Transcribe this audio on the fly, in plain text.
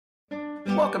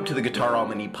Welcome to the Guitar on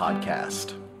the Knee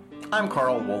podcast. I'm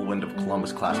Carl Woolwind of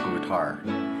Columbus Classical Guitar.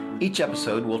 Each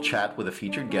episode we'll chat with a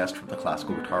featured guest from the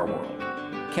classical guitar world.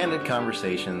 Candid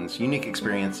conversations, unique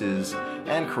experiences,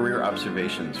 and career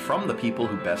observations from the people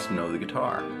who best know the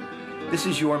guitar. This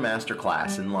is your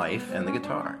masterclass in life and the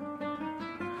guitar.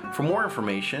 For more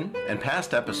information and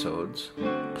past episodes,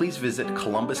 please visit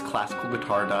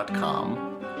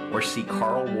columbusclassicalguitar.com or see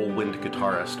Carl Woolwind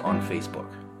Guitarist on Facebook.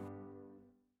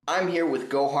 I'm here with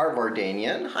Gohar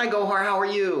Vardanian. Hi Gohar, how are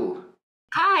you?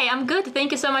 Hi, I'm good.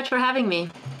 Thank you so much for having me.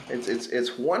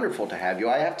 It's wonderful to have you.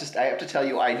 I have to tell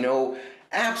you, I know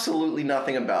absolutely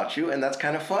nothing about you, and that's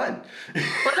kind of fun.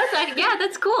 Well,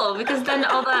 that's cool, because then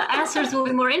all the answers will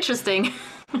be more interesting.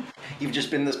 You've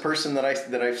just been this person that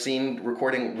I've seen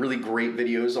recording really great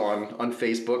videos on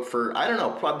Facebook for, I don't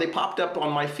know, they popped up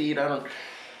on my feed,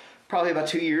 probably about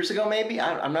 2 years ago maybe,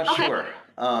 I'm not sure.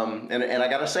 And I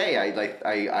gotta say,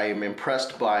 I am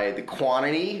impressed by the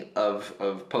quantity of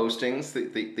postings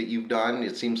that you've done.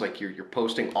 It seems like you're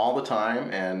posting all the time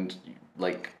and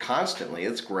like constantly.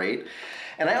 It's great.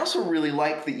 And I also really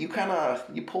like that you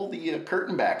pull the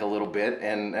curtain back a little bit,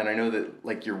 and I know that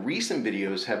like your recent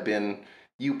videos have been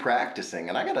you practicing,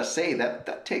 and I gotta say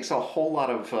that takes a whole lot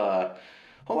of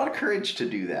courage to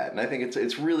do that, and I think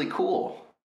it's really cool.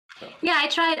 Yeah, I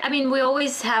tried. I mean, we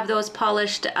always have those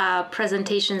polished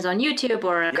presentations on YouTube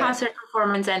or a concert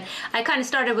performance, and I kind of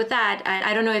started with that.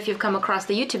 I don't know if you've come across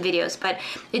the YouTube videos, but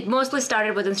it mostly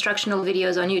started with instructional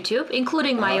videos on YouTube,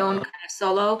 including my own kind of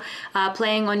solo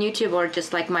playing on YouTube or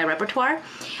just like my repertoire.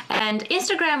 And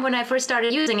Instagram, when I first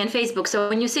started using, and Facebook. So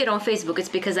when you see it on Facebook, it's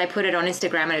because I put it on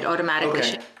Instagram and it automatically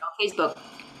shows on Facebook.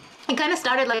 It kind of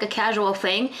started like a casual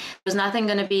thing. There was nothing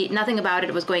about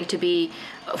it was going to be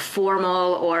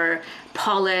formal or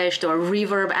polished or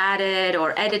reverb added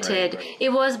or edited. Right.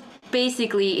 It was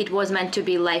meant to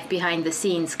be life behind the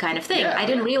scenes kind of thing. Yeah, I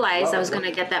didn't realize I was going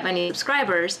to get that many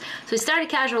subscribers. So it started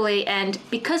casually, and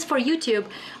because for YouTube,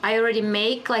 I already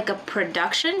make like a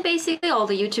production basically. All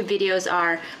the YouTube videos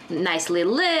are nicely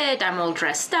lit, I'm all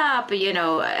dressed up,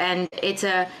 and it's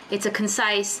a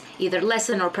concise either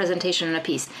lesson or presentation on a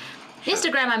piece.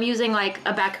 Instagram, I'm using like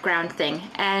a background thing,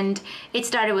 and it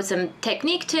started with some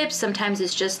technique tips. Sometimes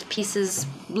it's just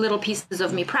little pieces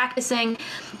of me practicing.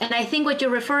 And I think what you're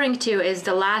referring to is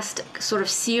the last sort of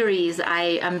series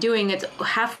I am doing. It's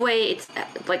halfway. It's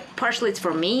like partially it's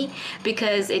for me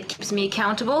because it keeps me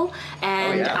accountable,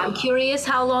 and I'm curious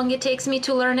how long it takes me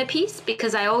to learn a piece,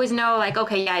 because I always know like,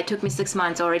 okay, it took me 6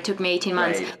 months or it took me 18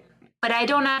 months. Right. But I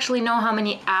don't actually know how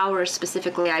many hours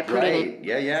specifically I put in it.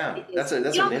 Yeah. That's an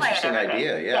interesting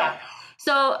idea. Yeah.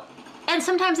 So, and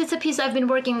sometimes it's a piece I've been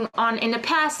working on in the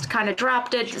past, kind of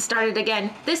dropped it, started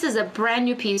again. This is a brand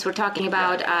new piece. We're talking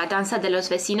about Danza de los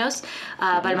Vecinos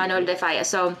by Manuel de Falla.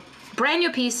 So, brand new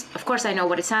piece. Of course, I know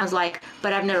what it sounds like,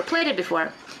 but I've never played it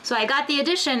before. So I got the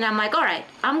edition. I'm like, all right,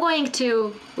 I'm going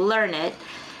to learn it,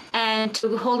 and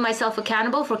to hold myself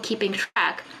accountable for keeping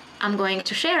track, I'm going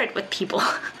to share it with people.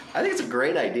 I think it's a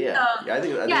great idea. I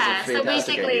think it's a fantastic so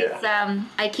basically idea. It's,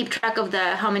 I keep track of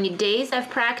how many days I've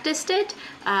practiced it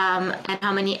and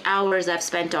how many hours I've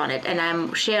spent on it. And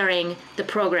I'm sharing the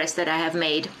progress that I have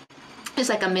made. Just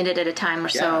like a minute at a time or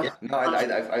so. Yeah. No,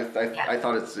 I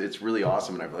thought it's really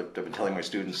awesome, and I've been telling my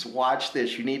students, watch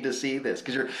this. You need to see this,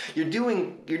 because you're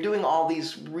doing all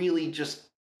these really just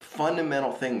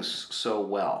fundamental things so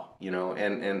well,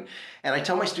 and I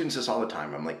tell my students this all the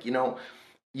time. I'm like,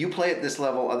 you play at this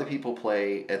level, other people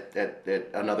play at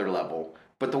another level,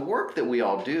 but the work that we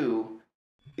all do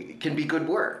can be good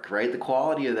work, right? The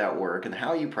quality of that work and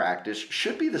how you practice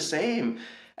should be the same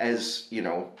as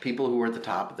people who are at the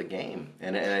top of the game.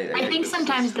 And I think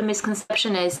sometimes the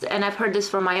misconception is, and I've heard this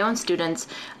from my own students,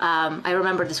 I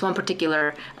remember this one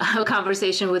particular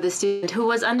conversation with a student who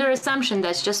was under assumption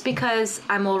that just because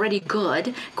I'm already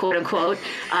good, quote unquote,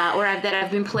 or that I've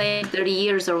been playing 30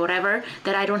 years or whatever,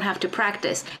 that I don't have to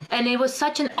practice. And it was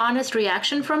such an honest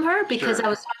reaction from her, because I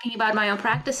was talking about my own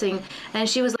practicing, and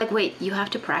she was like, wait, you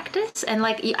have to practice? And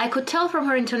like, I could tell from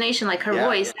her intonation, like her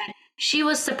voice, that she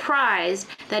was surprised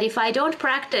that if I don't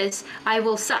practice, I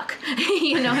will suck.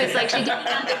 It's like she didn't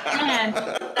understand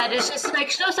that it's just like,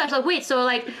 so I was like, wait, so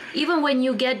like, even when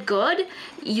you get good,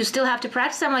 you still have to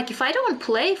practice? I'm like, if I don't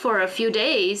play for a few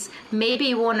days,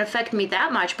 maybe it won't affect me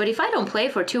that much. But if I don't play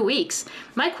for 2 weeks,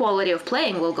 my quality of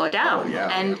playing will go down.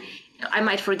 I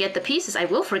might forget the pieces. I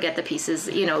will forget the pieces,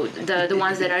 the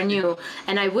ones that are new,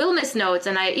 and I will miss notes,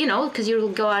 and because you'll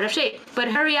go out of shape.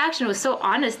 But her reaction was so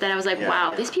honest that I was like,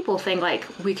 wow, these people think like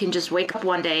we can just wake up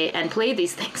one day and play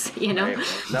these things, Right.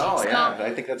 No, so,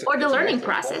 I think that's the learning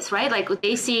process, right? Like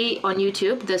they see on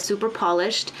YouTube the super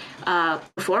polished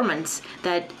performance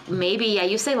that maybe,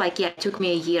 you say like, it took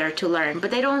me a year to learn,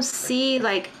 but they don't see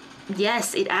like,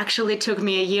 yes, it actually took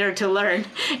me a year to learn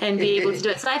and be able to do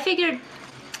it. So I figured,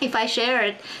 if I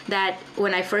shared that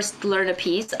when I first learn a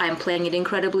piece, I'm playing it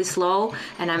incredibly slow,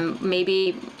 and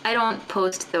I don't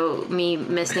post me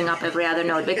messing up every other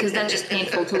note because that's just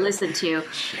painful to listen to.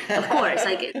 Of course,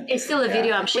 like it's still a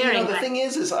video I'm sharing. But the thing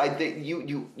is I think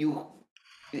you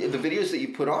the videos that you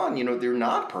put on, they're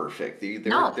not perfect.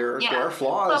 There are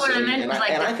flaws, and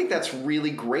I think that's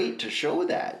really great to show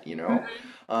that.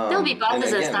 There'll be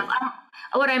buzzes and stuff.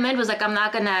 What I meant was like I'm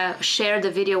not gonna share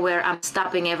the video where I'm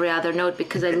stopping every other note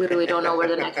because I literally don't know where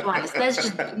the next one is. That's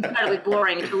just incredibly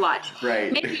boring to watch.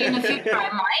 Right. Maybe in the future I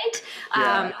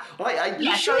might.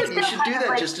 You should do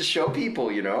that just to show people.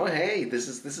 Hey, this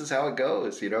is how it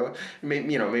goes.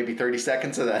 Maybe 30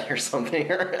 seconds of that or something,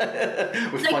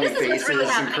 with funny faces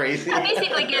and crazy. I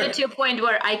basically get it to a point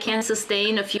where I can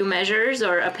sustain a few measures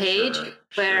or a page.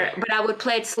 But I would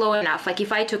play it slow enough. Like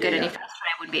if I took it any faster,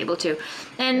 I wouldn't be able to.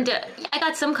 And I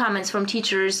got some comments from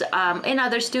teachers and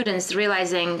other students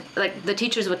realizing, like the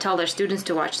teachers would tell their students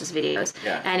to watch these videos,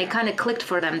 and it kind of clicked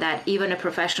for them that even a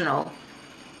professional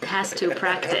has to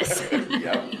practice.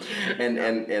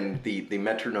 And the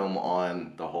metronome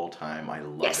on the whole time, I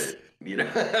love it.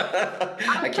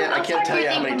 I can't tell you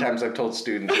how many times I've told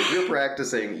students, if you're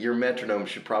practicing, your metronome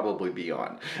should probably be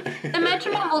on. The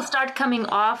metronome will start coming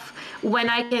off when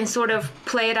I can sort of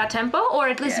play it at tempo, or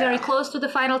at least very close to the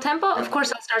final tempo. Of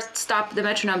course, I'll stop the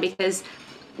metronome because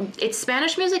it's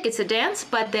Spanish music, it's a dance,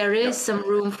 but there is some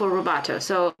room for rubato.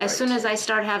 So as soon as I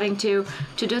start having to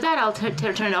do that, I'll turn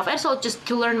it off. And so just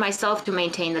to learn myself to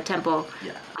maintain the tempo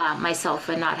myself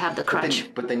and not have the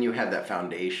crutch. But then you have that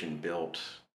foundation built,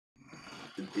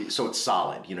 so it's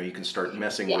solid. You can start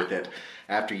messing with it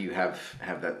after you have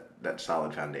that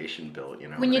solid foundation built.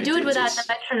 When you do it without the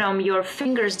metronome, your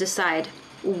fingers decide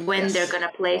when they're going to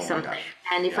play something.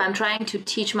 And if I'm trying to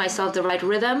teach myself the right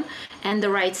rhythm and the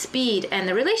right speed and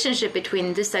the relationship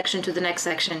between this section to the next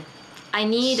section, I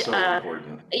need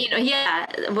important.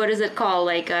 What is it called?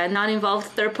 Like a non-involved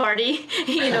third party,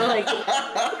 like,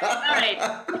 all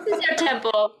right, this is your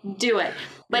tempo, do it.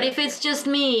 But if it's just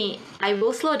me, I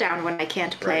will slow down when I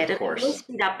can't play it, and I will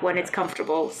speed up when it's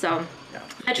comfortable. So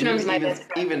metronome's my best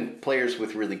friend. Even players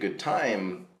with really good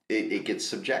time, it gets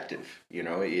subjective,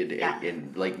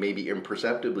 it like maybe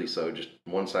imperceptibly so, just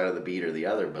one side of the beat or the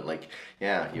other, but like, you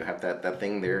have that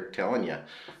thing they're telling you,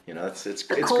 it's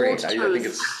great. I think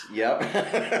it's,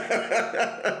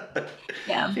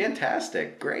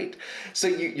 fantastic. Great. So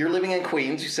you're living in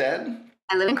Queens, you said?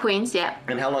 I live in Queens,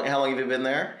 And how long have you been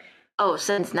there? Oh,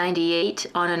 since 98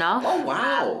 on and off. Oh,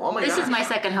 wow. Oh, my gosh. This is my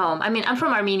second home. I mean, I'm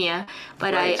from Armenia,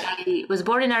 but I was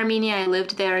born in Armenia. I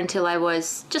lived there until I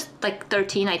was just like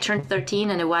 13. I turned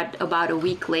 13, and about a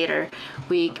week later,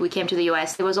 we came to the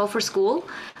U.S. It was all for school.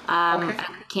 I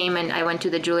came and I went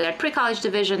to the Juilliard pre-college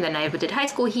division. Then I did high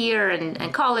school here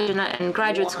and college and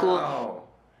graduate school.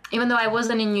 Even though I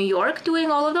wasn't in New York doing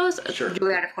all of those.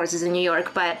 Juilliard, of course, is in New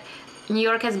York, but New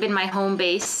York has been my home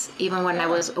base even when I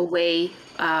was away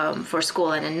for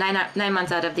school, and in 9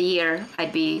 months out of the year,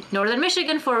 I'd be Northern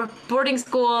Michigan for boarding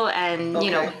school, and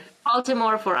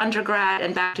Baltimore for undergrad,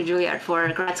 and back to Juilliard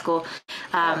for grad school.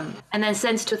 And then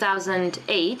since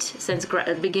 2008, since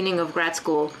the beginning of grad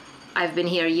school, I've been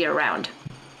here year round.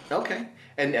 Okay,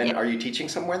 and are you teaching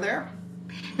somewhere there?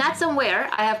 Not somewhere.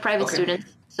 I have private students,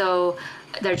 so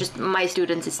they're just my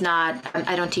students. It's not.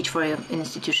 I don't teach for an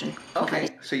institution. Okay,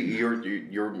 so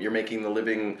you're making the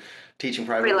living teaching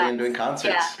privately and doing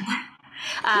concerts.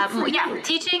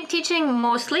 Teaching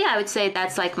mostly. I would say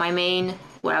that's like my main,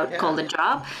 what I would call the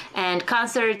job. And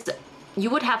concerts, you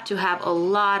would have to have a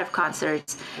lot of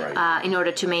concerts in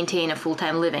order to maintain a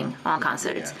full-time living on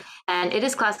concerts. And it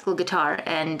is classical guitar,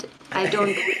 and I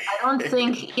don't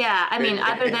think. I mean,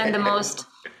 other than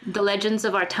the legends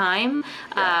of our time,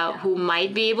 who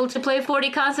might be able to play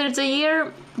 40 concerts a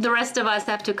year, the rest of us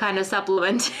have to kind of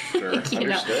supplement,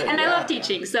 And I love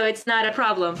teaching, so it's not a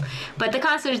problem. But the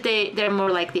concerts, they're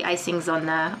more like the icings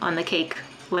on the cake.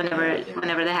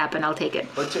 whenever they happen, I'll take it.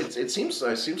 But it seems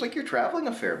like you're traveling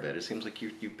a fair bit. It seems like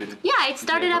you've been. Yeah, it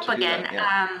started up again.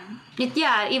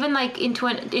 Even like in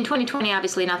 2020,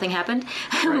 obviously nothing happened,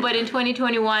 Right. but in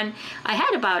 2021, I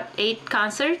had about 8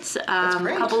 concerts. A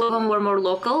great. couple of them were more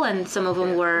local, and some of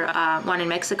them were one in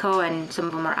Mexico, and some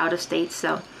of them are out of state.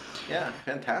 So. Yeah,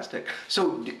 fantastic.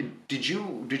 So, did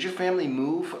your family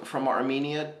move from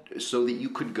Armenia so that you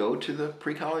could go to the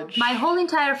pre-college? My whole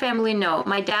entire family, no.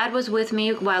 My dad was with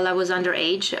me while I was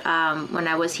underage when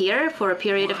I was here for a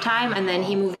period of time, and then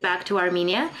he moved back to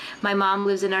Armenia. My mom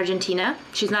lives in Argentina.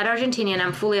 She's not Argentinian.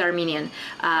 I'm fully Armenian.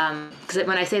 Because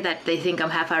when I say that, they think I'm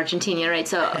half Argentinian, right?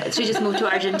 So she just moved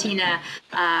to Argentina,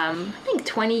 I think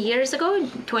 20 years ago, in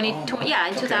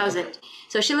 2000.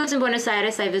 So she lives in Buenos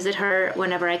Aires. I visit her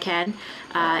whenever I can,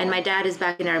 and my dad is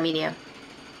back in Armenia.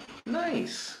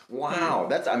 Nice. Wow.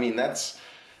 That's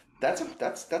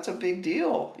a big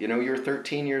deal. You know, you're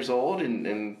 13 years old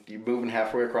and you're moving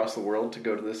halfway across the world to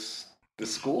go to this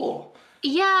school.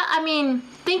 Yeah, I mean,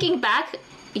 thinking back,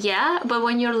 yeah, but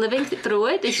when you're living through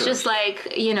it, it's just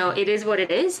like, you know, it is what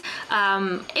it is.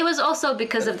 It was also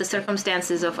because of the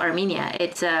circumstances of Armenia.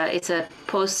 It's a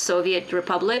post-Soviet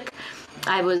republic.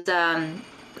 I was,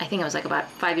 I think I was like about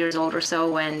 5 years old or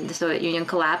so when the Soviet Union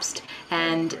collapsed.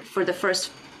 And for the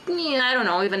first, I don't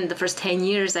know, even the first 10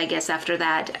 years, I guess, after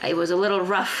that, it was a little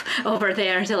rough over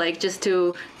there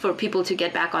for people to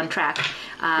get back on track,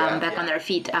 on their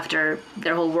feet after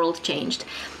their whole world changed.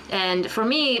 And for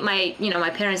me,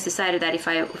 my parents decided that if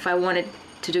I wanted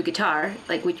to do guitar,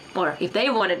 or if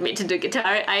they wanted me to do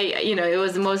guitar, it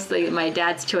was mostly my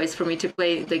dad's choice for me to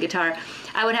play the guitar.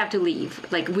 I would have to leave,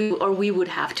 we would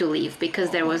have to leave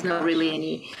because there was not really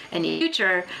any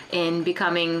future in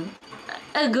becoming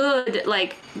a good,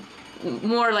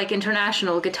 more like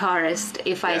international guitarist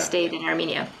if I stayed in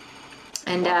Armenia.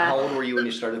 And how old were you when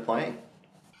you started playing?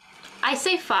 I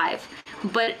say 5,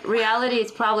 but reality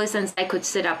it's probably since I could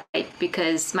sit upright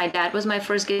because my dad was my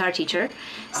first guitar teacher.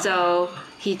 So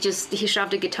he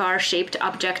shoved a guitar-shaped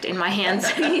object in my hands,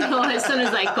 as soon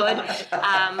as I could.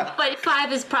 But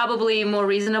 5 is probably more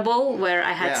reasonable, where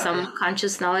I had some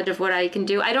conscious knowledge of what I can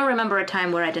do. I don't remember a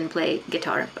time where I didn't play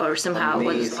guitar or somehow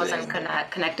wasn't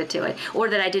connected to it, or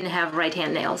that I didn't have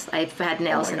right-hand nails. I've had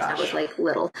nails since I was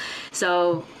little.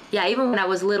 So yeah, even when I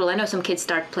was little, I know some kids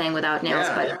start playing without nails,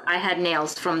 but I had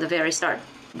nails from the very start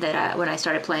when I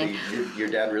started playing. So your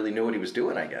dad really knew what he was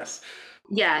doing, I guess.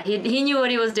 Yeah, he knew what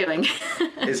he was doing.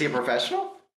 Is he a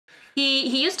professional?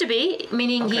 He used to be,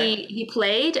 meaning he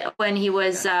played when he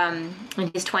was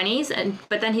in his 20s,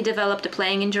 but then he developed a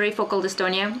playing injury, focal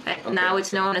dystonia. Now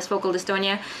it's known as focal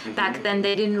dystonia. Mm-hmm. Back then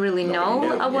they didn't really know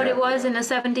what it was in the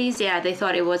 70s. Yeah, they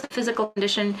thought it was a physical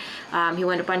condition. He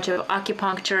went a bunch of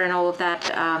acupuncture and all of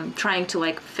that, trying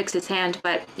to fix his hand,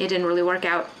 but it didn't really work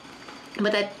out.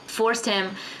 But that forced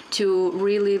him to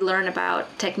really learn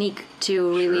about technique,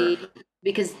 to really...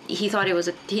 Because he thought it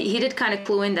was he did kind of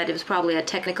clue in that it was probably a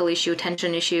technical issue,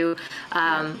 tension issue.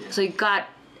 So he got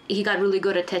really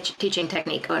good at teaching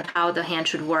technique on how the hand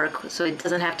should work, so it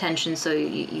doesn't have tension, so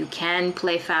you can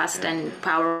play fast and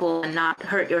powerful and not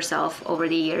hurt yourself over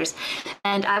the years.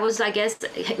 And I was, I guess,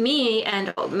 me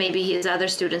and maybe his other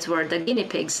students were the guinea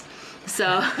pigs.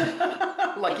 So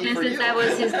Lucky for since you. I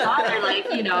was his daughter,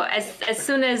 as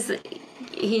soon as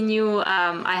he knew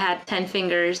I had 10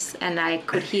 fingers and I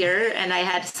could hear and I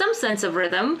had some sense of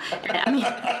rhythm. I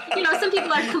mean, some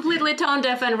people are completely tone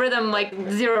deaf and rhythm,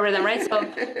 zero rhythm, right? So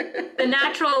the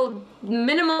natural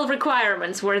minimal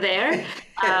requirements were there.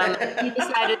 He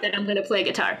decided that I'm going to play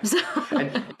guitar. So.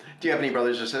 And do you have any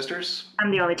brothers or sisters?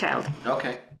 I'm the only child.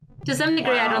 Okay. To some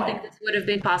degree, I don't think this would have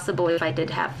been possible if I did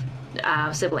have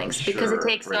siblings, because it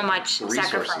takes so much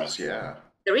sacrifice. Yeah.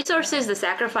 The resources, the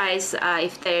sacrifice,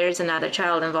 if there's another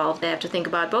child involved, they have to think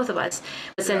about both of us.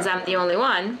 But since I'm the only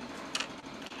one,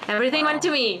 everything went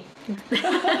to me.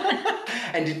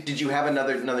 And did you have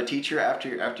another teacher after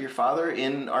your father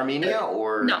in Armenia,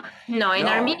 or no? In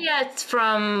Armenia, it's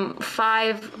from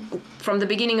the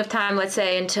beginning of time, let's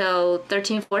say, until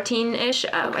 13, 14-ish.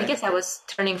 I guess I was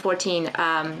turning 14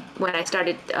 when I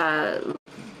started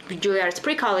Juilliard's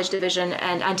pre-college division,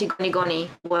 and Antigone Goni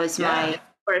was my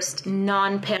first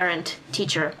non-parent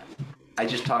teacher. I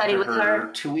just talked to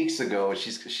her 2 weeks ago.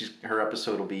 Her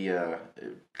episode will be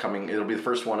coming. It'll be the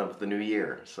first one of the new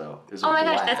year. So it was my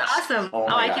gosh, that's awesome!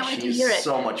 I can't wait to hear it. She's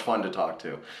so much fun to talk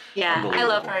to. Yeah, I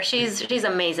love her. She's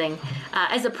amazing.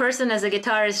 As a person, as a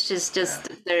guitarist,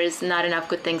 just there's not enough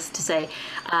good things to say.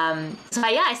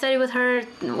 I studied with her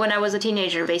when I was a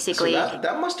teenager, basically. So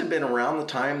that must have been around the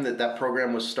time that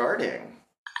program was starting.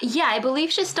 Yeah, I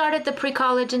believe she started the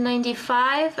pre-college in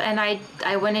 95 and I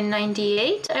went in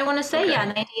 98, I want to say. Okay. Yeah,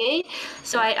 98.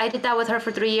 So I did that with her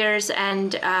for 3 years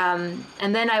and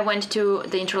then I went to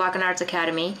the Interlochen Arts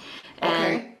Academy.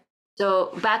 And Okay.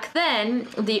 so back then,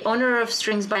 the owner of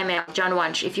Strings by Mail, John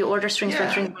Wunsch, if you order strings from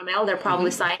Yeah. Strings by Mail, they're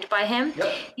probably signed by him.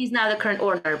 Yep. He's now the current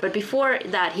owner. But before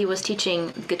that, he was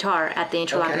teaching guitar at the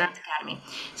Interlochen Okay. Arts Academy.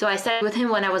 So I studied with him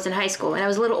when I was in high school. And I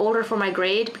was a little older for my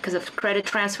grade because of credit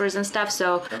transfers and stuff. So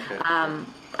Okay.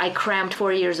 I crammed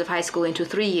 4 years of high school into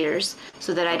 3 years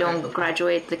so that I don't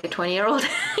graduate like a 20-year-old.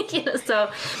 So,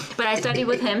 but I studied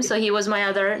with him. So he was my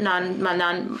other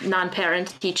non-parent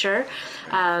teacher.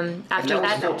 And After that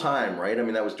was that, full time, right? I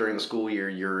mean, that was during the school year.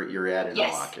 You're at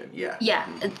Interlochen. Yes. Yeah.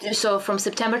 Yeah. So from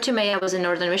September to May, I was in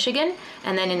Northern Michigan,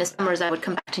 and then in the summers, I would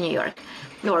come back to New York.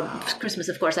 Or Christmas,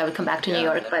 of course, I would come back to New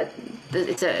York. But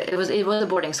it was a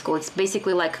boarding school. It's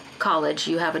basically like college.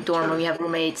 You have a dorm room, you have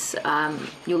roommates,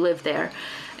 you live there,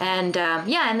 and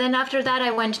and then after that,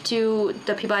 I went to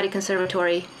the Peabody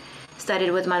Conservatory,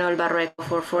 studied with Manuel Barrueco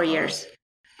for 4 years.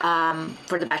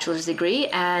 For the bachelor's degree,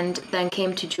 and then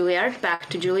came to Juilliard, back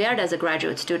to Juilliard as a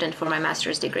graduate student for my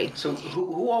master's degree. So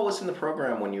who all was in the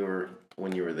program when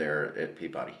you were there at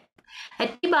Peabody? At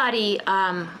Peabody,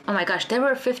 oh my gosh, there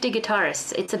were 50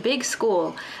 guitarists. It's a big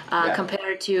school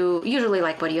compared to usually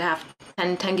like what you have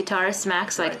 10 guitarists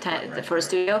max, like 10 for a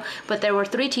studio. But there were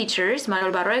 3 teachers,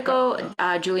 Manuel Barrueco,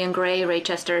 Julian Gray, Ray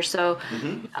Chester. So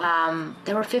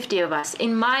there were 50 of us.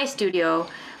 In my studio,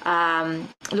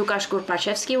 Lukasz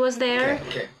Gurpachevsky was there.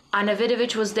 Okay. Anna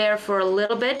Vidovic was there for a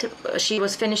little bit. She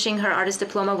was finishing her artist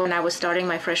diploma when I was starting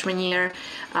my freshman year.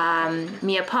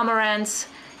 Mia Pomerantz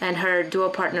and her duo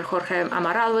partner Jorge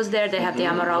Amaral was there. They have the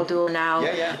Amaral duo now.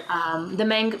 The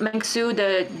Meng Su,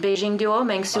 the Beijing duo,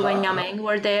 Meng Su and Yameng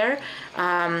were there.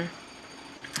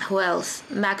 Who else?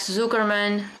 Max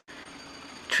Zuckerman,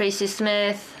 Tracy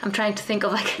Smith. I'm trying to think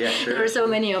of there were so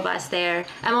many of us there.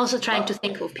 I'm also trying to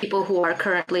think of people who are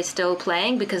currently still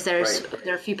playing because there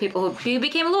are a few people who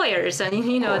became lawyers and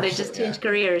they just changed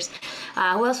careers.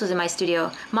 Who else was in my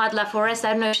studio? Maud LaForest.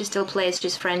 I don't know if she still plays.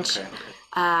 She's French.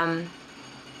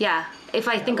 If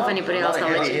I think of anybody else, I'll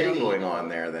let you know. Hitting going on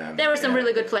there then. There were some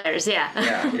really good players. Yeah,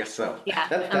 I guess so.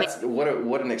 That's amazing.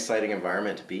 what an exciting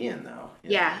environment to be in, though.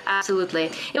 Yeah,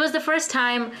 absolutely. It was the first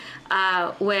time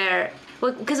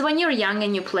because when you're young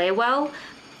and you play well,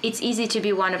 it's easy to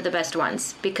be one of the best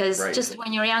ones because just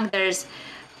when you're young, there's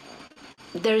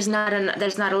not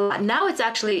a lot. Now it's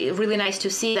actually really nice to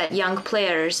see that young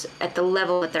players at the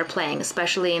level that they're playing,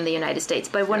 especially in the United States.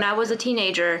 But when I was a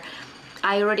teenager,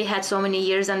 I already had so many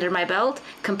years under my belt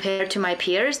compared to my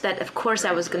peers that of course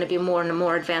I was going to be more on a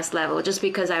more advanced level just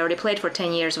because I already played for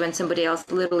 10 years when somebody else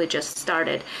literally just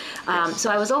started. So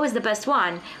I was always the best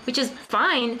one, which is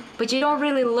fine, but you don't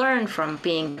really learn from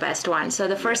being the best one. So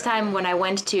the first time when I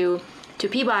went to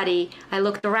Peabody, I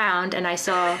looked around and I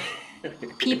saw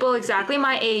people exactly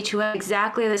my age who had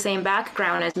exactly the same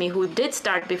background as me who did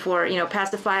start before,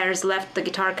 pacifiers left, the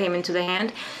guitar came into the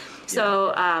hand.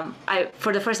 So I,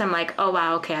 for the first time, like, oh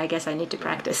wow, okay, I guess I need to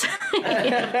practice.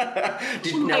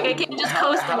 I can't just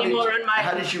coast anymore on my.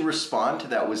 How did you respond to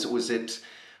that? Was it?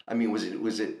 I mean,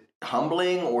 was it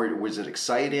humbling or was it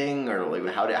exciting or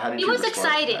like how did you? It was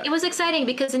exciting. It was exciting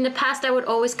because in the past I would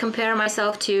always compare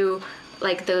myself to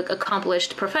like the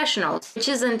accomplished professionals, which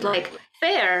isn't like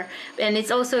fair, and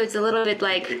it's a little bit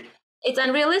like. It's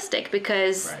unrealistic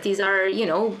because these are,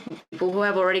 people who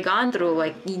have already gone through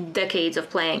like decades of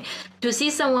playing. To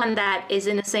see someone that is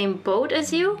in the same boat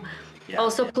as you,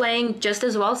 playing just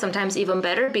as well, sometimes even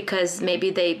better because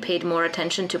maybe they paid more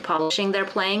attention to polishing their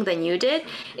playing than you did.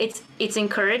 It's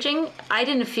encouraging. I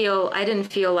didn't feel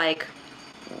like,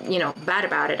 bad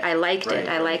about it. I liked it.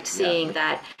 I liked seeing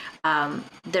that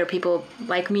there are people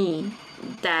like me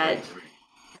that.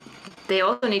 They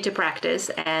also need to practice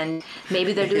and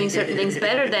maybe they're doing certain things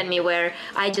better than me where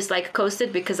I just like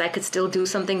coasted because I could still do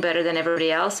something better than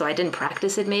everybody else, so I didn't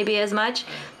practice it maybe as much.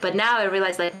 But now I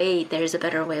realize like, hey, there's a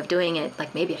better way of doing it,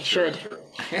 like maybe I should.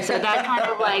 So that kind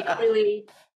of like really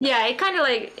it kind of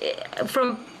like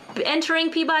from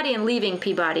entering Peabody and leaving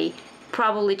Peabody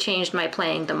probably changed my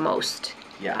playing the most.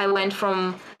 I went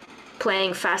from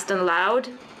playing fast and loud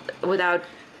without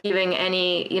giving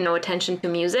any attention to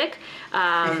music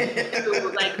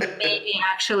to like maybe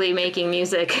actually making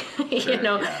music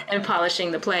and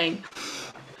polishing the playing.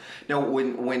 Now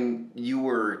when you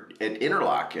were at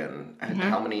Interlochen,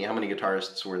 how many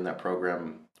guitarists were in that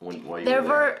program while you There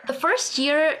were were the first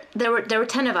year there were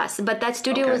 10 of us, but that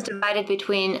studio was divided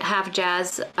between half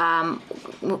jazz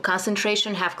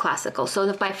concentration, half classical.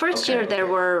 So by first year there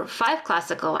were 5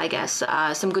 classical, I guess,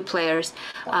 some good players.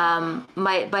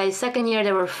 By second year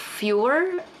there were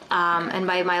fewer, and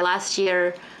by my last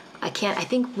year, I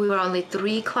think we were only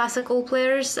 3 classical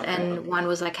players, and one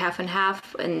was like half and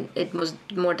half, and it was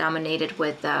more dominated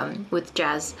with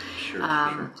jazz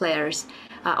players.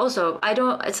 Also,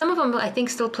 some of them I think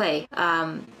still play.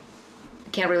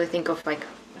 Can't really think of I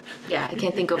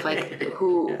can't think of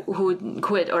who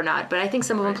quit or not. But I think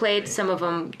some of them played, some of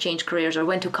them changed careers or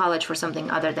went to college for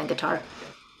something other than guitar.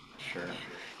 Sure.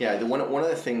 Yeah. One of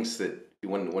the things that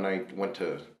when I went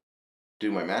to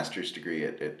do my master's degree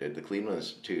at the Cleveland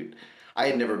Institute, I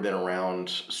had never been around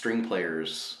string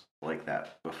players like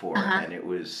that before, and it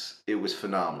was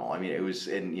phenomenal. I mean, it was,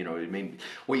 and it made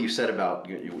what you said about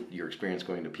your experience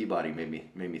going to Peabody made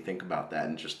me think about that,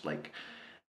 and just like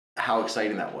how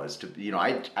exciting that was to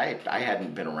I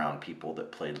hadn't been around people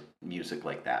that played music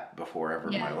like that before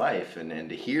ever in my life, and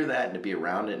to hear that and to be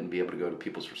around it and be able to go to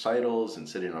people's recitals and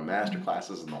sit in on master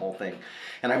classes and the whole thing,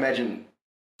 and I imagine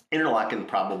Interlochen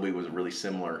probably was really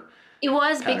similar. It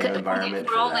was because environment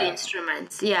for all the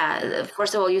instruments. Yeah.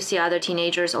 First of all, you see other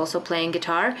teenagers also playing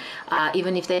guitar,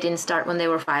 even if they didn't start when they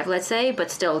were 5, let's say,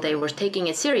 but still they were taking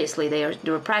it seriously. They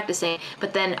were practicing.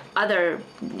 But then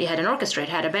you had an orchestra, it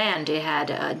had a band, it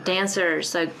had dancers.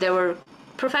 So there were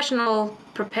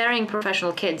preparing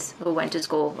professional kids who went to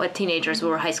school, teenagers who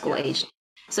were high school age.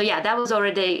 So yeah, that was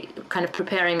already kind of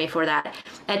preparing me for that.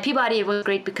 At Peabody, it was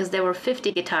great because there were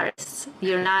 50 guitarists.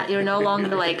 You're no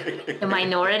longer like a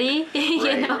minority,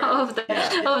 of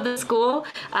the school.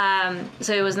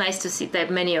 So it was nice to see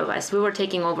that many of us. We were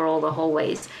taking over all the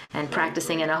hallways and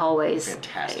practicing in the hallways.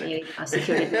 Fantastic.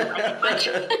 Security. That's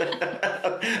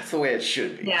the way it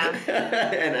should be. Yeah.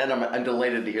 and I'm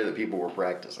delighted to hear that people were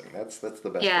practicing. That's the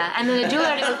best. Yeah, part. and then the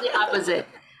Juilliard was the opposite.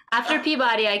 After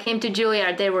Peabody, I came to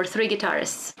Juilliard. There were 3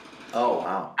 guitarists. Oh,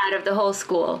 wow. Out of the whole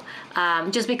school,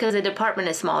 just because the department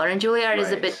is smaller. And Juilliard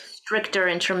is a bit stricter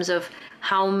in terms of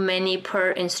how many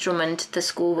per instrument the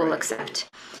school will accept.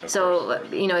 So,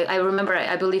 I remember,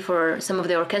 I believe for some of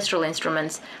the orchestral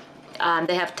instruments,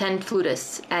 they have 10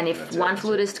 flutists, and if one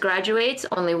flutist graduates,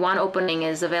 only one opening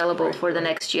is available for the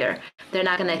next year. They're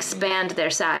not going to expand their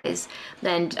size.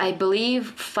 And I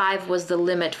believe 5 was the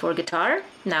limit for guitar.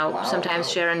 Now, sometimes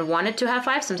Sharon wanted to have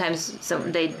 5, sometimes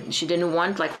she didn't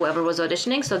want, like whoever was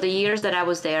auditioning. So the years that I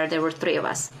was there were 3 of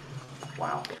us.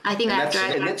 Wow. I think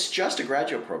and it's just a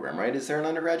graduate program, right? Is there an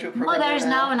undergraduate program? No, there's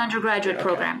now an undergraduate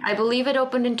program. I believe it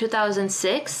opened in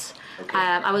 2006. Okay.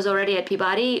 I was already at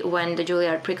Peabody when the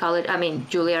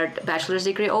Juilliard bachelor's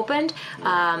degree opened,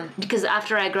 because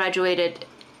after I graduated,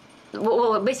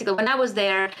 basically when I was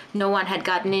there, no one had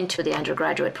gotten into the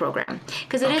undergraduate program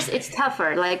because it's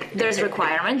tougher. Like there's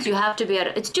requirements. You have to be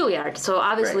it's Juilliard, so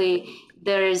obviously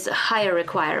there's higher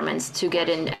requirements to get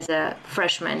in as a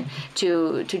freshman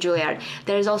to Juilliard.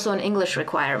 There's also an English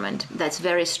requirement that's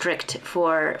very strict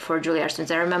for Juilliard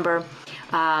students. I remember,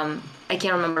 I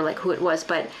can't remember like who it was,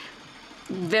 but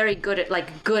very good at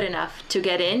good enough to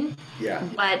get in,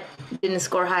 but didn't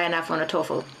score high enough on a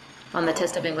TOEFL, on the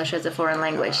test of English as a foreign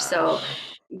language. So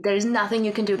there's nothing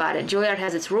you can do about it. Juilliard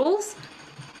has its rules.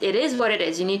 It is what it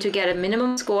is. You need to get a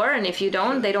minimum score, and if you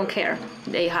don't, they don't care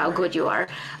how good you are.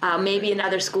 Maybe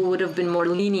another school would have been more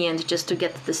lenient just to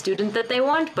get the student that they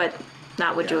want, but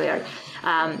not with Juilliard.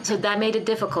 So that made it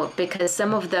difficult because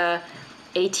some of the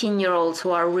 18-year-olds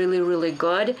who are really, really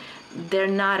good, they're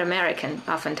not American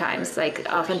oftentimes.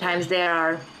 Oftentimes they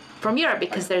are from Europe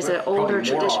because there's an older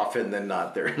tradition. More often than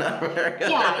not, they're not American.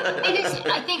 Yeah, it is.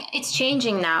 I think it's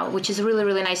changing now, which is really,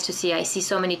 really nice to see. I see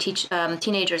so many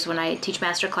teenagers when I teach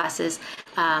master classes,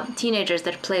 teenagers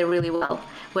that play really well,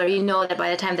 where that by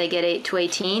the time they get to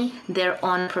 18, they're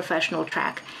on professional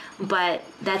track. But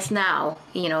that's now,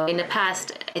 in the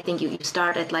past, I think you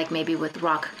start at maybe with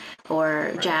rock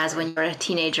or jazz when you're a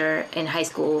teenager in high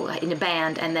school in a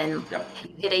band, and then you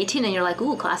hit 18 and you're like,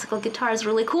 ooh, classical guitar is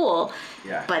really cool.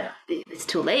 Yeah. But it's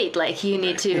too late. You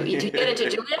need to get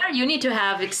into Juilliard, you need to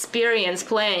have experience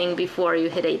playing before you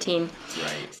hit 18. Right.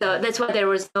 So that's why there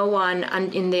was no one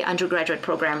in the undergraduate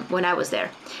program when I was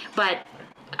there. But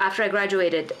after I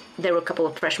graduated, there were a couple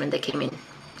of freshmen that came in.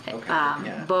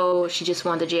 Okay. Bo, she just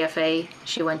won the GFA.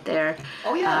 She went there.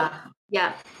 Oh,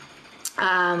 yeah.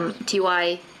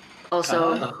 TY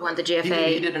also won the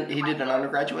GFA. He did an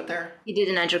undergraduate there? He did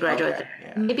an undergraduate there.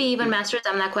 Yeah. Maybe even master's.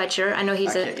 I'm not quite sure. I know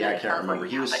he's I can't remember.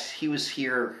 He was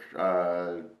here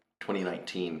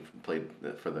 2019, played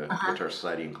for the Guitar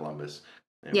Society in Columbus.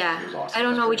 Yeah, It was awesome. I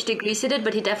don't know which degrees he did,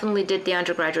 but he definitely did the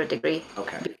undergraduate degree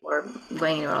before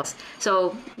going anywhere else.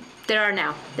 So there are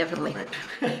now, definitely. Right.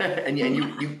 and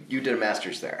you did a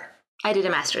master's there. I did a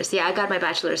master's. Yeah, I got my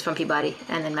bachelor's from Peabody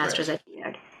and then master's at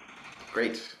Juilliard.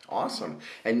 Great, awesome.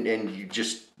 And you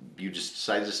just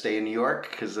decided to stay in New York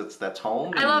because that's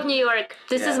home. I love New York.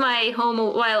 This is my home.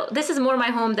 Well, this is more my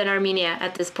home than Armenia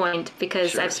at this point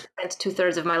because I've spent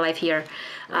 2/3 of my life here,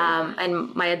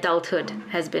 and my adulthood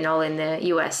has been all in the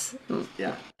U.S.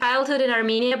 Yeah. Childhood in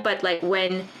Armenia, but like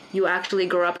when you actually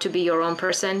grow up to be your own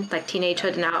person, like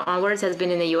teenagehood and onwards, has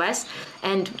been in the U.S.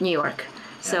 and New York.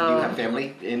 So do you have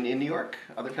family in New York?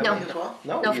 Other family as well?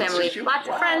 No family. Lots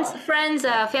of friends,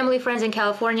 family, friends in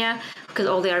California because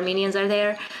all the Armenians are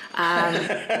there.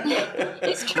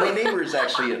 It's true. My neighbor is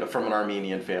actually from an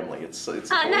Armenian family. It's hilarious.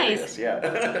 Nice.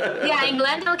 Yeah. Yeah, in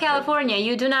Glendale, California,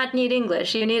 you do not need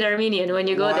English. You need Armenian when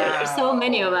you go there. There's so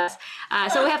many of us.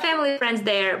 So we have family friends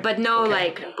there, but no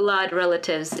like blood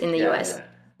relatives in the U.S. Yeah.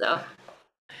 So.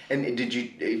 And did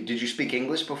you speak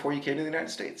English before you came to the United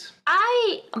States?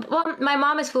 Well, my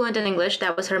mom is fluent in English.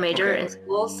 That was her major in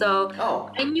school. So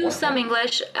I knew some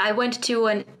English. I went to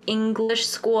an English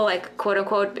school, like quote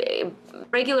unquote,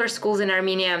 regular schools in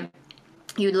Armenia.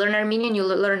 You learn Armenian, you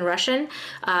learn Russian,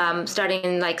 starting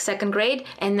in like 2nd grade.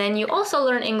 And then you also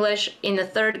learn English in the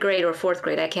 3rd grade or 4th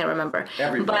grade. I can't remember.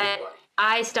 Everybody. But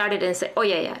I started in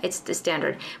it's the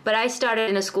standard. But I started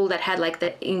in a school that had like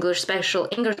the special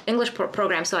English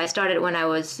program. So I started when I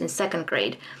was in 2nd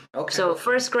grade. Okay. So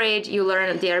 1st grade you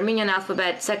learn the Armenian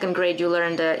alphabet. 2nd grade you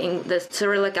learn the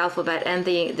Cyrillic alphabet and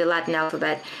the Latin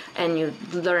alphabet, and you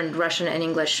learn Russian and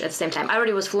English at the same time. I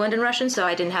already was fluent in Russian, so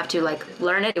I didn't have to like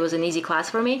learn it. It was an easy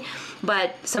class for me.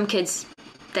 But some kids,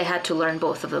 they had to learn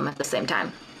both of them at the same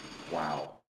time. Wow.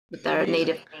 With their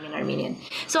native thing in Armenian.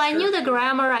 So I knew the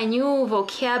grammar, I knew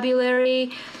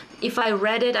vocabulary. If I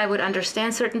read it, I would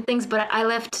understand certain things, but I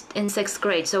left in 6th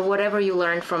grade. So whatever you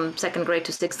learned from 2nd grade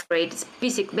to 6th grade, it's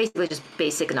basically just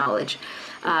basic knowledge.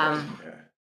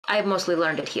 I mostly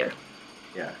learned it here.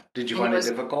 Yeah. Did you find it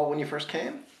difficult when you first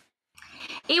came?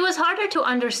 It was harder to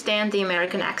understand the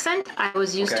American accent. I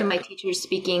was used to my teachers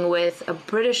speaking with a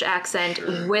British accent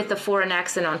with a foreign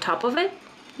accent on top of it.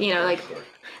 You know, like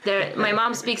my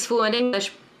mom speaks fluent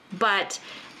English, but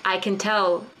I can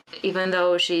tell, even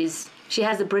though she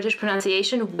has the British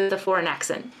pronunciation with a foreign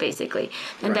accent, basically.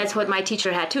 And that's what my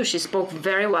teacher had too. She spoke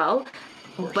very well,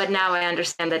 but now I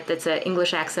understand that that's an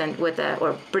English accent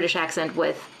or British accent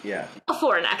with a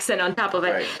foreign accent on top of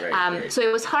it. Right. So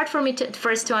it was hard for me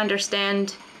first to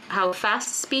understand how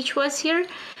fast speech was here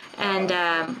and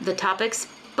the topics.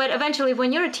 But eventually,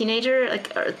 when you're a teenager, like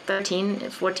 13,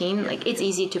 14, like it's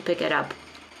easy to pick it up.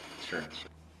 Sure.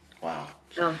 Wow.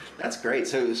 That's great.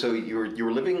 So you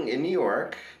were living in New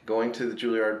York, going to the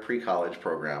Juilliard pre-college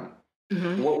program.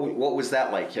 Mm-hmm. What was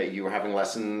that like? You were having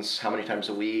lessons how many times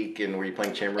a week, and were you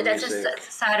playing chamber music? That's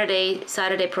a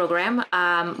Saturday program,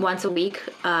 once a week.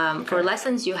 For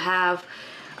lessons, you have.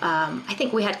 I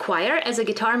think we had choir as a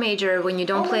guitar major when you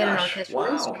don't play an orchestral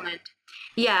instrument.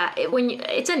 Yeah,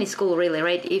 it's any school really,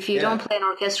 right? If you don't play an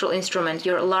orchestral instrument,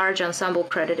 your large ensemble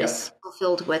credit is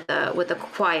fulfilled with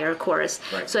a chorus.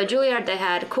 Right. So at Juilliard, they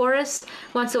had chorus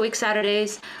once a week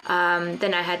Saturdays.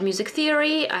 Then I had music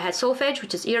theory. I had solfege,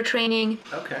 which is ear training.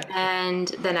 Okay. And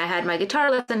then I had my guitar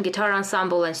lesson, guitar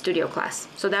ensemble, and studio class.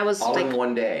 So that was all in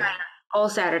one day. All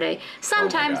Saturday.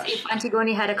 Sometimes if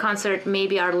Antigone had a concert,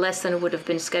 maybe our lesson would have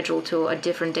been scheduled to a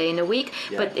different day in the week.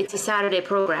 Yeah. But it's a Saturday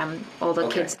program. All the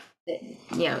kids.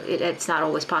 It's not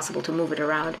always possible to move it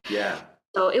around. Yeah.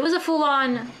 So it was a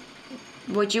full-on,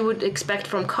 what you would expect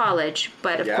from college,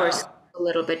 but of course a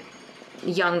little bit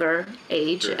younger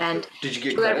age. Sure. And did you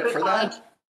get credit for that?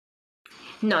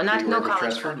 No, no college.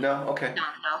 Transfer? No, okay. No.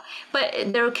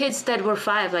 But there were kids that were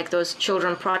 5, like those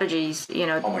children prodigies. You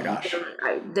know. Oh my gosh.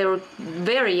 They were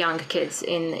very young kids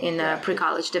in the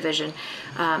pre-college division.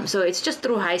 So it's just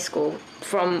through high school.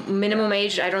 From minimum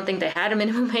age, I don't think they had a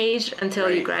minimum age until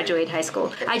you graduate high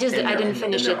school. I didn't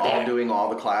finish it there. They're all doing all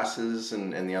the classes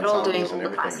and the ensembles and everything. All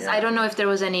the classes. I don't know if there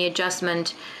was any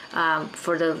adjustment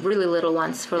for the really little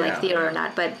ones for like theater or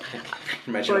not, but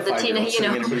imagine for the teenage, in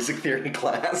a music theory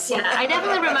class. Yeah, I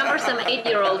definitely remember some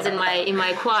 8-year-olds in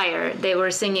my choir. They were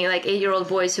singing, like 8-year-old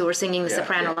boys who were singing the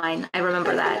soprano line. I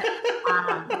remember that.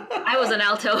 I was an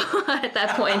alto at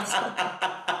that point.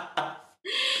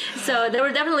 So there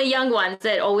were definitely young ones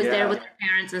that always there with their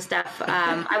parents and stuff.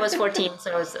 I was 14,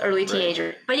 so I was early teenager.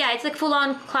 Right. But yeah, it's like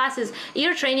full-on classes.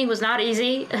 Ear training was not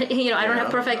easy. I don't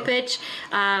have perfect pitch.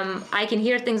 I can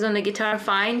hear things on the guitar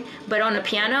fine, but on the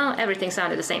piano, everything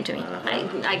sounded the same to me.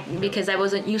 Because I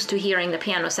wasn't used to hearing the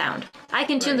piano sound. I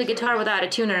can tune the guitar without a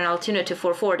tuner, and I'll tune it to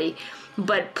 440.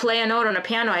 But play a note on a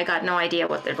piano, I got no idea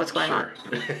what's going on.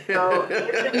 So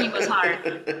it was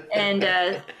hard. And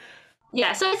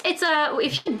so it's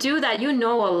if you do that, you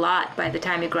know a lot by the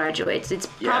time you graduate. It's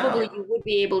probably you would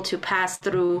be able to pass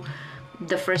through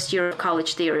the first year of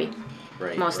college theory,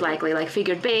 most likely, like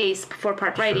figured bass,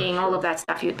 4-part writing, all of that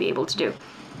stuff you'd be able to do.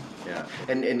 Yeah,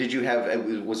 and did you have?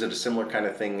 Was it a similar kind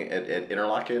of thing at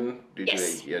Interlaken?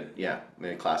 Yes. You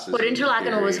had classes. What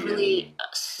Interlaken was really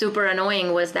super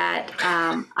annoying was that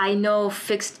I know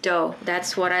fixed do.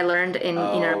 That's what I learned in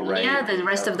Armenia. Right. The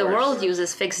rest of the world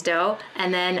uses fixed do.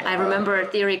 And then I remember a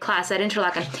theory class at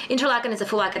Interlaken. Interlaken is a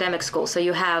full academic school, so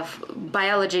you have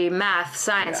biology, math,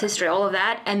 science, history, all of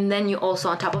that, and then you also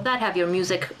on top of that have your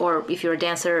music, or if you're a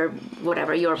dancer,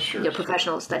 whatever, your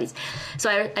professional studies.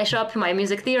 So I show up to my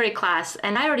music theory class,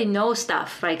 and I already know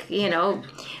stuff,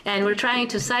 and we're trying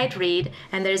to sight read,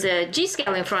 and there's a G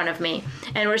scale in front of me,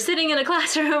 and we're sitting in a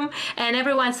classroom, and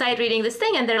everyone's sight reading this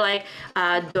thing, and they're like,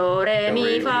 do, re,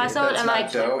 mi, fa, sol. I'm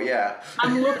like,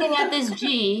 I'm looking at this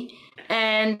G,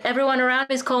 and everyone around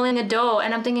me is calling a do,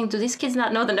 and I'm thinking, do these kids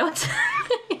not know the notes?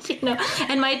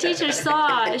 And my teacher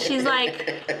saw, she's like,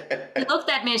 she looked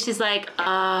at me, and she's like,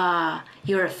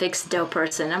 you're a fixed do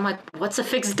person. I'm like, what's a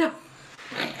fixed do?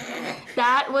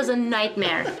 That was a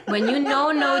nightmare. When you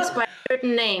know notes by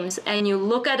certain names and you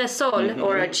look at a sol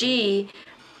or a G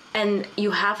and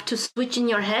you have to switch in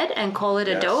your head and call it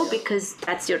a do because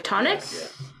that's your tonic,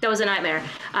 that was a nightmare.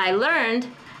 I learned,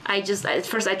 at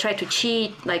first I tried to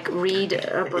cheat, read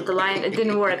the line. It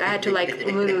didn't work. I had to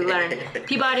really learn.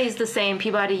 Peabody is the same.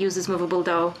 Peabody uses movable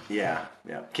do. Yeah.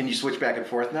 Can you switch back and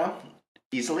forth now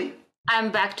easily?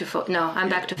 I'm back to fixed.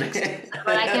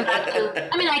 But I can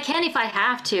I can if I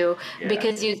have to,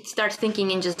 because you start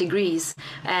thinking in just degrees,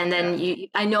 and then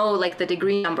I know the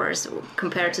degree numbers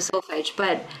compared to solfege,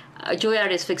 but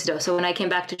Juilliard is fixed do. So when I came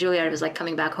back to Juilliard, it was like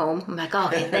coming back home. I'm like,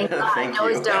 okay, thank God, I know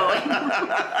it's do.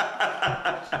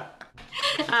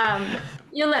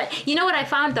 You know what I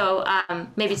found though,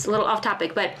 maybe it's a little off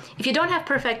topic, but if you don't have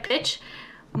perfect pitch,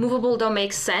 movable do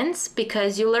makes sense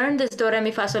because you learn this do, re,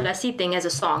 mi, fa, sol, la, si thing as a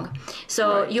song.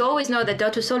 So you always know that do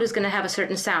to sol is going to have a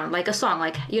certain sound, like a song,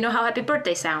 how Happy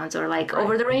Birthday sounds or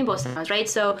Over the Rainbow sounds, right?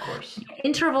 So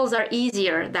intervals are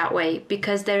easier that way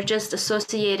because they're just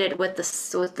associated with the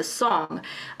song.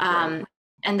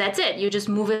 And that's it. You just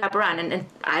move it up around. And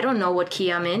I don't know what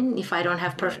key I'm in if I don't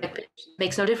have perfect pitch. It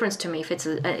makes no difference to me if it's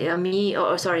an E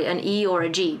or a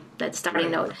G, that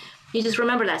starting note. You just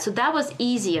remember that. So that was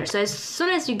easier. So as soon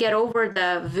as you get over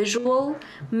the visual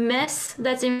mess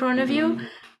that's in front of you,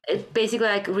 it's basically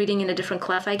like reading in a different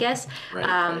clef, I guess.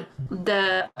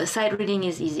 The sight reading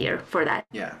is easier for that.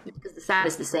 Yeah. Because the sound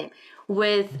is the same.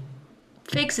 With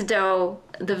fixed do,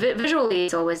 the visually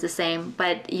is always the same,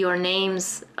 but your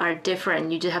names are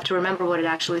different. You just have to remember what it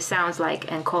actually sounds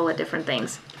like and call it different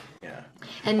things. Yeah.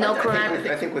 And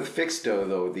I think with fixed do,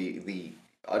 though, the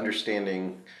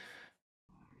understanding,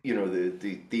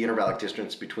 the intervallic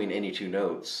distance between any two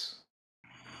notes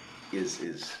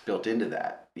is built into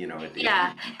that.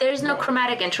 There's no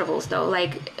chromatic intervals though,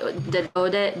 like the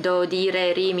do, di,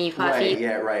 re, re, mi, fa,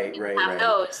 fi. Right. Have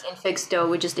those in fixed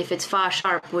do. If it's fa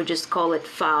sharp, we just call it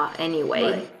fa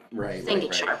anyway. Right. Sing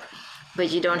it sharp,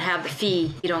 but you don't have the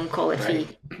fi. You don't call it fi.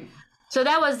 So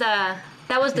that was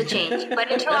the change. But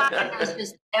Interlaken was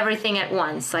just everything at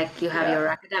once. Like you have your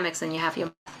academics and you have your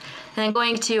math. And then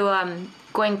going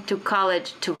to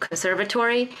college, to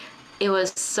conservatory, it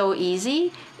was so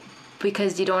easy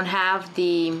because you don't have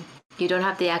the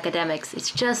academics. It's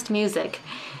just music.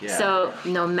 Yeah. So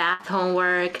no math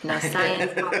homework, no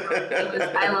science homework.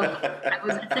 I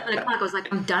was at 7 o'clock. I was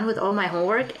like, I'm done with all my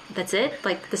homework. That's it.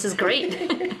 This is great.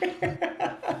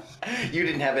 You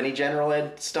didn't have any general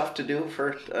ed stuff to do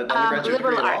for undergraduate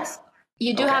liberal arts.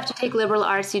 You do have to take liberal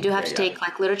arts. You do have to take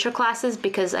literature classes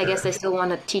because I guess they still want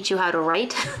to teach you how to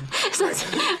write. So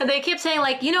they keep saying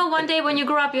one day when you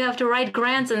grow up you have to write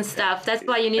grants and stuff. That's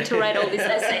why you need to write all these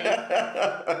essays.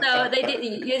 So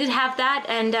you did have that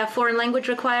and foreign language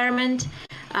requirement,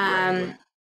 and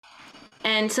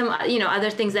some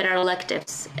other things that are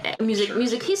electives.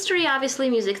 Music history, obviously,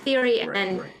 music theory,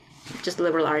 and just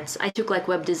liberal arts. I took like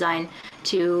web design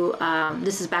to,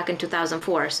 this is back in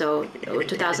 2004, so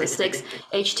 2006,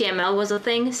 HTML was a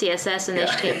thing, CSS and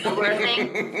HTML were a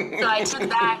thing. So I took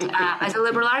that as a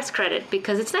liberal arts credit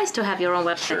because it's nice to have your own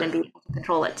website and be able to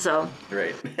control it. So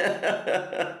right.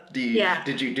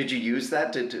 Did you use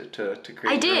that to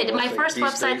create? I did. My first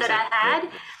website that I had.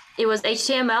 It was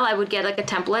HTML. I would get like a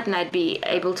template and I'd be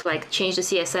able to like change the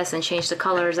CSS and change the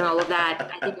colors and all of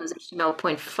that. I think it was HTML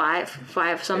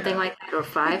 0.5 something like that, or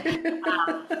 5.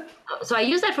 So I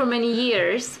used that for many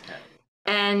years,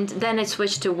 and then I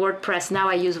switched to WordPress. Now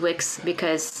I use Wix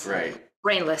because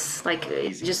brainless, like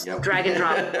just drag and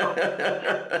drop.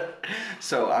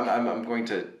 So I'm going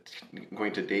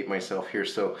to date myself here.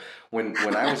 So when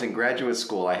I was in graduate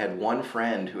school, I had one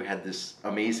friend who had this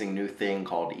amazing new thing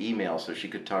called email, so she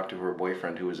could talk to her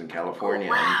boyfriend who was in California.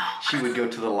 Wow. And she would go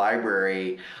to the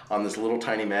library on this little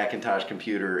tiny Macintosh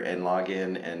computer and log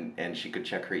in, and she could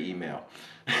check her email.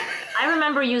 I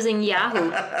remember using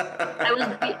Yahoo.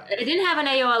 I didn't have an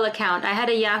AOL account. I had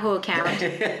a Yahoo account.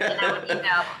 And I would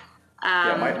email.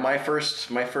 My first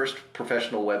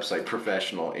professional website,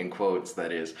 professional in quotes,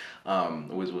 that is,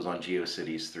 was on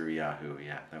GeoCities through Yahoo.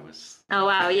 Yeah, that was. Oh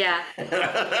wow, yeah. Well,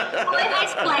 in high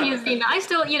school I used email. I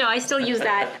still use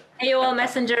that. AOL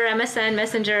Messenger, MSN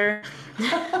Messenger.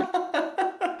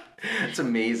 It's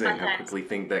amazing how quickly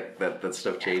that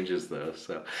stuff changes, though.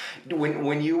 So,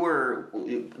 when you were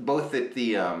both at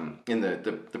the in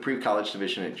the pre-college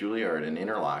division at Juilliard and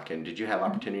Interlock, and did you have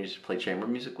opportunities to play chamber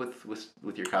music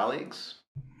with your colleagues?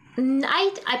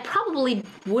 I probably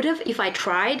would have if I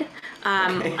tried.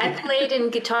 I played in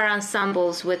guitar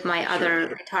ensembles with my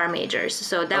other guitar majors,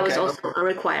 so that was also a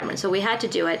requirement. So we had to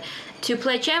do it. To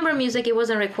play chamber music, it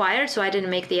wasn't required, so I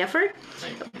didn't make the effort.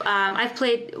 I've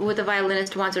played with a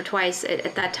violinist once or twice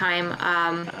at that time.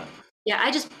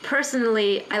 I just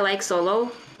personally, I like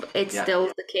solo. It's still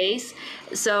the case.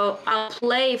 So I'll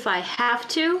play if I have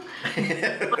to,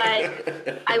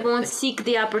 but I won't seek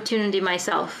the opportunity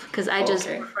myself because I just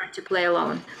prefer to play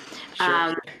alone.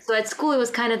 Sure. So at school, it was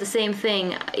kind of the same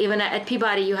thing. Even at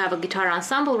Peabody, you have a guitar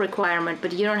ensemble requirement,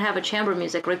 but you don't have a chamber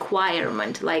music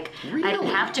requirement. Like, really? I didn't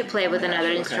have to play with another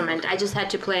instrument. I just had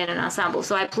to play in an ensemble.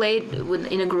 So I played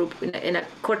in a group, in a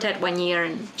quartet 1 year,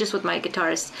 and just with my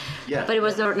guitarist. Yeah. But it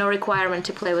was no requirement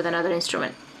to play with another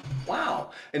instrument.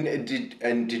 Wow. And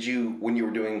did you, when you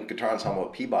were doing guitar ensemble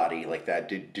at Peabody like that,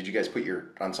 did you guys put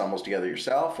your ensembles together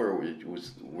yourself, or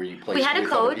were you placed? We had a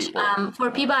coach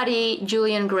for Peabody.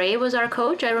 Julian Gray was our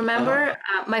coach. I remember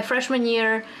my freshman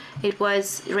year, it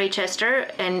was Ray Chester,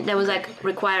 and there was like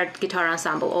required guitar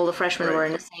ensemble. All the freshmen were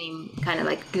in the same kind of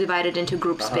like divided into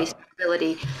groups based on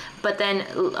ability. But then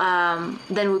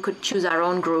we could choose our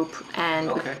own group,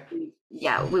 and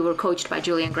we were coached by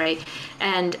Julian Gray,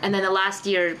 and then the last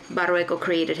year Barueco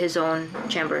created his own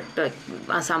chamber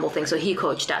ensemble thing, so he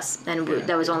coached us, and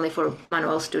that was only for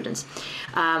Manuel students.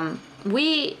 I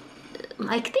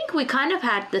think we kind of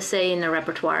had the say in the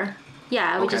repertoire.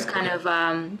 We just kind of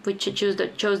we chose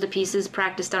the pieces,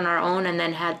 practiced on our own, and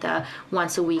then had the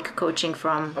once a week coaching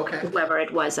from whoever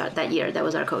it was that year. That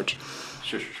was our coach.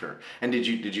 Sure. And did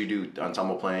you do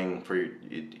ensemble playing for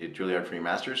at Juilliard for your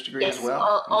master's degree as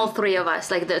well? All three of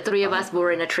us. Like the three of us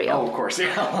were in a trio. Oh, of course, there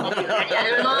were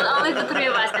only the three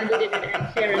of us, and we did it.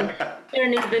 And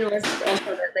Sharon Nisbin was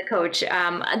also the coach.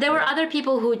 There were other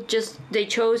people who they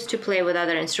chose to play with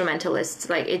other instrumentalists.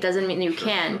 Like, it doesn't mean you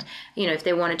can't. If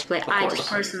they wanted to play. I just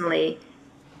personally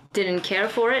didn't care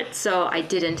for it, so I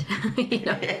didn't. It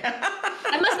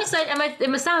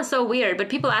must sound so weird, but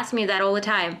people ask me that all the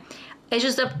time. It's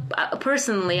just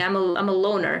personally, I'm a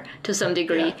loner to some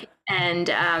degree, and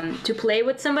to play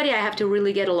with somebody, I have to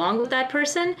really get along with that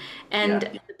person, and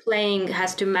the playing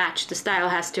has to match, the style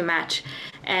has to match,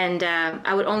 and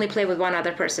I would only play with one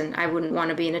other person. I wouldn't want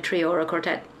to be in a trio or a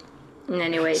quartet in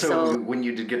any way. So when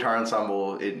you did guitar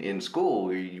ensemble in school,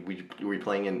 were you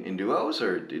playing in duos,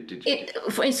 or did you?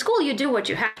 In school, you do what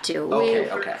you have to. We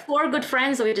were 4 good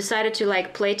friends, so we decided to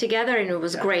like play together, and it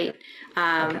was great.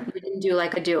 We didn't do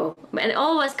like a duo, and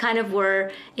all of us kind of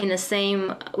were in the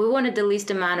same. We wanted the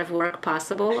least amount of work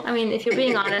possible. I mean, if you're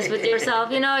being honest with yourself,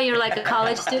 you're like a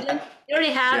college student. You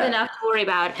already have enough to worry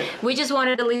about. We just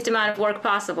wanted the least amount of work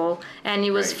possible, and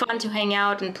it was fun to hang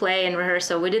out and play and rehearse.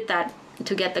 So we did that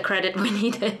to get the credit we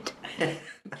needed.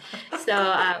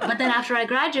 But then after I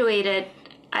graduated,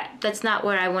 that's not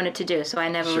what I wanted to do. So I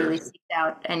never really seeked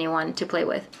out anyone to play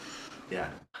with. Yeah.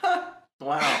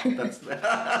 Wow,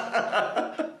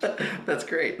 that's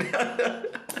great.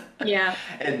 Yeah.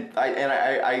 And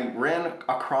I ran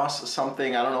across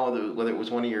something. I don't know whether it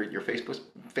was one of your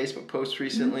Facebook posts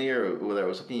recently, or whether I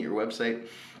was looking at your website.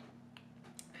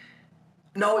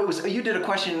 No, it was you did a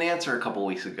question and answer a couple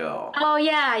weeks ago. Oh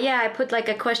yeah, I put like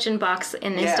a question box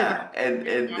in Instagram.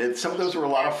 And some of those were a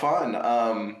lot of fun.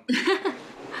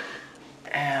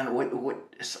 And what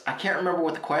I can't remember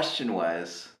what the question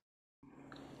was.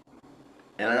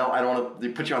 And I don't want to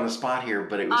put you on the spot here,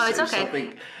 but it was,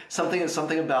 okay.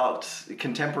 something about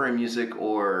contemporary music,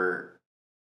 or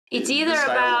it's either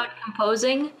about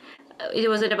composing.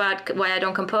 Was it about why I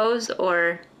don't compose,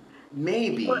 or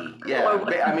maybe yeah? Or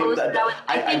I mean,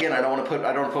 again, I don't want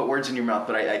to put words in your mouth,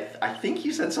 but I think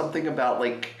you said something about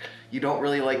like you don't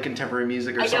really like contemporary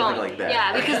music or something like that.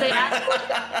 Yeah, because they asked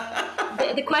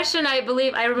the question. I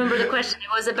remember the question.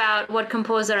 It was about what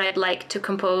composer I'd like to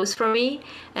compose for me,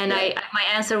 and my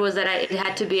answer was that it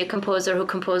had to be a composer who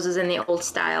composes in the old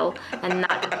style and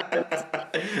not.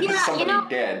 Somebody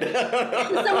dead.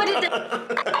 Somebody dead.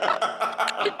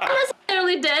 Not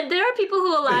necessarily dead. There are people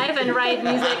who are alive and write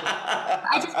music.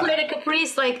 I just played a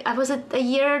caprice was it a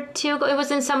year or two ago? It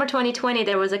was in summer 2020.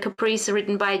 There was a caprice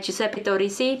written by Giuseppe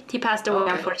Torrisi. He passed away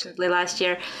unfortunately last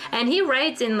year, and he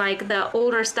writes in like the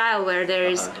older style where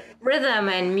there's rhythm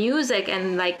and music,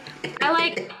 and like I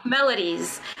like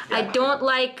melodies. I don't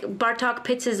like Bartok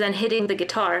pizzas and hitting the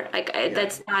guitar.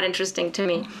 That's not interesting to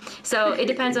me. So it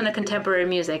depends on the contemporary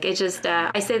music. It just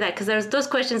I say that because there's those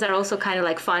questions are also kind of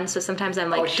like fun. So sometimes I'm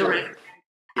like direct.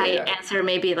 I answer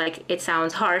maybe like it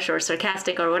sounds harsh or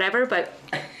sarcastic or whatever, but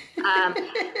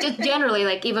just generally,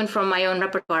 like even from my own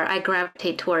repertoire, I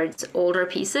gravitate towards older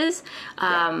pieces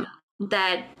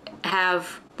that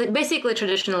have basically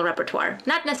traditional repertoire,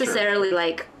 not necessarily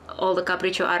like all the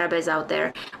capriccio arabes out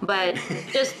there, but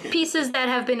just pieces that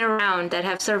have been around, that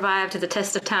have survived the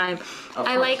test of time.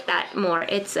 I like that more.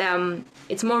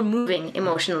 It's more moving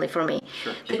emotionally for me.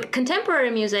 The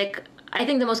contemporary music, I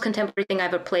think the most contemporary thing I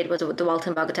ever played was the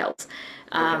Walton Bagatelles,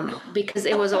 because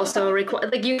it was also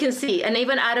like you can see, and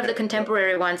even out of the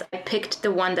contemporary ones, I picked the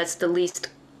one that's the least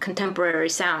contemporary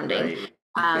sounding.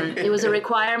 It was a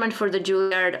requirement for the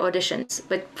Juilliard auditions,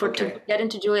 but to get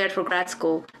into Juilliard for grad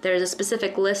school, there's a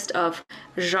specific list of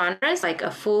genres, like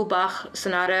a full Bach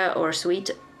sonata or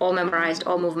suite, all memorized,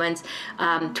 all movements,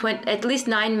 at least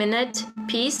 9-minute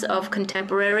piece of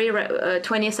contemporary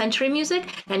 20th century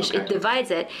music, and it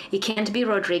divides it. It can't be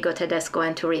Rodrigo, Tedesco,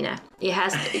 and Turina.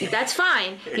 That's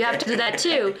fine. You have to do that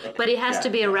too, but it has to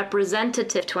be a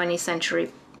representative 20th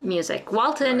century music.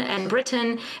 Walton and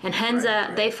Britten and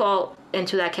Henze, they fall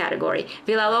into that category.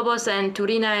 Villalobos and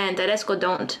Turina and Tedesco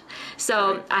don't.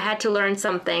 So I had to learn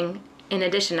something. In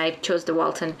addition, I chose the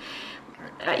Walton.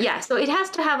 So it has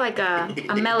to have like a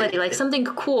melody, like something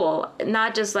cool,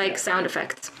 not just like sound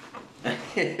effects.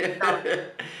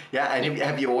 Yeah, and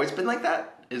have you always been like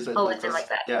that? Always been like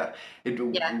that. Yeah.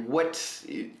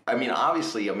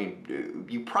 Obviously,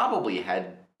 you probably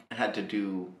had to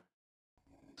do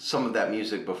some of that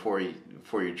music before your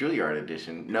Juilliard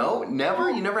edition. No, never.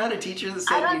 You never had a teacher that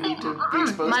said you need to be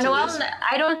exposed to this.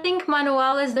 I don't think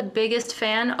Manuel is the biggest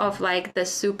fan of like the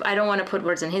soup. I don't want to put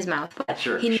words in his mouth, but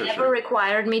he never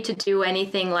required me to do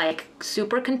anything like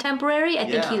super contemporary. I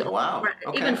think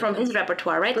even from his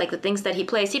repertoire, right? Like the things that he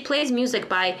plays music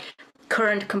by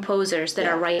current composers that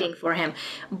are writing for him,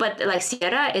 but like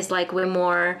Sierra is like way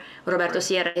more. Roberto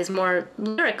Sierra is more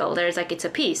lyrical. There's like it's a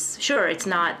piece. Sure, it's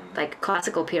not like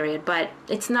classical period, but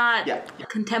it's not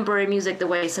contemporary music the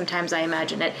way sometimes I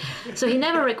imagine it. So he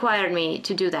never required me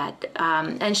to do that.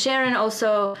 And Sharon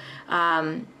also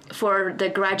for the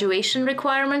graduation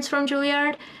requirements from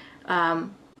Juilliard.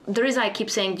 The reason I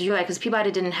keep saying Juilliard because Peabody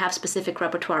didn't have specific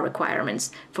repertoire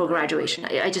requirements for graduation.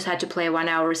 I just had to play a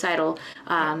 1-hour recital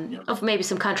of maybe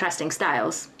some contrasting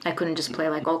styles. I couldn't just play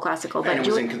like all classical. And it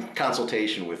was in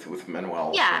consultation with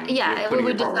Manuel. We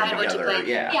would decide what to play.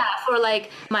 Yeah, for like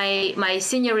my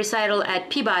senior recital at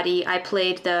Peabody, I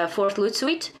played the Fourth Lute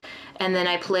Suite, and then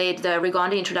I played the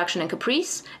Rigondi Introduction and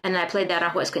Caprice, and then I played the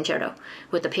Aranjuez Concerto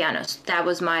with the pianos. That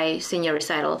was my senior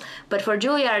recital. But for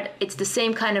Juilliard, it's the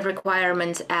same kind of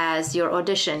requirements as your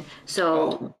audition.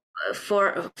 So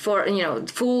for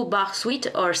full Bach suite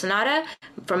or sonata,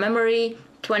 from memory,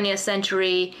 20th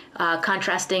century,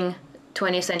 contrasting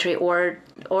 20th century or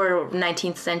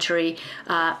 19th century,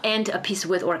 and a piece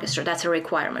with orchestra. That's a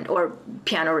requirement, or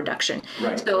piano reduction.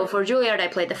 So for Juilliard, I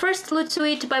played the first Lute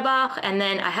Suite by Bach, and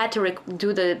then I had to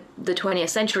do the 20th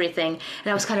century thing,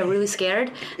 and I was kind of really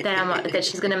scared that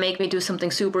she's going to make me do something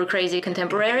super crazy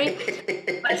contemporary.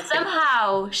 But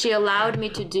somehow she allowed me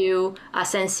to do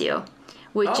Asensio,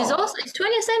 which is also it's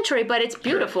 20th century, but it's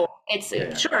beautiful.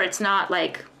 It's not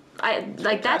like.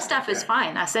 That stuff is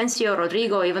fine. Asensio,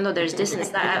 Rodrigo, even though there's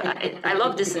dissonance, I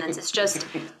love dissonance. It's just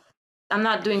I'm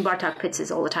not doing Bartok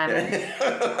pizzas all the time.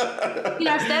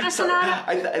 Ginastera sonata.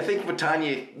 I think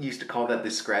Tanya used to call that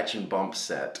the scratch and bump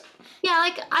set. Yeah,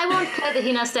 like I won't play the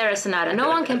Ginastera sonata. No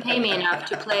one can pay me enough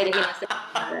to play the Ginastera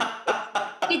sonata.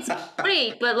 It's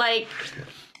great, but like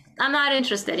I'm not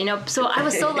interested, So I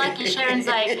was so lucky. Sharon's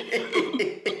like,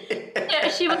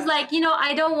 she was like,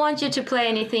 I don't want you to play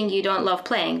anything you don't love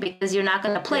playing because you're not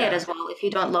going to play it as well if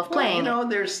you don't love playing.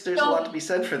 There's a lot to be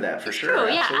said for that, for sure. True,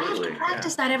 yeah. I have to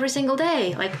practice that every single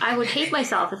day. Like I would hate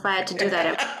myself if I had to do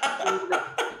that.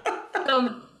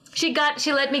 So she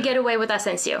let me get away with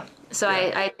Asensio. So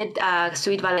I did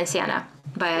Suite Valenciana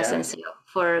by Asensio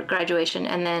for graduation,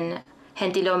 and then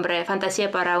Gentilhombre, Fantasia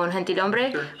para un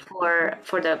Gentilhombre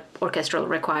for the orchestral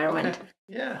requirement.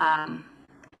 Okay.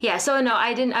 Yeah. So no,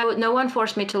 I didn't. No one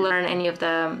forced me to learn any of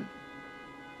the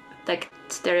like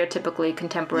stereotypically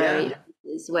contemporary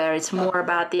pieces where it's more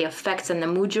about the effects and the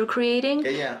mood you're creating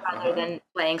rather than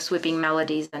playing sweeping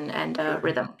melodies and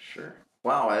rhythm. Sure.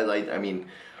 Wow.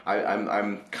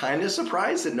 I'm kind of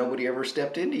surprised that nobody ever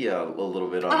stepped into you a little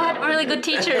bit on that. I had really good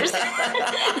teachers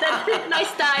that fit my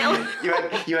style.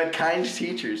 You had kind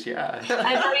teachers, yeah.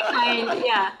 I'm very kind,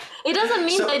 yeah. It doesn't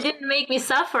mean they didn't make me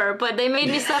suffer, but they made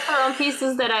me suffer on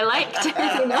pieces that I liked.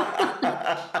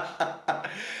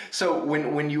 So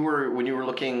when you were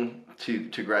looking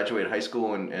to graduate high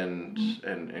school and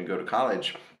go to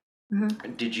college.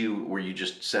 Mm-hmm. Were you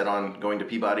just set on going to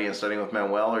Peabody and studying with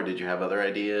Manuel, or did you have other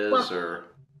ideas?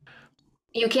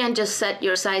 You can't just set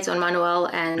your sights on Manuel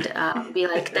and be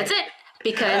like, that's it,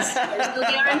 because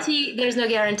there's no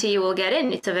guarantee you will get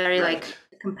in. It's a very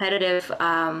competitive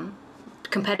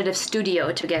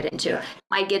studio to get into. You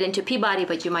might get into Peabody,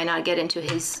 but you might not get into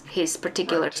his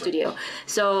particular studio.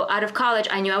 So out of college,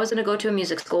 I knew I was going to go to a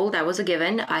music school. That was a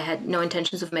given. I had no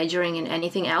intentions of majoring in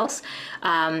anything else.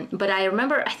 But I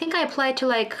remember, I think I applied to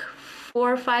like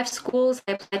 4 or 5 schools.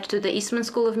 I applied to the Eastman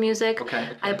School of Music. Okay.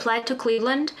 I applied to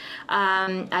Cleveland.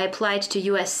 I applied to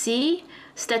USC,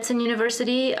 Stetson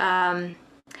University.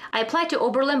 I applied to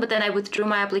Oberlin, but then I withdrew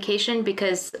my application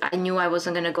because I knew I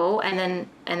wasn't going to go. And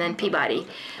then Peabody.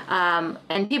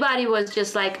 And Peabody was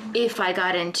just like, if I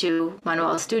got into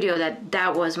Manuel's studio,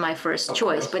 that was my first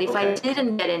choice. But if I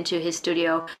didn't get into his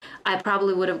studio, I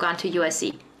probably would have gone to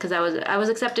USC because I was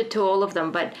accepted to all of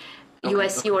them, but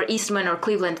USC or Eastman or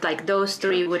Cleveland, like those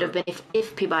 3 would have been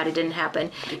if Peabody didn't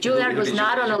happen. Juilliard was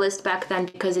not on a list back then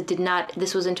because it did not,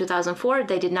 this was in 2004,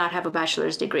 they did not have a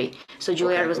bachelor's degree. So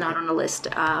Juilliard was not on a list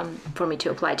for me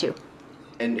to apply to.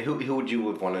 And who would you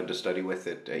have wanted to study with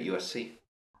at USC?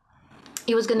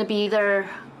 It was going to be either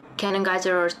Canon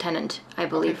Geiser or Tennant, I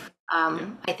believe.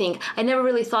 I think I never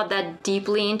really thought that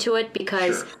deeply into it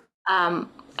because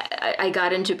I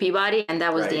got into Peabody and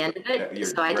that was the end of it.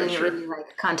 So I didn't really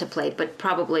contemplate, but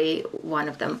probably one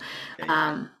of them.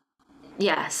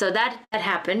 So that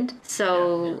happened.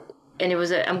 So, and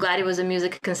I'm glad it was a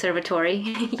music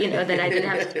conservatory, then I didn't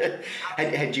have to.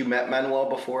 Had you met Manuel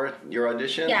before your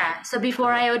audition? Yeah. So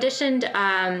before I auditioned,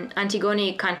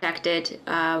 Antigone contacted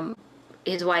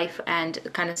his wife and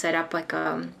kind of set up like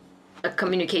a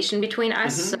communication between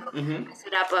us. I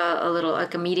set up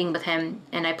a meeting with him,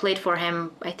 and I played for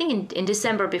him, I think in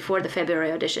December before the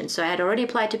February audition. So I had already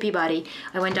applied to Peabody.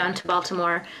 I went down to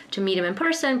Baltimore to meet him in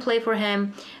person, play for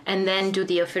him, and then do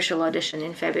the official audition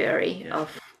in February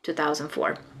of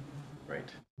 2004. Right.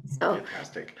 So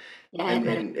fantastic. Yeah,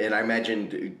 and I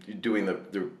imagine doing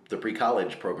the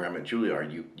pre-college program at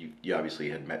Juilliard, you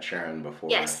obviously had met Sharon before.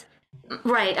 Yes.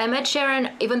 Right. I met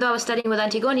Sharon, even though I was studying with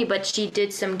Antigone, but she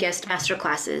did some guest master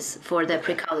classes for the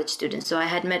pre-college students. So I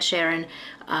had met Sharon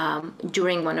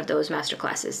during one of those master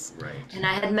classes. Right. And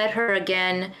I had met her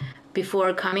again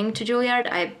before coming to Juilliard.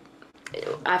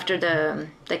 After a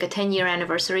 10-year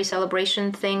anniversary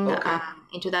celebration thing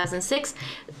in 2006,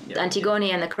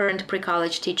 Antigone and the current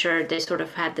pre-college teacher, they sort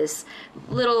of had this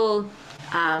little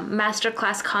master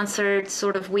class concert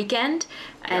sort of weekend.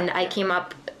 And I came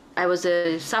up. I was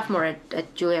a sophomore at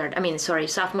Juilliard.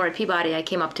 Sophomore at Peabody. I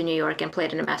came up to New York and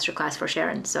played in a master class for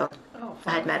Sharon. So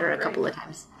I had met her a couple of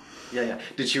times. Yeah.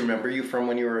 Did she remember you from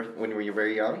when you were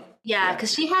very young? Yeah,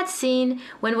 because she had seen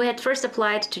when we had first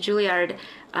applied to Juilliard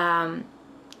to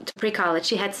pre-college.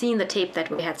 She had seen the tape that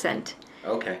we had sent.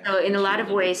 Okay. So in a lot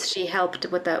of ways, she helped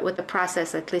with the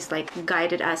process. At least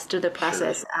guided us through the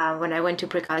process when I went to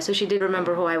pre-college. So she did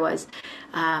remember who I was,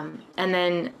 and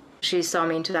then. She saw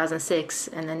me in 2006,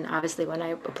 and then obviously when I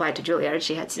applied to Juilliard,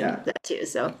 she had seen that too.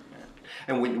 So,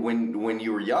 and when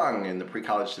you were young in the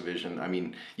pre-college division,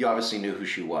 you obviously knew who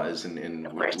she was,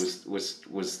 and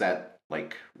was that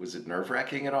was it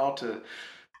nerve-wracking at all to?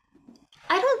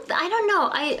 I don't know.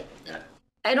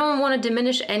 I don't want to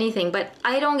diminish anything, but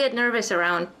I don't get nervous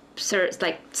around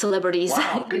like celebrities.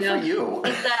 Wow, good for you.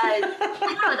 Like that, I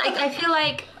don't know, I feel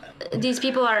like these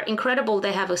people are incredible.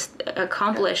 They have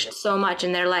accomplished so much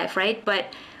in their life, right?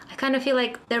 But I kind of feel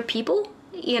like they're people.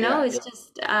 It's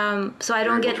just so I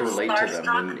don't get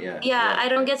starstruck. I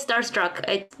don't get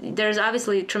starstruck. There's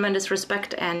obviously tremendous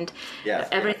respect and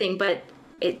everything, but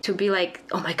to be like,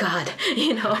 oh my God,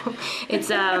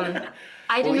 it's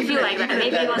I didn't feel like that.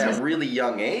 Maybe it was that really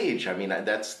young age. I mean,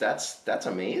 that's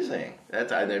amazing.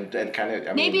 And kind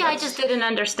of. Maybe I just didn't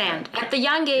understand at the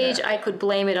young age. I could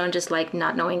blame it on just like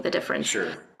not knowing the difference.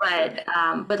 Sure.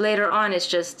 But later on, it's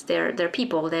just they're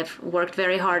people. They've worked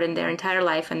very hard in their entire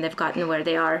life, and they've gotten where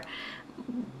they are.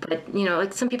 But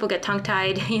like some people get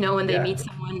tongue-tied, when they meet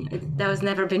someone. That was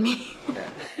never been me. Yeah.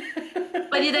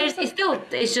 But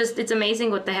it's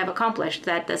amazing what they have accomplished.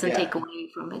 That doesn't take away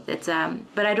from it. It's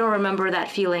but I don't remember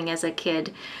that feeling as a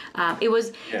kid.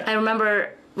 I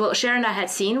remember. Well, Sharon I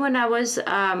had seen when I was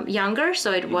younger,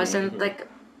 so it wasn't like.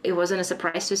 It wasn't a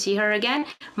surprise to see her again.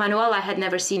 Manuel I had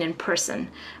never seen in person.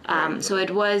 So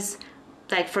it was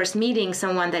like first meeting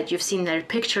someone that you've seen their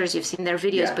pictures, you've seen their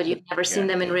videos, but you've never seen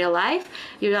them in real life.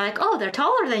 You're like, oh, they're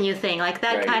taller than you think. Like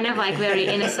that kind of like very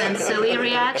innocent, silly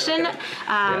reaction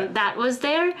that was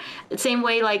there. Same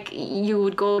way like you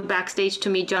would go backstage to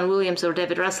meet John Williams or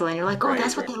David Russell and you're like, oh,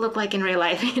 that's what they look like in real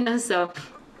life, so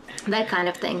that kind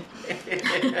of thing.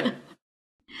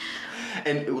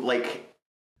 And like,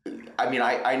 I mean,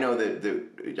 I know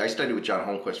that I studied with John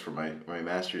Holmquist for my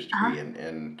master's degree,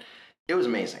 and it was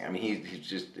amazing. I mean, he's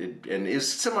just, and it was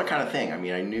a similar kind of thing. I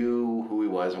mean, I knew who he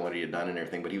was and what he had done and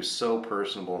everything, but he was so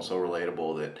personable and so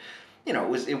relatable that,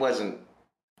 it wasn't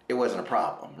a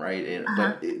problem, right?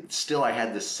 But still, I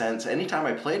had this sense. Anytime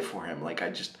I played for him, like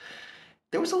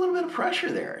there was a little bit of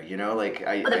pressure there, like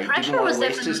I didn't want to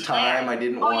waste his time. I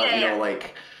didn't want,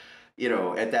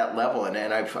 at that level, and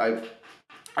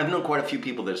I've known quite a few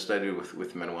people that studied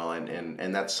with Manuel,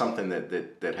 and that's something that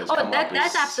has come up.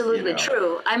 That's absolutely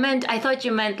true. I thought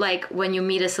you meant like when you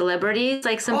meet a celebrity,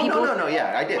 like some people. No,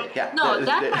 yeah, I did. Yeah. No,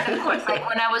 that part, of course. Like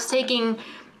when I was taking,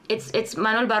 it's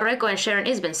Manuel Barreco and Sharon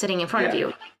Isbin sitting in front of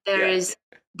you.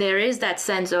 There is that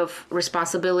sense of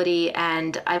responsibility,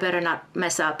 and I better not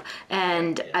mess up,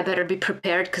 and I better be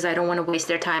prepared because I don't want to waste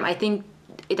their time. I think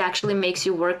it actually makes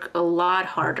you work a lot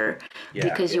harder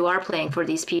because you are playing for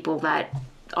these people that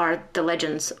are the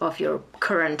legends of your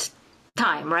current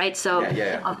time, right? So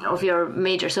of your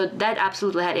major. So that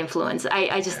absolutely had influence.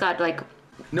 I just thought like.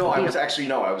 No, I was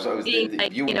being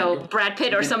like, Brad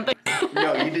Pitt or something.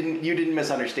 No, you didn't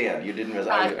misunderstand. You didn't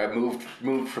I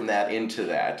moved from that into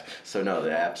that. So no,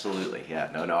 absolutely. Yeah.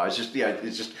 No. I was just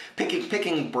it's just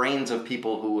picking brains of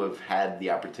people who have had the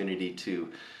opportunity to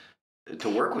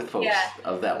work with folks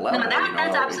of that level. No,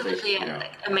 that's absolutely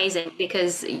amazing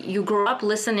because you grew up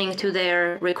listening to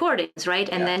their recordings, right?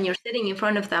 And then you're sitting in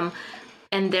front of them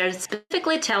and they're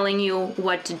specifically telling you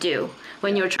what to do.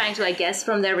 When you're trying to guess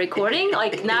from their recording,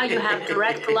 like now you have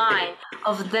direct line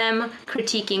of them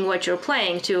critiquing what you're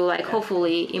playing to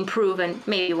hopefully improve and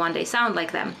maybe one day sound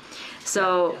like them.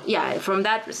 So from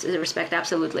that respect,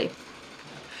 absolutely.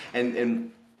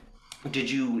 And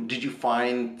did you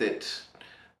find that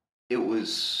it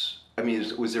was, I mean,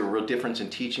 was there a real difference in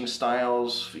teaching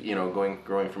styles,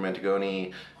 growing from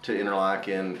Antigone to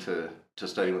Interlaken to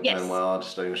studying with Manuel, to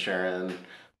studying with Sharon?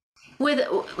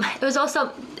 It was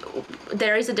also,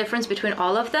 there is a difference between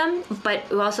all of them, but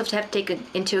we also have to take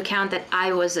into account that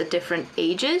I was at different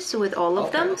ages with all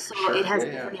of them, so it has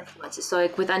different influences. So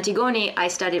with Antigone, I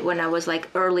studied when I was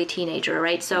early teenager,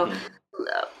 right? So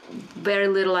very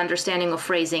little understanding of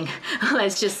phrasing,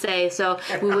 let's just say. So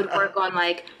we would work on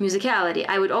musicality.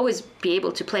 I would always be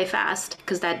able to play fast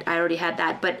because I already had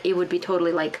that, but it would be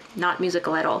totally not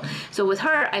musical at all. So with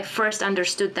her, I first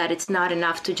understood that it's not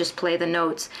enough to just play the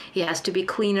notes. It has to be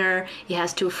cleaner. It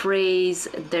has to phrase.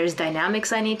 There's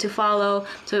dynamics I need to follow.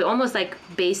 So almost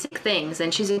basic things.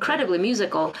 And she's incredibly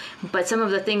musical, but some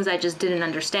of the things I just didn't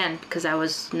understand because I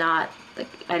was not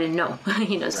I didn't know,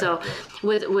 So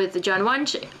with John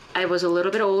Wunsch, I was a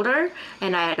little bit older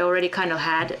and I had already kind of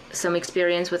had some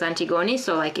experience with Antigone.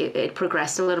 So it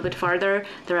progressed a little bit farther.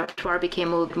 The repertoire became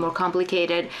a little bit more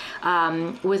complicated.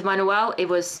 With Manuel, it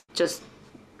was just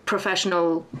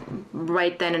professional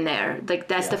right then and there.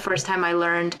 That's the first time I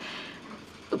learned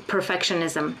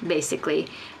perfectionism, basically,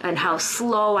 and how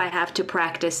slow I have to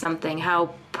practice something,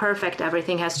 how perfect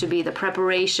everything has to be, the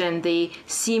preparation, the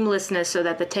seamlessness, so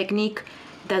that the technique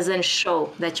doesn't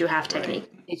show that you have technique.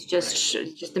 It's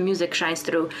just the music shines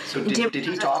through. So did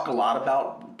he talk a lot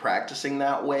about practicing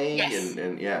that way? Yes.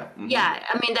 And yeah. Mm-hmm. Yeah,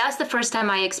 I mean, that's the first time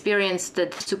I experienced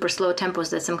the super slow tempos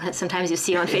that sometimes you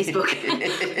see on Facebook.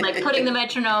 Like putting the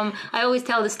metronome. I always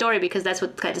tell the story because that's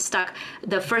what kind of stuck.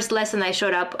 The first lesson I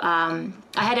showed up, I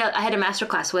had a master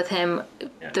class with him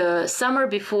the summer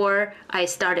before I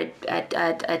started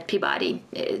at Peabody.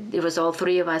 It was all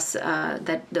three of us,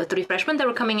 the three freshmen that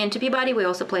were coming into Peabody. We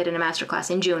also played in a master class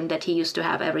in June that he used to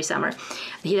have every summer.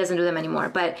 He doesn't do them anymore.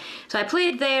 But so I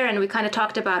played there, and we kind of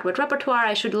talked about what repertoire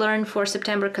I should learn for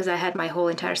September because I had my whole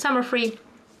entire summer free.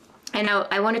 And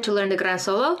I wanted to learn the Gran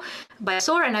Solo by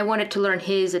Soar, and I wanted to learn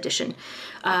his edition.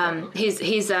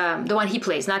 His the one he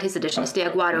plays, not his edition. It's the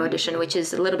Aguado edition, which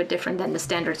is a little bit different than the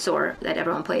standard Soar that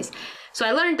everyone plays. So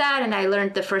I learned that, and I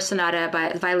learned the first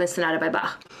violin sonata by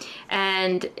Bach.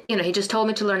 And, he just told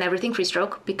me to learn everything free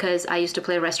stroke because I used to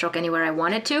play rest stroke anywhere I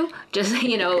wanted to. Just,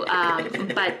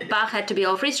 but Bach had to be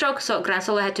all free stroke, so Gran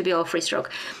Solo had to be all free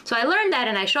stroke. So I learned that,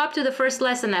 and I show up to the first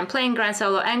lesson, I'm playing Gran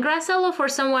Solo. And Gran Solo, for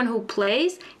someone who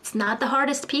plays, it's not the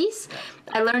hardest piece.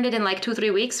 I learned it in like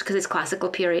 2-3 weeks because it's classical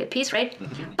period piece, right?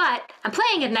 Mm-hmm. But I'm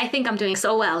playing it and I think I'm doing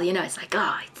so well, it's like,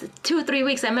 it's 2-3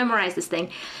 weeks I memorized this thing.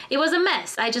 It was a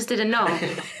mess. I just didn't know.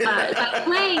 I'm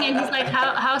playing and he's like,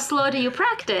 how slow do you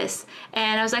practice?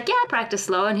 And I was like, yeah, I practice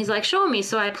slow. And he's like, show me.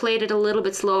 So I played it a little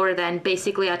bit slower than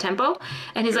basically a tempo.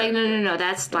 And he's like, no,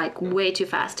 that's like way too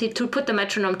fast. He put the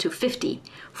metronome to 50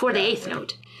 for the eighth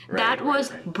note. That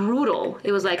was brutal.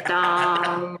 It was like,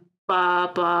 dum,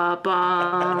 ba, ba,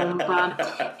 bum, bum.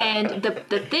 And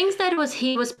the things that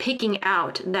he was picking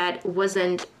out that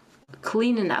wasn't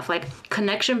clean enough, like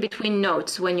connection between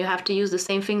notes when you have to use the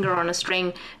same finger on a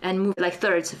string and move like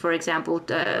thirds, for example,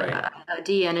 a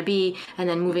D and a B, and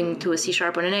then moving to a C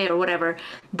sharp and an A or whatever.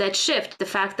 That shift, the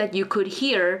fact that you could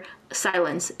hear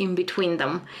silence in between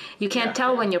them. You can't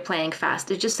tell when you're playing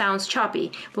fast. It just sounds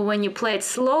choppy. But when you play it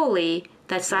slowly,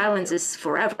 that silence is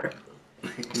forever.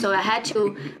 So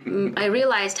I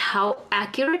realized how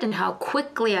accurate and how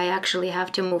quickly I actually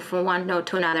have to move from one note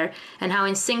to another and how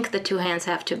in sync the two hands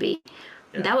have to be.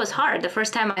 Yeah. That was hard. The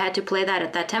first time I had to play that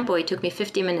at that tempo, it took me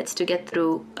 50 minutes to get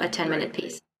through a 10-minute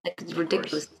piece. Like, it's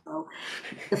ridiculous. So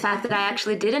the fact that I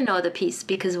actually didn't know the piece,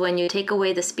 because when you take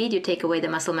away the speed, you take away the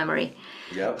muscle memory.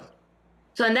 Yep.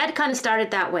 So, and that kind of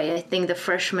started that way. I think the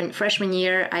freshman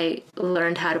year, I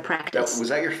learned how to practice. Was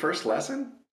that your first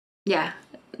lesson? Yeah.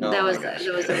 It was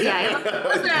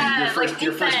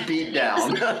your first beat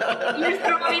down. You're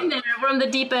throwing there from the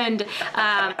deep end.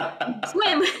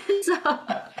 Swim.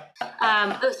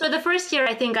 So the first year,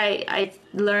 I think I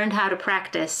learned how to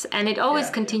practice, and it always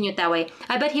continued that way.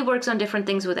 I bet he works on different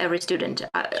things with every student.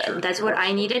 That's what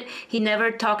I needed. He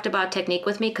never talked about technique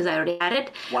with me because I already had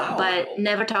it. Wow. But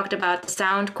never talked about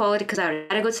sound quality because I already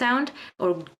had a good sound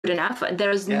or good enough.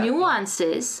 There's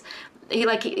nuances.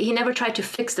 He never tried to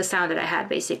fix the sound that I had,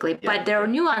 basically. Yeah. But there are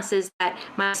nuances that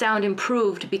my sound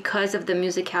improved because of the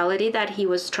musicality that he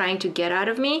was trying to get out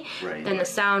of me. Right. And the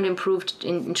sound improved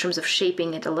in terms of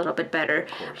shaping it a little bit better.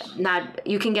 Of course.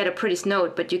 You can get a pretty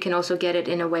note, but you can also get it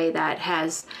in a way that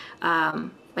has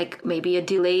like maybe a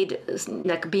delayed,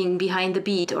 like being behind the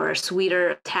beat, or a sweeter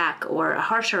attack or a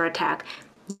harsher attack.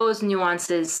 Those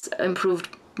nuances improved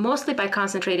mostly by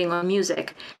concentrating on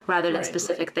music rather than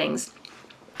specific things.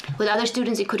 With other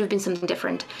students, it could have been something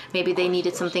different. Maybe they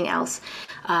needed something else.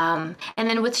 And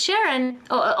then with Sharon,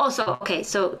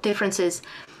 so differences.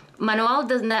 Manuel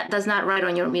does not write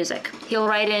on your music. He'll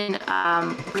write in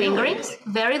fingerings.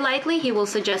 Very likely, he will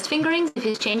suggest fingerings if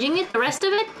he's changing it. The rest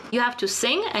of it, you have to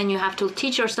sing, and you have to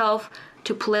teach yourself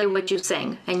to play what you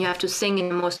sing, and you have to sing in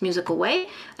the most musical way.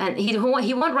 And he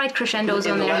won't write crescendos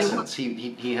on there. Lessons,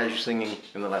 he has you singing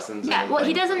in the lessons. Yeah, well,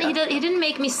 he doesn't. He didn't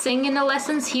make me sing in the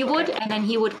lessons. He would, and then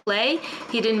he would play.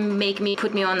 He didn't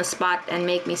put me on the spot and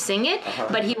make me sing it.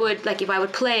 But he would, like, if I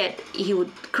would play it, he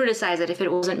would criticize it if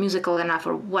it wasn't musical enough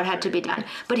or what had to be done.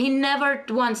 But he never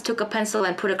once took a pencil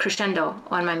and put a crescendo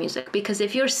on my music, because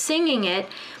if you're singing it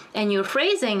and you're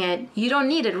phrasing it, you don't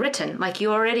need it written. Like, you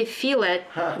already feel it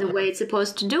the way it's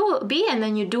supposed to be, and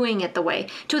then you're doing it the way.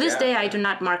 To this day, I do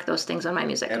not mark those things on my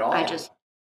music. At all?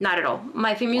 Not at all.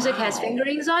 My music has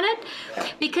fingerings on it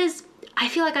because I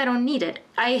feel like I don't need it.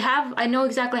 I know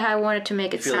exactly how I want it to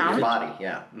make it sound. Your body,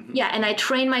 yeah. Mm-hmm. Yeah, and I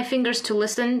train my fingers to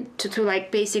listen, to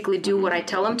like basically do what I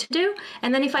tell them to do.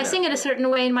 And then if I sing it a certain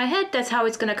way in my head, that's how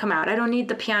it's going to come out. I don't need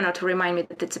the piano to remind me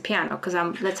that it's a piano, because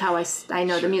that's how I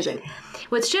know the music.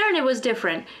 With Sharon, it was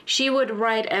different. She would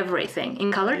write everything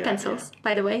in colored pencils,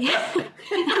 by the way,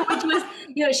 which was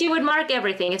she would mark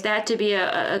everything. If there had to be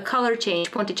a color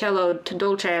change, Ponticello to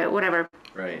Dolce, whatever.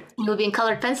 Right. It would be in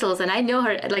colored pencils, and I know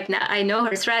her. Like now, I know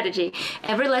her strategy.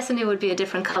 Every lesson it would be a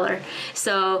different color.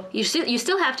 So you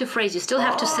still have to phrase, you still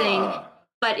have to sing,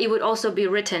 but it would also be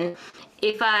written.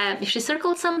 If she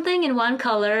circled something in one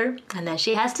color, and then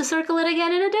she has to circle it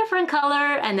again in a different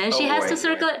color, and then she has to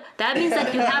circle it, that means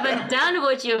that you haven't done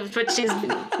what she's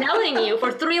telling you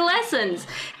for 3 lessons,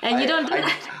 and you don't do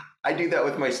that. I do that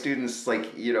with my students.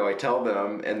 Like, I tell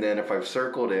them, and then if I've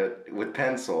circled it with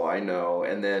pencil, I know,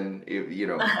 and then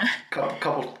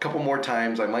couple more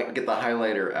times, I might get the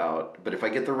highlighter out. But if I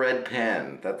get the red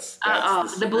pen, that's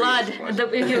the blood.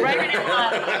 If you write it in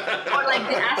blood, or like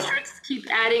the asterisks keep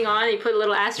adding on, you put a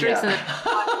little asterisk.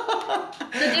 Yeah.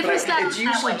 The difference. It's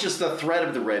usually just the thread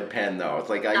of the red pen, though. It's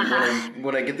like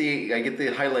when I get the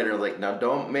highlighter, like, now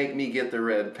don't make me get the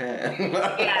red pen.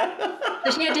 Yeah. So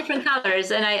she had different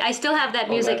colors, and I still have that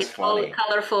music. It's all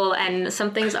colorful, and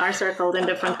some things are circled in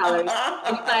different colors.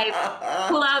 And if I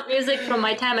pull out music from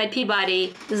my time at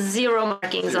Peabody, 0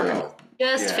 markings on them.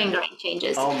 Just fingering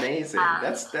changes. Oh, amazing!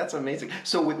 That's amazing.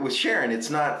 So with Sharon,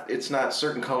 it's not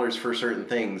certain colors for certain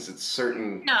things. It's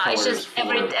certain. No, colors it's just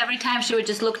every time she would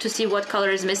just look to see what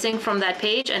color is missing from that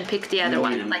page and pick the other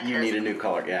one. You need a new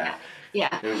color, yeah.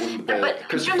 Yeah. But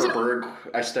Christopher Berg,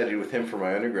 I studied with him for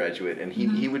my undergraduate, and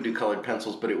he would do colored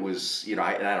pencils, but it was,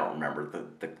 I don't remember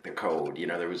the code.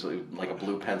 There was like a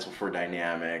blue pencil for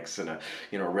dynamics and a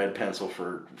red pencil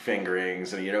for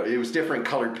fingerings, and it was different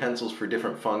colored pencils for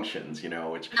different functions,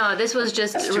 which no, this was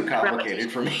just that's too complicated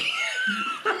for me.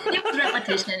 It was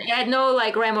repetition. It had no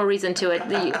rhyme or reason to it.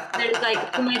 There's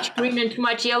like too much green and too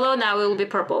much yellow. Now it will be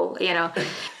purple.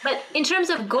 But in terms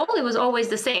of goal, it was always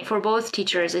the same for both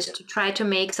teachers: is to try to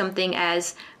make something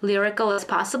as lyrical as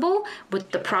possible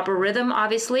with the proper rhythm,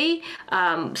 obviously,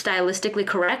 stylistically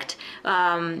correct.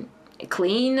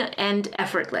 Clean and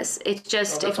effortless. It's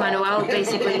just if Manuel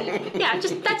basically,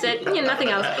 that's it. Nothing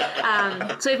else.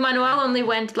 So if Manuel only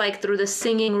went like through the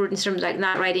singing route in terms of like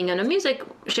not writing on a music,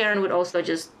 Sharon would also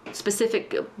just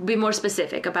be more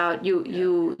specific about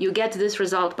you get this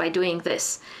result by doing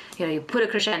this. You put a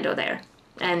crescendo there,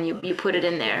 and you put it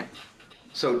in there.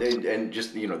 So and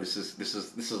just this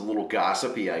is a little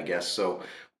gossipy, I guess. So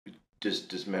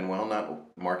does Manuel not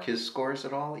mark his scores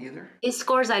at all either? His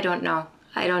scores, I don't know.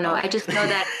 I just know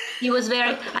that he was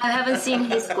I haven't seen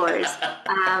his scores.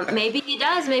 Maybe he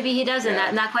does, maybe he doesn't.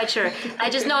 Not quite sure. I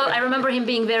just know, I remember him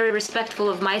being very respectful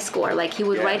of my score. Like he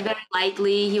would write very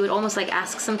lightly. He would almost like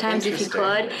ask sometimes if he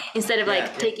could, instead of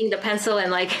like taking the pencil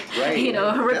and like,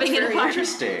 ripping it apart.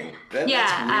 Interesting.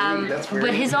 That's very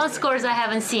but his own scores I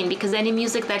haven't seen, because any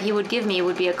music that he would give me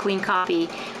would be a clean copy.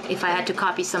 If I had to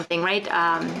copy something, right?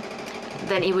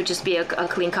 Then it would just be a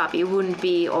clean copy. It wouldn't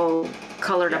be all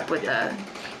colored up with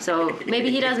so maybe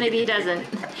he does, maybe he doesn't,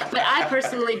 but I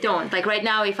personally don't. Like right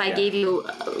now, if I gave you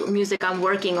music I'm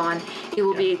working on, it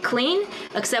will be clean,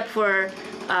 except for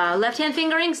left hand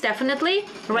fingerings, definitely.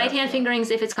 Right hand fingerings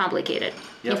if it's complicated.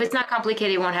 If it's not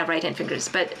complicated, it won't have right hand fingers.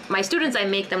 But my students, I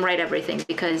make them write everything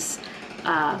because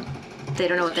they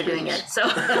don't know what they're doing yet. So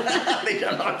they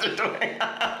don't know what they're doing.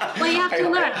 Well, you have to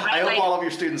learn, right? I hope all of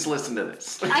your students listen to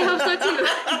this. I hope so too.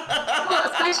 Well,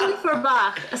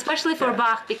 especially for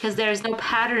Bach, because there's no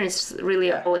patterns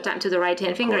really all the time to the right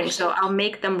hand fingering. So I'll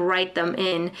make them write them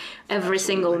in every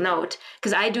single note,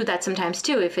 because I do that sometimes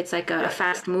too. If it's like a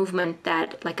fast movement,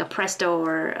 that like a presto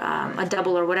or a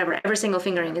double or whatever, every single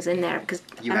fingering is in there, because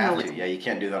you have to. Yeah, you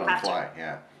can't do that on the fly.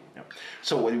 Yeah.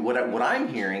 So what I'm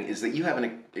hearing is that you have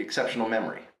an exceptional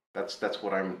memory. That's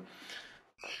what I'm.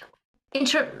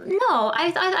 No,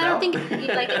 I don't think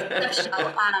it's like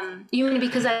exceptional. You mean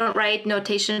because I don't write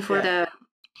notation for the?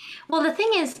 Well, the thing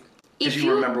is, if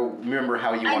you remember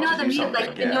how you want to do something.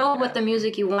 Like you know what the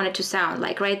music you want it to sound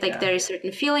like, right? Like there is a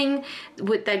certain feeling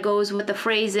that goes with the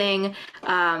phrasing,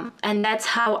 and that's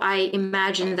how I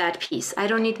imagine that piece. I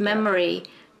don't need memory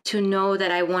to know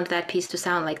that I want that piece to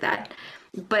sound like that.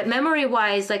 But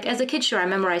memory-wise, like as a kid, sure, I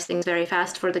memorized things very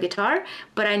fast for the guitar.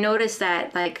 But I noticed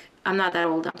that, like, I'm not that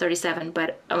old. I'm 37,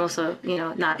 but I'm also,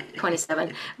 not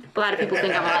 27. A lot of people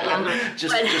think I'm a lot younger.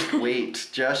 Just wait.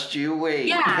 Just you wait.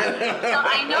 Yeah. So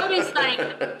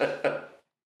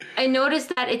I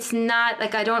noticed that it's not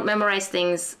like I don't memorize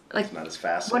things like it's not as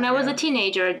fast. When I was a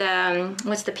teenager,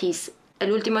 what's the piece? El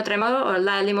último tremolo, or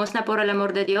La limosna por el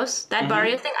amor de Dios, that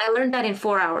barrio thing, I learned that in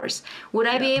 4 hours. Would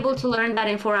I be able to learn that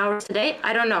in 4 hours today?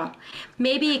 I don't know.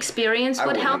 Maybe experience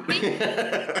would help me.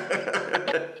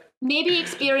 Maybe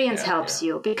experience helps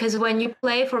you, because when you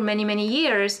play for many, many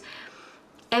years,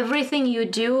 everything you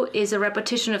do is a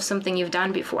repetition of something you've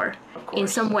done before in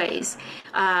some ways.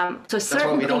 So that's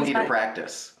why we don't need to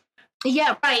practice.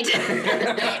 Yeah, right.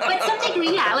 But some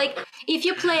degree, yeah. Like if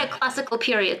you play a classical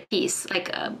period piece,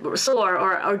 like Sohr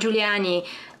or Giuliani,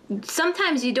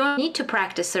 sometimes you don't need to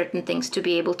practice certain things to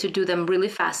be able to do them really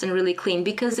fast and really clean,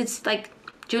 because it's like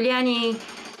Giuliani,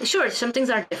 sure, some things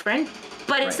are different,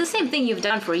 but it's the same thing you've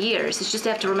done for years. It's just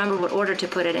you have to remember what order to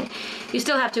put it in. You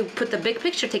still have to put the big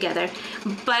picture together.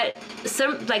 But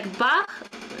some, like Bach,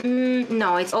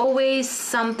 no, it's always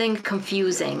something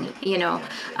confusing, you know.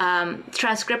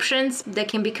 Transcriptions, they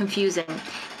can be confusing.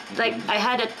 Like I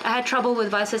had trouble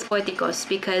with Valses Poeticos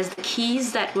because the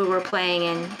keys that we were playing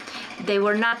in, they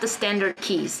were not the standard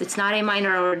keys. It's not A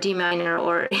minor or D minor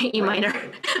or E minor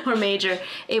or major.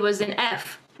 It was in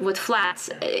F with flats.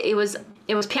 It was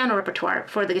piano repertoire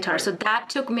for the guitar. So that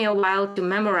took me a while to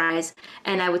memorize,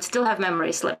 and I would still have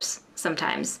memory slips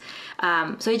sometimes.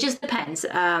 So it just depends.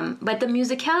 But the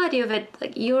musicality of it,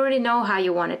 like, you already know how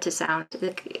you want it to sound.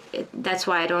 That's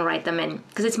why I don't write them in,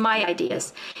 because it's my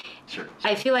ideas. Sure.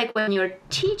 I feel like when you're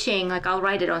teaching, like I'll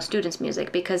write it on students'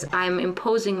 music because I'm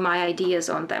imposing my ideas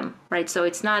on them, right? So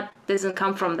it's not, doesn't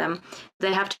come from them.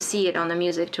 They have to see it on the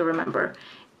music to remember.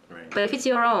 Right. But if it's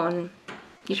your own,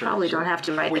 you probably don't have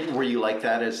to write it. Were you like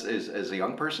that as a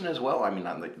young person as well? I mean,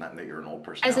 not that you're an old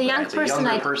person. As a young person,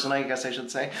 I guess I should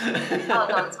say. Oh,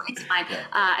 no, it's fine.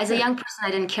 Yeah. As a young person,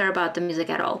 I didn't care about the music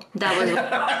at all. That was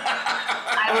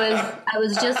I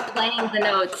was just playing the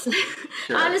notes.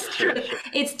 Sure, Honestly, sure.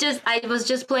 It's just I was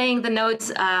just playing the notes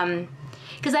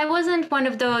because I wasn't one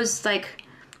of those, like,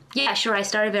 yeah, sure, I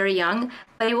started very young,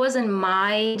 but it wasn't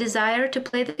my desire to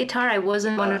play the guitar. I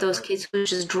wasn't one of those kids who's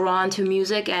just drawn to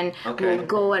music and will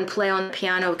go and play on the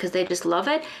piano because they just love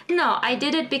it. No, I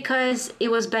did it because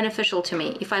it was beneficial to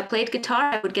me. If I played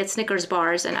guitar, I would get Snickers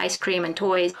bars and ice cream and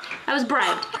toys. I was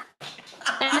bribed.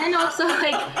 And then also,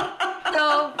 like,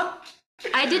 so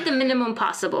I did the minimum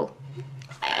possible.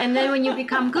 And then when you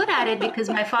become good at it, because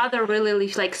my father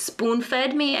really, like,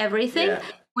 spoon-fed me everything. Yeah.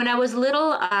 When I was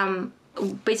little,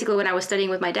 basically when I was studying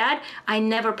with my dad, I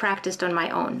never practiced on my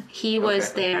own. He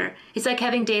was there. It's like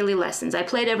having daily lessons. I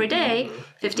played every day,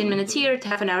 15 minutes here,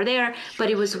 half an hour there, but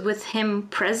it was with him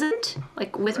present,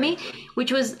 like with me,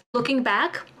 which was, looking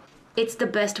back, it's the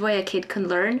best way a kid can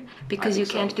learn, because you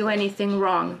can't do anything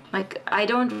wrong. Like, I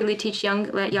don't really teach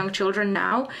young children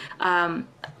now,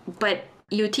 but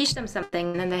you teach them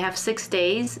something, and then they have 6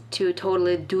 days to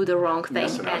totally do the wrong thing.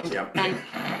 Mess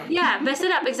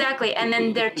it up, exactly. And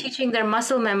then they're teaching their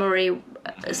muscle memory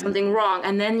something wrong,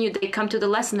 and then they come to the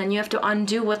lesson, and you have to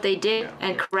undo what they did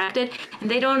and correct it.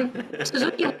 And they don't.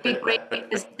 Suzuki would be great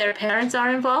because their parents are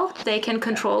involved. They can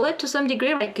control it to some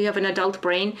degree. Like, you have an adult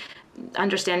brain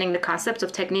understanding the concepts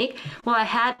of technique. Well, I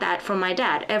had that from my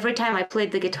dad. Every time I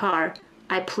played the guitar,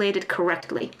 I played it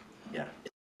correctly. Yeah.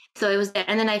 So it was there,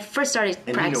 and then I first started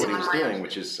practicing. And he knew what he was doing,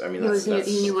 which is, I mean,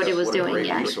 he knew what he was doing. What a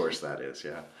great resource that is,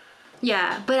 yeah.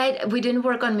 Yeah, but we didn't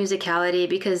work on musicality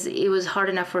because it was hard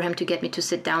enough for him to get me to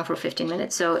sit down for 15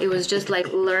 minutes. So it was just like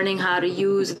learning how to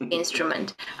use the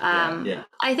instrument.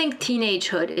 I think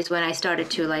teenagehood is when I started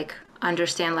to, like,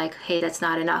 understand, like, hey, that's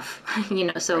not enough, you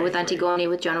know. So with Antigone,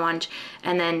 with John Wanch,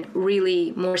 and then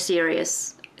really more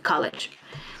serious college.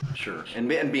 Sure, and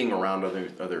being around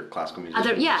other classical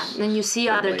musicians. And you see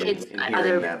other kids,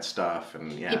 other that stuff,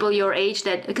 and people your age,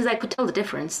 that, because I could tell the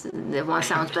difference. The one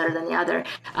sounds better than the other.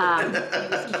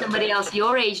 You see somebody else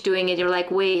your age doing it, you're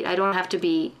like, wait, I don't have to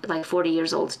be like 40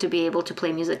 years old to be able to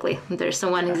play musically. There's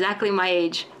someone exactly my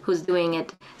age who's doing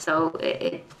it, so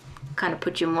it kind of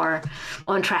puts you more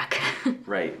on track.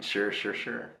 Right. Sure.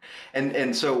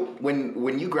 And so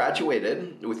when you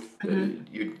graduated with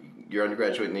your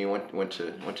undergraduate, and then you went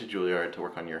to Juilliard to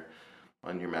work on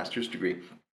your master's degree.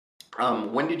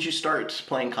 When did you start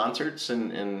playing concerts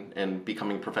and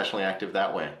becoming professionally active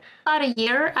that way? About a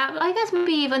year. I guess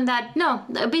maybe even that. No,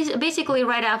 basically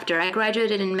right after. I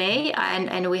graduated in May,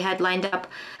 and we had lined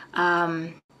up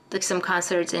like some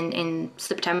concerts in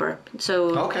September.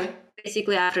 So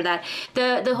basically after that,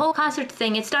 the whole concert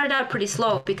thing, it started out pretty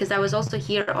slow because I was also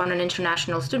here on an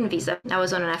international student visa. I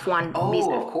was on an F1 visa.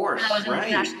 Oh, of course,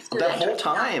 right. That whole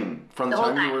time, from the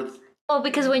time you were... Well,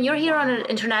 because when you're here on an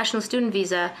international student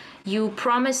visa, you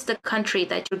promise the country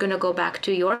that you're going to go back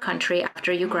to your country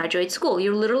after you graduate school.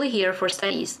 You're literally here for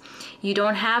studies. You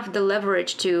don't have the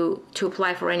leverage to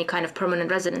apply for any kind of permanent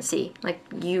residency. Like,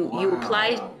 you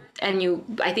apply... And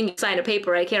I think you sign a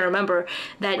paper, I can't remember,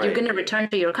 that you're going to return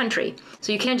to your country.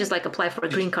 So you can't just, like, apply for a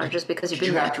green card just because you've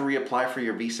been there. Did you have to reapply for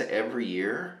your visa every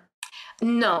year?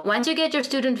 No, once you get your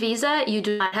student visa, you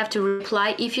do not have to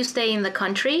reapply if you stay in the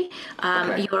country.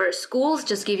 Your schools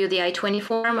just give you the I-20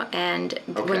 form, and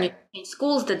when you change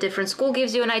schools, the different school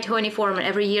gives you an I-20 form, and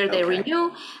every year they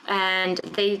renew, and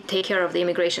they take care of the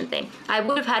immigration thing. I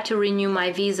would have had to renew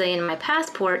my visa in my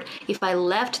passport if I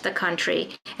left the country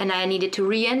and I needed to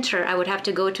re-enter. I would have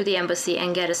to go to the embassy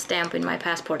and get a stamp in my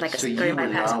passport, like a sticker in my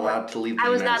passport. So you were not allowed to leave the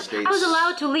United States? I was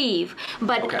allowed to leave,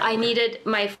 but I needed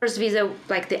my first visa,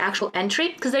 like the actual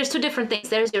entry, because there's two different things.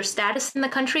 There's your status in the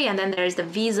country, and then there's the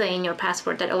visa in your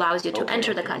passport that allows you to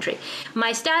enter the country.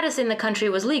 My status in the country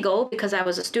was legal because I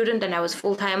was a student and I was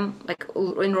full-time, like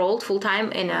enrolled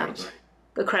full-time in a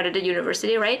accredited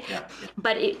university, right? Yeah.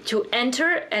 But to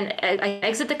enter and I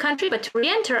exit the country, but to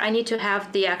re-enter, I need to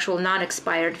have the actual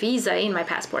non-expired visa in my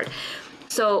passport.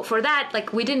 So for that,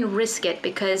 like, we didn't risk it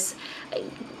because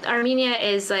Armenia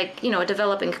is like, a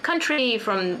developing country.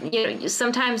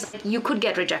 Sometimes you could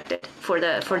get rejected for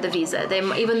the visa.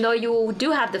 Even though you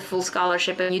do have the full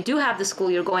scholarship and you do have the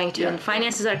school you're going to and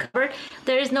finances are covered,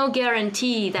 there is no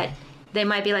guarantee that they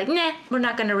might be like, nah, we're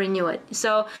not going to renew it.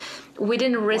 So we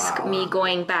didn't risk me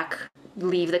going back,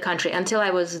 leave the country until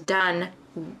I was done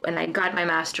and I got my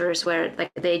master's, where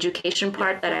like the education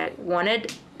part that I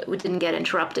wanted didn't get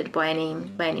interrupted by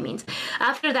any means.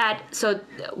 After that, so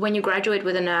when you graduate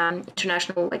with an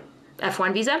international like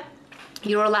F1 visa,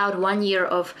 you're allowed 1 year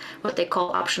of what they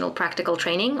call optional practical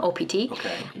training, OPT.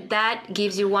 That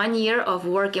gives you 1 year of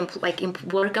work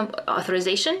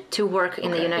authorization to work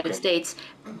in the United States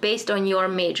based on your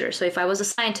major. So if I was a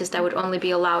scientist, I would only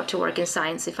be allowed to work in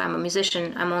science. If I'm a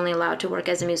musician, I'm only allowed to work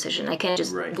as a musician. I can't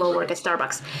just go work at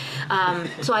Starbucks.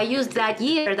 So I used that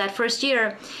first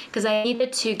year, because I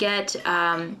needed to get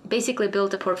basically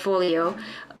build a portfolio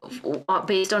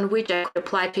based on which I could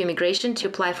apply to immigration to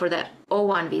apply for the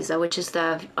O1 visa, which is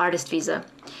the artist visa.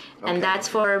 And that's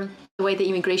for the way the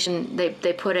immigration,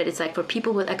 they put it, it's like for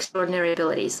people with extraordinary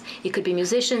abilities. It could be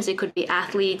musicians, it could be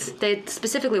athletes. They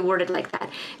specifically worded like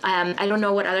that. I don't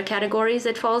know what other categories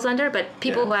it falls under, but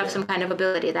people who have some kind of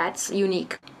ability that's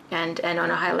unique and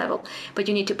on a high level. But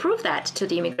you need to prove that to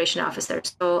the immigration officer.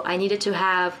 So I needed to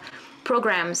have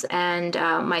programs and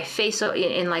my face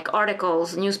in like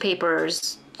articles,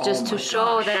 newspapers, just to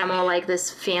show that I'm all like this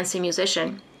fancy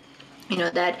musician,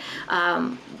 that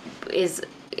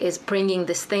is bringing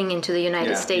this thing into the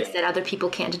United States that other people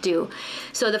can't do.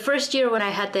 So the first year when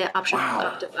I had the option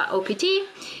of OPT,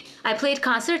 I played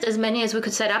concerts, as many as we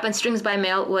could set up, and Strings by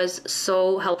Mail was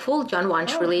so helpful. John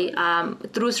Wunsch really,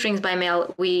 through Strings by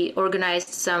Mail, we organized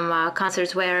some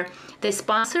concerts where they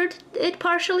sponsored it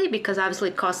partially because obviously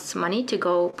it costs money to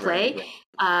go play.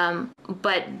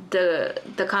 But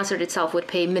the concert itself would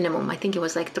pay minimum. I think it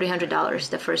was like $300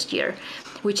 the first year,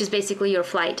 which is basically your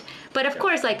flight. But of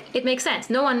course, like, it makes sense.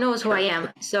 No one knows who I am.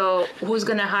 So who's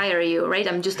going to hire you, right?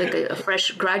 I'm just like a fresh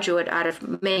graduate out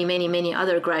of many, many, many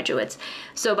other graduates.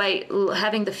 So by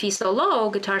having the fee so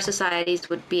low, guitar societies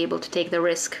would be able to take the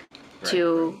risk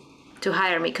to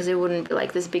hire me, because it wouldn't be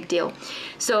like this big deal.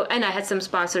 So, and I had some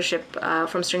sponsorship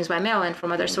from Strings by Mail and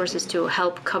from other sources to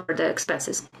help cover the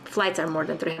expenses. Flights are more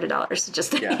than $300,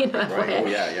 just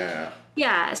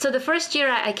Yeah, so the first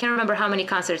year, I can't remember how many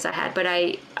concerts I had, but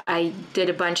I did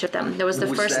a bunch of them. There was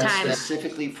the first time.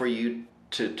 Specifically for you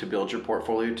to build your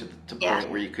portfolio to the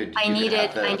point where you could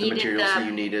have the materials that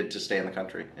you needed to stay in the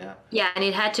country. Yeah, and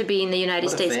it had to be in the United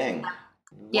States.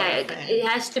 It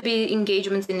has to be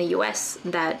engagements in the U.S.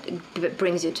 that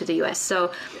brings you to the U.S.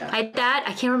 So I did that.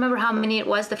 I can't remember how many it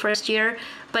was the first year,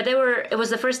 but it was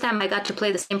the first time I got to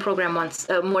play the same program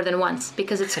more than once,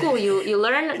 because at school you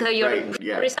learn your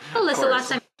recital. That's the last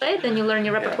time you played, then you learn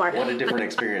your repertoire. What a different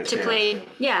experience to play.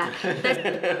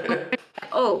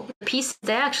 Pieces,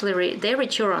 they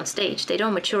mature on stage. They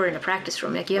don't mature in a practice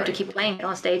room. Like, you have to keep playing it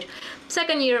on stage.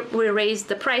 Second year, we raised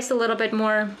the price a little bit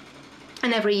more.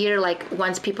 And every year, like,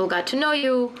 once people got to know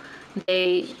you,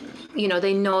 they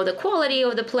know the quality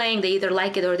of the playing. They either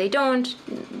like it or they don't,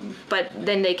 but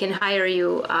then they can hire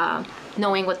you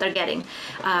knowing what they're getting.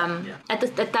 At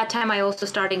that time, I also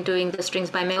started doing the Strings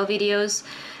by Mail videos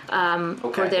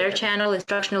for their channel,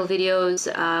 instructional videos,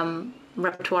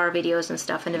 repertoire videos and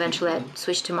stuff, and eventually I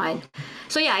switched to mine.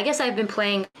 So I guess I've been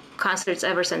playing concerts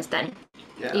ever since then,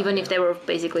 even if they were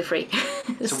basically free.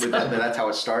 So that's how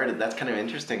it started. That's kind of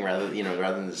interesting. Rather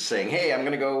than saying, "Hey, I'm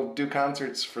going to go do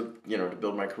concerts for to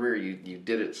build my career," you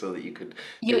did it so that you could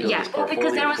build this portfolio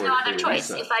because there was no for other choice.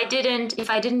 Visa. If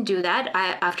I didn't do that,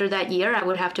 after that year, I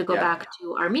would have to go back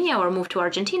to Armenia or move to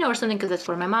Argentina or something, because that's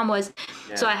where my mom was.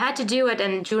 Yeah. So I had to do it,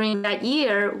 and during that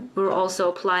year, we were also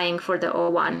applying for the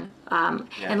O1.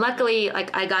 And luckily,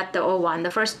 like, I got the O1,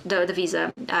 the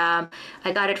visa.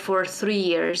 I got it for 3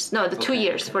 years. No, 2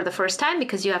 years for the first time,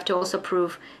 because you have to also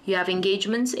prove you have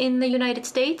engagements in the United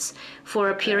States for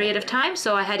a period of time.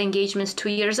 So I had engagements 2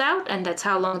 years out, and that's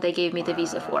how long they gave me the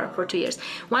visa for 2 years.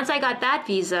 Once I got that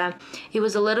visa, it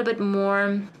was a little bit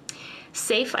more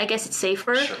safe. I guess it's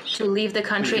safer to leave the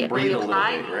country and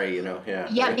reapply. Right,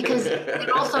 Yeah, because it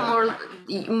also more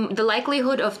the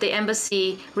likelihood of the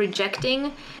embassy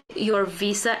rejecting your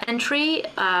visa entry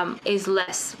is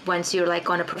less once you're like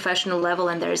on a professional level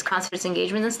and there's concerts,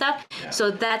 engagements and stuff. Yeah. So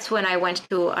that's when I went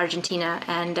to Argentina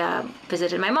and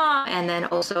visited my mom, and then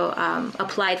also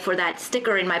applied for that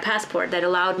sticker in my passport that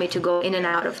allowed me to go in and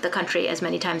out of the country as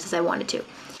many times as I wanted to.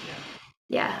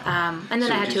 Yeah, and then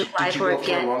I had to apply for it again. Did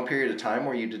you go for a long period of time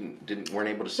where you weren't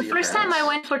able to see your parents? The first time I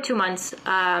went for 2 months.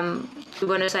 To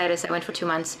Buenos Aires, I went for 2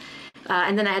 months,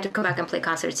 and then I had to come back and play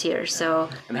concerts here. So.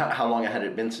 And how long had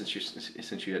it been since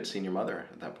you had seen your mother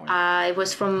at that point? It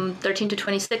was from 13 to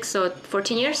 26, so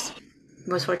 14 years.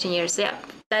 It was 14 years. Yeah,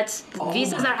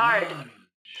 visas are hard.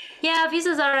 Yeah,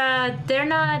 visas are. They're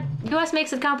not. U.S.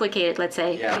 makes it complicated. Let's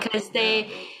say because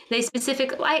they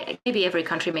maybe every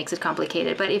country makes it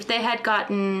complicated, but if they had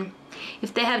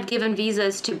given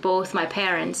visas to both my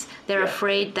parents, they're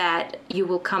afraid that you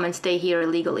will come and stay here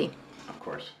illegally. Of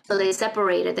course. So they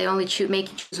separated. They only make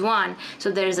you choose one.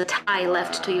 So there's a tie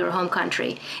left to your home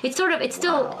country. It's still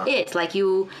like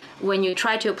when you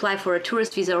try to apply for a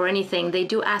tourist visa or anything, they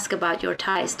do ask about your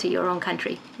ties to your own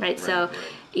country, right? So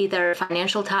either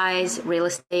financial ties, real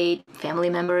estate, family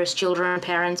members, children,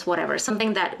 parents, whatever,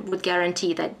 something that would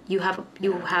guarantee that you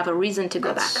have a reason to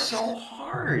go back. That's so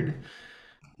hard.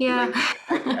 Yeah.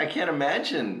 I can't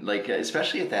imagine, like,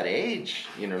 especially at that age,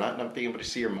 not being able to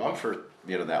see your mom for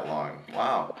that long.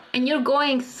 Wow. And you're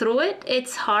going through it.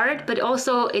 It's hard, but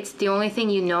also it's the only thing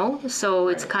you know. So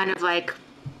it's kind of like,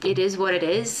 it is what it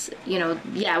is.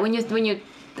 Yeah. When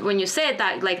you say it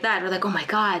like that, we're like, oh my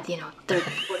God,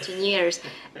 14 years.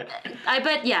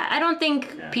 I don't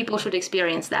think people should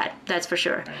experience that. That's for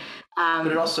sure. But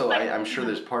it also, I'm sure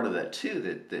there's part of that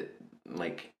too, that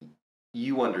like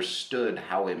you understood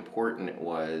how important it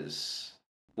was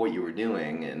what you were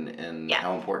doing and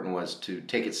how important it was to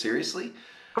take it seriously.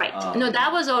 Right. No,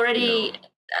 that was already...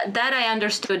 That I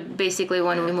understood basically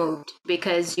when we moved,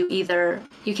 because you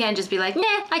can't just be like, nah,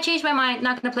 I changed my mind,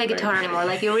 not going to play guitar anymore.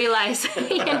 Like, you realize,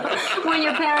 when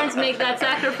your parents make that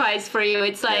sacrifice for you,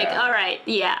 it's like, all right,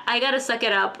 I got to suck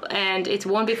it up, and it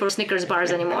won't be for Snickers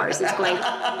bars anymore. So it's going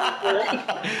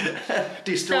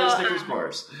Do you still have Snickers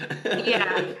bars?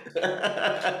 Yeah.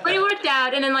 But it worked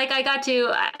out, and then like I got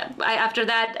to, after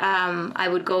that, I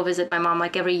would go visit my mom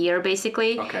like every year,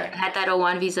 basically. Okay. I had that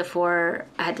O1 visa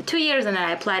I had the 2 years, and then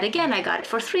I applied again. I got it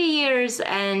for 3 years,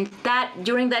 and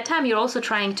during that time you're also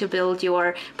trying to build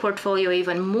your portfolio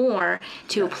even more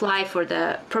to apply for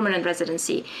the permanent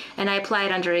residency. And I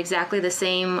applied under exactly the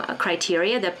same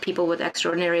criteria that people with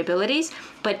extraordinary abilities,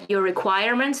 but your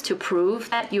requirements to prove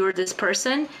that you're this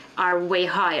person are way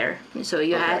higher. So I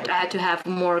had to have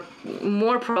more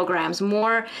programs,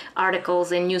 more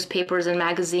articles in newspapers and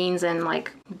magazines, and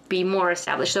like be more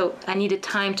established. So I needed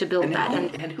time to build that.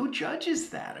 And who judges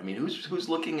that? I mean, who's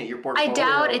looking at your portfolio? I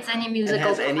doubt it's any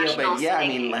musical professional. I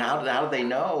mean, how do they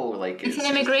know? Like, it's an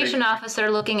immigration officer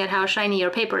looking at how shiny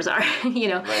your papers are.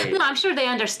 Right. No, I'm sure they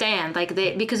understand. Like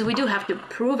because we do have to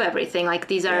prove everything. Like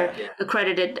these are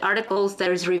accredited articles.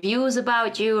 There's reviews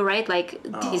about you, right? Like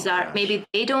these are maybe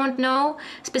they don't know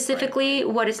specifically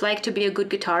what it's like to be a good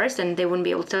guitarist, and they wouldn't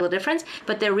be able to tell the difference,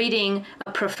 but they're reading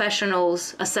a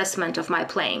professional's assessment of my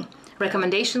playing.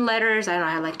 Recommendation letters, I don't know,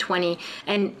 I have like 20,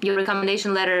 and your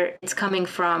recommendation letter, it's coming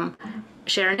from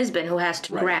Sharon Isbin, who has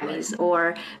 2 Grammys,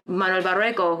 or Manuel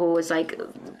Barreco, who was like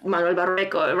Manuel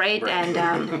Barreco, right? And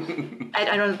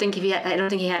I don't think he had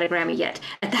a Grammy yet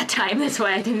at that time. That's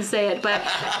why I didn't say it. But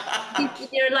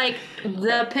they're like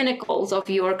the pinnacles of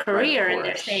your career, and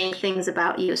they're saying things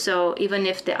about you. So even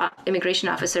if the immigration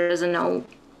officer doesn't know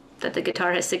that the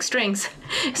guitar has 6 strings,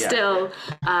 still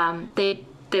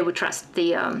they would trust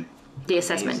the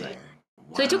assessment. Wow.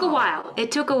 So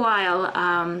it took a while.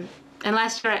 And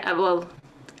last year, a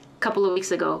couple of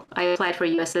weeks ago, I applied for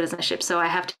U.S. citizenship. So I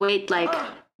have to wait like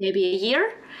maybe a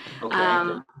year. Okay.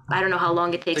 I don't know how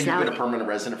long it takes now. So you've been a permanent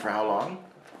resident for how long?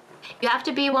 You have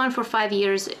to be one for 5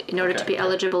 years in order to be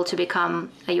eligible to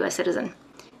become a U.S. citizen.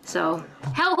 So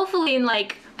hopefully in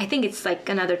I think it's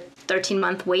another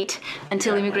 13-month wait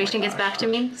until immigration gets back to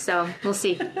me. So we'll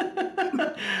see.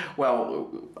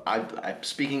 Well, I'm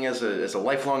speaking as a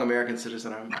lifelong American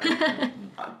citizen.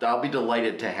 I'll be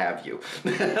delighted to have you.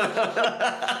 The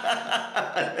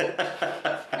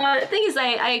thing is,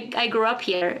 I grew up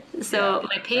here, so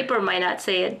my paper might not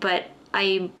say it, but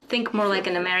I think more like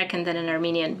an American than an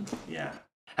Armenian. Yeah.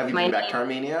 Have you been back to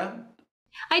Armenia?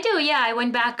 I do, yeah. I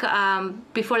went back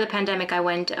before the pandemic. I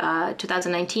went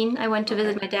 2019. I went to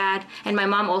visit my dad, and my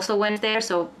mom also went there.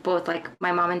 So both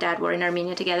my mom and dad were in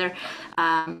Armenia together.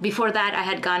 Before that, I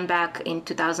had gone back in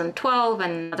 2012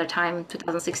 and another time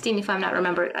 2016, if I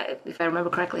remember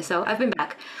correctly. So I've been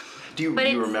back. Do you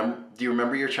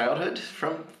remember your childhood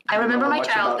from? I remember my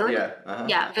childhood.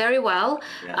 Yeah, very well.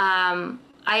 Yeah.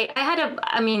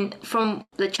 I mean, from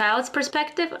the child's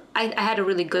perspective, I had a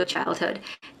really good childhood.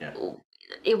 Yeah.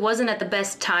 It wasn't at the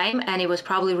best time, and it was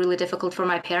probably really difficult for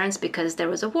my parents because there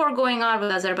was a war going on with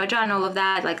Azerbaijan, all of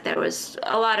that. There was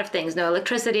a lot of things, no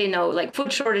electricity, no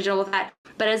food shortage, all of that.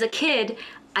 But as a kid,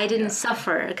 I didn't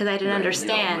suffer because I didn't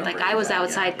understand. I was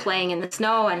outside playing in the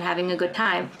snow and having a good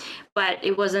time, but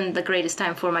it wasn't the greatest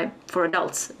time for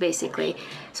adults, basically.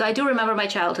 So I do remember my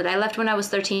childhood. I left when I was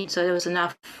 13, so there was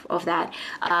enough of that.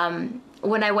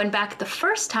 When I went back the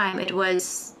first time, it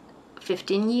was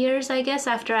 15 years, I guess,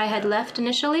 after I had left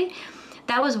initially.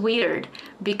 That was weird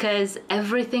because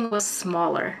everything was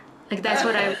smaller. That's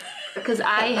what because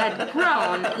I had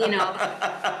grown,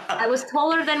 I was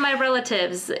taller than my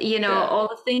relatives, all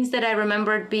the things that I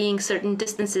remembered being certain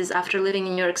distances after living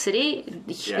in New York City,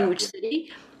 huge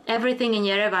city, everything in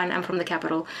Yerevan, I'm from the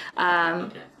capital,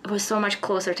 was so much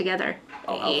closer together.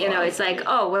 It's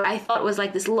what I thought was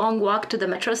this long walk to the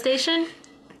metro station.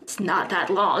 It's not that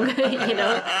long,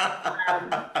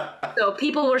 so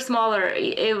people were smaller.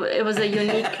 It was a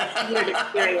unique, weird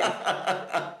experience.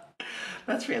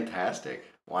 That's fantastic.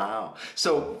 Wow.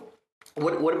 So,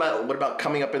 what about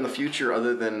coming up in the future,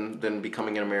 other than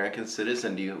becoming an American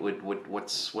citizen? Do you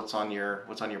what's on your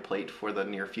plate for the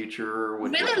near future?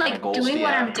 Doing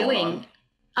what I'm doing.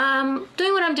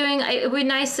 Doing what I'm doing. It would be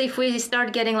nice if we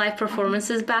start getting live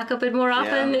performances back a bit more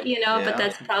often, but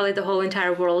that's probably the whole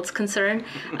entire world's concern.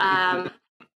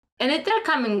 And they're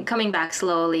coming back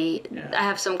slowly. Yeah. I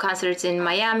have some concerts in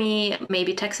Miami,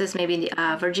 maybe Texas, maybe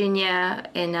Virginia,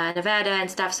 in Nevada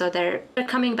and stuff. So they're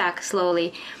coming back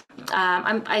slowly.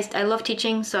 I love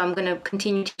teaching, so I'm going to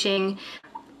continue teaching.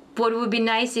 What would be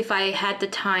nice if I had the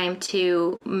time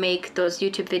to make those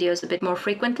YouTube videos a bit more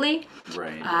frequently.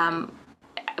 Right.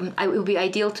 It would be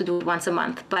ideal to do it once a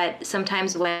month, but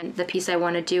sometimes when the piece I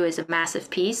want to do is a massive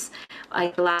piece,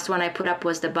 the last one I put up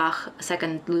was the Bach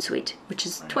Second Lute Suite, which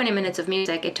is 20 minutes of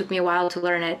music. It took me a while to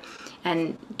learn it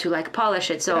and to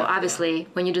polish it. So obviously,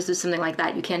 when you just do something like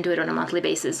that, you can't do it on a monthly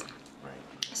basis.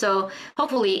 So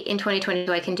hopefully in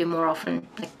 2022 I can do more often,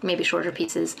 maybe shorter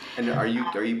pieces. And are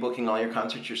you booking all your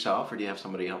concerts yourself, or do you have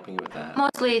somebody helping you with that?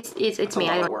 Mostly it's me.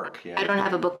 I don't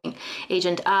have a booking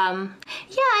agent.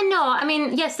 I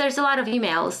mean, yes, there's a lot of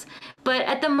emails, but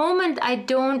at the moment I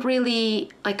don't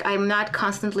really I'm not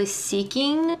constantly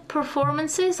seeking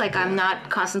performances. I'm not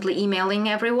constantly emailing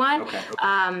everyone.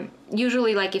 Okay.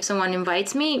 Usually if someone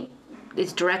invites me,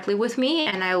 it's directly with me,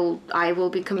 and I will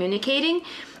be communicating.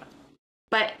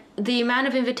 But the amount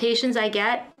of invitations I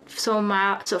get, so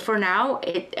for now,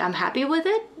 I'm happy with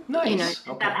it. Nice.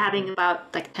 I'm having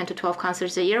about 10 to 12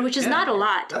 concerts a year, which is not a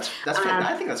lot. That's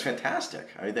I think that's fantastic.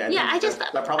 I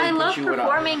love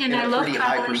performing and I love pretty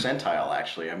traveling. High percentile,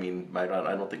 actually. I mean, I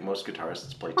don't think most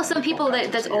guitarists play. Well, some people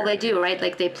that's all they do, right?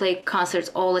 They play concerts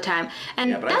all the time.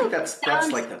 And but I think that's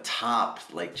the top,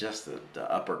 just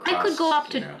the upper crust. I could go up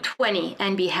to 20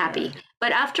 and be happy. Yeah.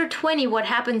 But after 20, what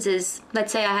happens is,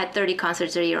 let's say I had 30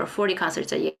 concerts a year or 40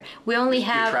 concerts a year. We only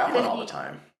have... You're traveling all the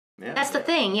time. Yeah. That's the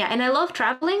thing, yeah. And I love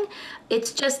traveling.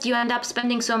 It's just you end up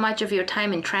spending so much of your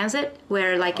time in transit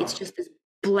where it's just this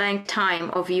blank time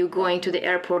of you going to the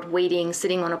airport, waiting,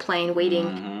 sitting on a plane,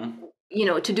 waiting,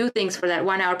 to do things for that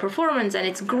 1 hour performance. And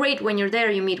it's great when you're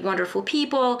there. You meet wonderful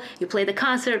people. You play the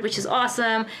concert, which is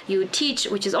awesome. You teach,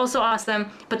 which is also awesome.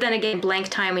 But then again, blank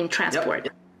time in transport.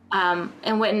 Yep.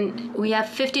 And when we have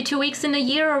 52 weeks in a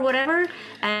year or whatever,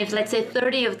 and if let's say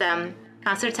 30 of them,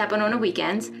 concerts happen on a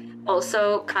weekend,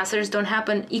 also concerts don't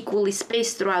happen equally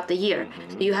spaced throughout the year.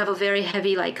 Mm-hmm. So you have a very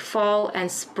heavy fall and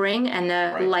spring and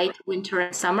a light winter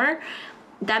and summer.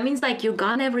 That means you're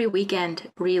gone every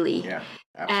weekend, really. Yeah,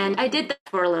 absolutely. And I did that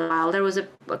for a little while. There was a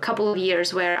couple of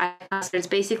years where I had concerts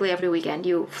basically every weekend.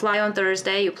 You fly on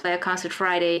Thursday, you play a concert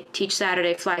Friday, teach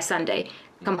Saturday, fly Sunday.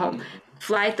 come home.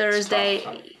 Fly Thursday. It's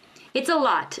tough, huh? It's a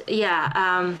lot.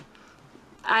 Yeah.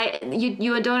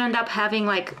 You don't end up having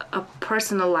like a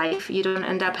personal life. You don't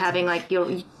end up having like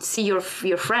you see your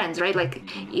friends, right? Like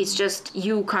it's just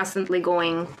you constantly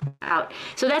going out.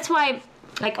 So that's why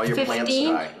like All your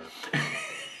 15. plants die.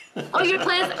 Oh, your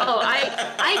plants? Oh,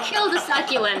 I killed a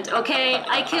succulent, okay?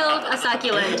 I killed a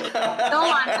succulent. No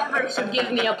one ever should give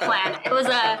me a plant.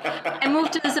 I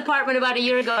moved to this apartment about a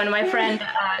year ago, and my friend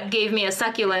gave me a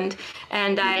succulent,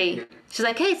 and she's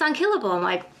like, hey, it's unkillable. I'm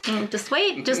like, just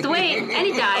wait. And it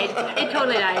died. It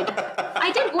totally died. I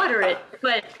did water it,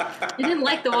 but it didn't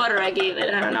like the water I gave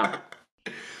it. I don't know.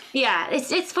 Yeah,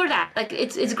 it's for that. Like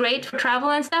it's great for travel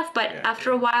and stuff, but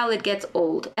after a while it gets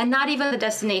old, and not even the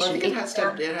destination. Well, it has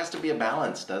to be a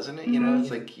balance, doesn't it? You know, it's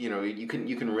like you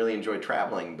can really enjoy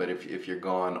traveling, but if you're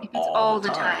gone all the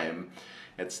time,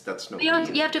 that's no.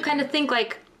 You have to kind of think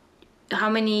like how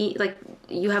many, like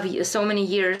you have so many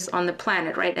years on the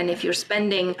planet, right? And if you're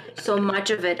spending so much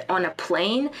of it on a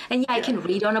plane, and I can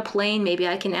read on a plane, maybe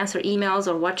I can answer emails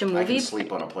or watch a movie. I can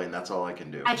sleep on a plane. That's all I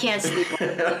can do. I can't sleep on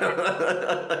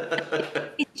a plane.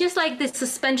 It's just like this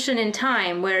suspension in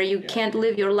time where you can't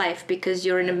live your life because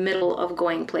you're in the middle of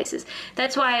going places.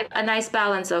 That's why a nice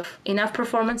balance of enough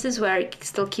performances where it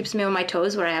still keeps me on my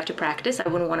toes, where I have to practice. I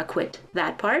wouldn't want to quit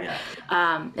that part,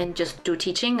 and just do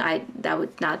teaching. That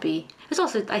would not be. It's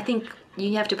also, I think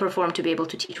you have to perform to be able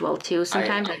to teach well too.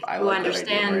 Sometimes I you like understand.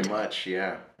 that idea very much.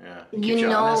 Yeah. It keeps You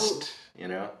know. Honest,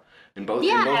 in both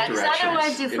Because directions.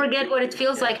 otherwise you forget what it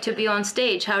feels like to be on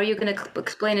stage. How are you going to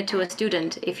explain it to a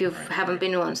student if you haven't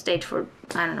been on stage for,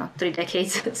 I don't know, 3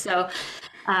 decades? So,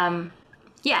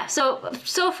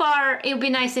 so far it would be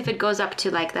nice if it goes up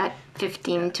to like that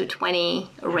 15 to 20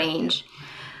 range.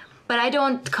 But I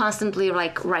don't constantly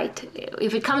write.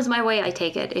 If it comes my way, I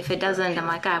take it. If it doesn't, I'm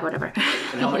like, whatever.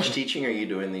 And how much teaching are you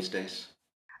doing these days?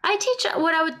 I teach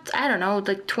I don't know,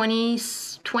 like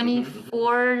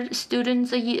 24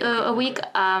 students a week.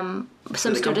 Some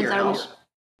students are.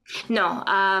 No,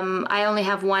 I only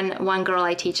have one girl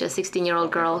I teach, a 16-year-old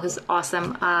girl who's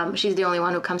awesome. She's the only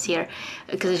one who comes here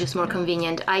because it's just more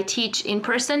convenient. I teach in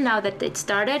person now that it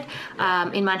started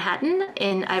in Manhattan,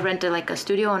 and I rent a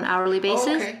studio on an hourly basis.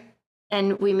 Oh, okay.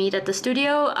 And we meet at the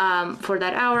studio for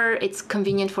that hour. It's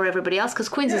convenient for everybody else because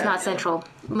Queens is not central.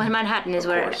 Manhattan is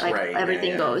where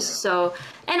everything goes. So,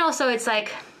 and also it's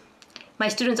like my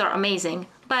students are amazing,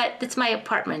 but it's my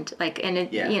apartment. I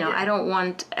don't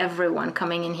want everyone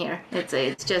coming in here.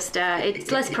 It's just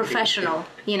it's less professional.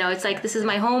 It's like this is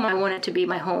my home. I want it to be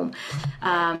my home.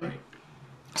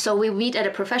 So we meet at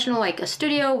a professional, like a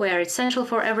studio, where it's central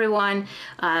for everyone.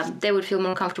 They would feel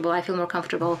more comfortable. I feel more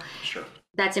comfortable. Sure.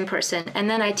 That's in person. And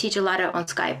then I teach a lot on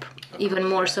Skype, even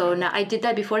more so now. I did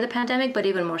that before the pandemic, but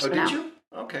even more so now. Did you?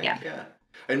 Okay. Yeah.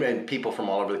 And people from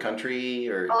all over the country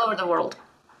or? All over the world.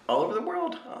 All over the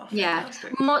world? Oh,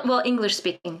 fantastic. Well, English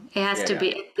speaking. It has to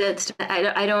be.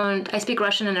 I speak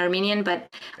Russian and Armenian, but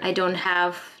I don't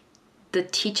have the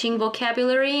teaching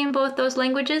vocabulary in both those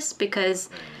languages because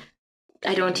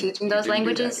I don't teach in those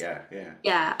languages.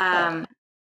 Yeah.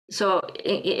 So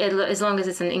as long as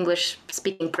it's an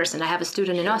English-speaking person. I have a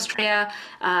student in Austria.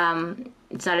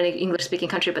 It's not an English-speaking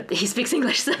country, but he speaks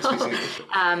English. So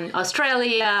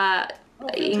Australia,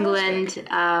 England,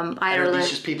 Ireland. And are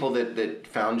these just people that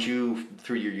found you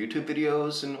through your YouTube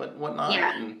videos and whatnot?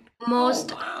 Yeah.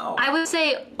 Wow. I would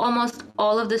say almost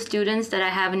all of the students that I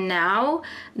have now,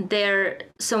 they're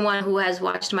someone who has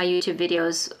watched my YouTube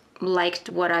videos, liked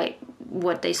what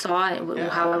they saw,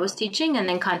 how I was teaching, and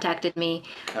then contacted me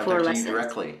for lessons. You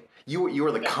directly. You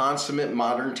are the consummate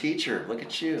modern teacher. Look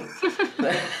at you.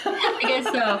 I guess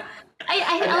so.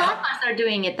 A lot of us are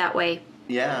doing it that way.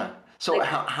 Yeah. So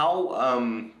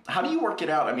how do you work it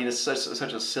out? I mean, it's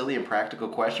such a silly and practical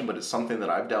question, but it's something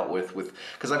that I've dealt with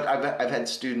because I've had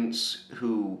students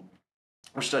who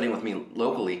were studying with me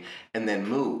locally and then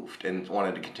moved and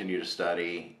wanted to continue to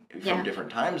study from different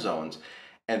time zones.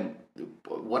 And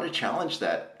what a challenge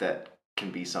that can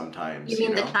be sometimes. You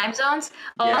mean the time zones?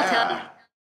 Oh, yeah. I'll tell you.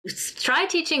 Try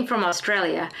teaching from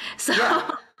Australia. So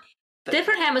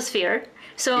different hemisphere.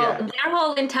 So their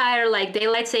whole entire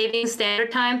daylight savings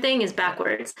standard time thing is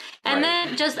backwards. And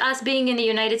then just us being in the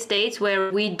United States where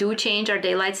we do change our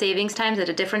daylight savings times at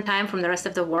a different time from the rest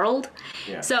of the world.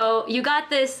 Yeah. So you got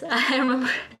this. I remember.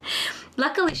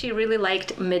 Luckily, she really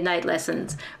liked midnight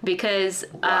lessons because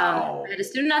I had a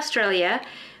student in Australia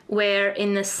where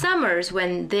in the summers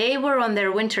when they were on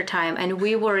their winter time and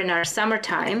we were in our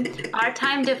summertime, our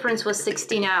time difference was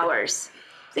 16 hours.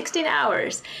 16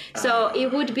 hours. So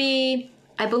it would be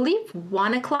I believe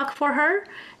 1 o'clock for her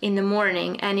in the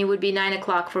morning, and it would be 9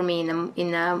 o'clock for me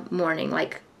in the morning.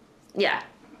 Like, yeah,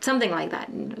 something like that.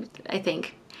 I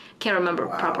think. Can't remember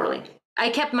properly. I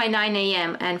kept my 9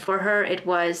 a.m. and for her it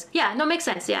was makes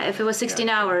sense. Yeah, if it was 16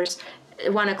 hours,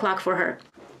 1 o'clock for her.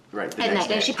 Right. At night,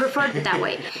 and she preferred it that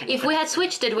way. If we had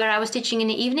switched it where I was teaching in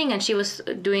the evening and she was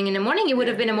doing in the morning, it would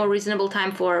have been a more reasonable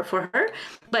time for her.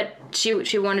 But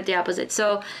she wanted the opposite.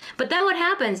 So, but then what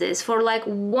happens is for like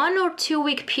 1 or 2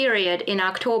 week period in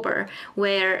October,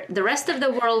 where the rest of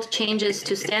the world changes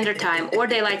to standard time or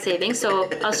daylight savings. So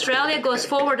Australia goes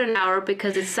forward an hour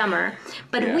because it's summer,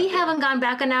 but we haven't gone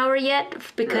back an hour yet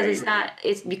because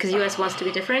it's because US wants to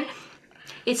be different.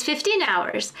 It's 15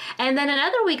 hours. And then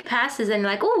another week passes and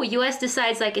like, US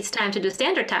decides like it's time to do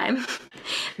standard time.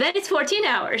 Then it's 14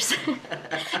 hours.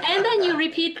 And then you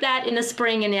repeat that in the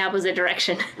spring in the opposite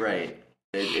direction. Right.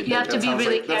 You have to be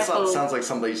really careful. That sounds like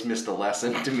somebody's missed a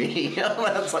lesson to me.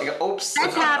 That's like, oops.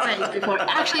 That's happened before.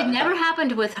 Actually, it never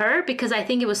happened with her because I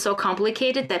think it was so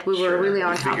complicated that we were really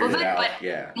on top of it. But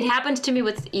it happened to me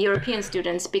with European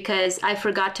students because I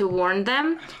forgot to warn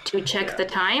them to check the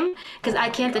time because I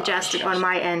can't adjust it on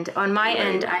my end. On my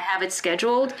end, I have it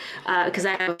scheduled because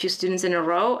I have a few students in a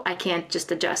row. I can't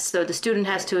just adjust. So the student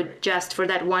has to adjust for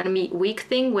that 1 week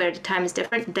thing where the time is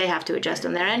different. They have to adjust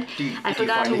on their end. I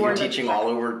forgot to warn them. All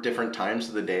over different times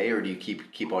of the day, or do you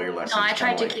keep all your lessons? No, I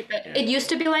try to keep it. It used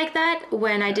to be like that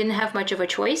when I didn't have much of a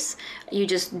choice. You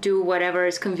just do whatever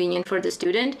is convenient for the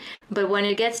student. But when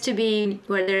it gets to be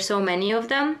where there's so many of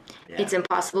them, it's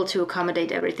impossible to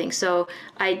accommodate everything. So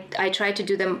I try to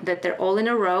do them that they're all in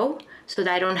a row, so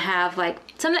that I don't have like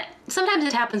sometimes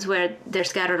it happens where they're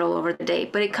scattered all over the day,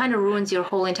 but it kind of ruins your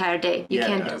whole entire day. You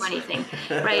can't do anything,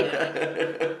 right?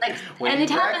 And it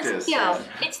happens.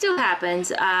 It still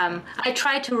happens. I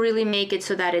try to really make it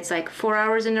so that it's like 4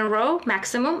 hours in a row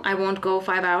maximum. I won't go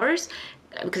 5 hours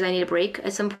because I need a break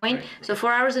at some point. Right. So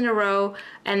 4 hours in a row,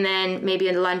 and then maybe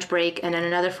a lunch break, and then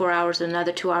another 4 hours,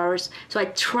 another 2 hours. So I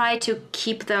try to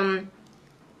keep them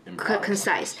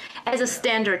concise as a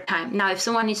standard time. Now, if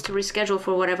someone needs to reschedule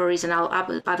for whatever reason, I'll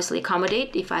obviously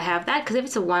accommodate if I have that, because if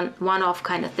it's a one-off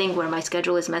kind of thing where my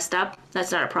schedule is messed up,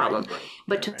 that's not a problem.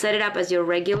 But to set it up as your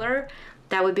regular,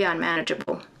 that would be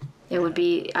unmanageable. It would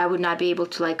be, I would not be able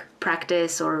to like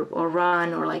practice or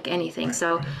run or like anything.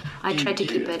 So I try to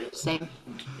keep it the same.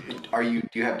 Do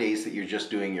you have days that you're just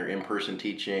doing your in-person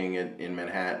teaching in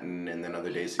Manhattan, and then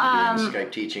other days that you're doing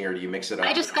Skype teaching, or do you mix it up?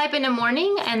 I just Skype in the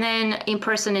morning and then in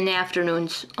person in the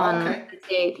afternoons on the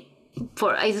day.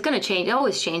 It's going to change. It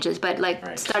always changes, but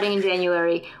starting in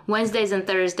January, Wednesdays and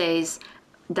Thursdays,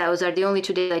 those are the only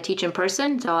 2 days I teach in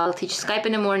person. So I'll teach Skype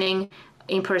in the morning,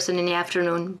 in person in the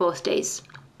afternoon, both days.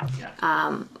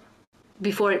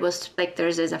 Before it was like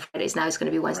Thursdays and Fridays. Now it's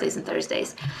going to be Wednesdays and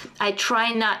Thursdays. I try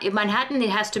not, in Manhattan,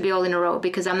 it has to be all in a row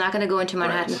because I'm not going to go into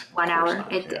Manhattan for 1 hour.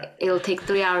 It'll take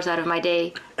 3 hours out of my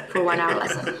day for 1 hour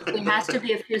lesson. It has to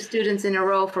be a few students in a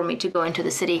row for me to go into the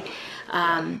city.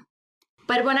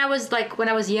 But when I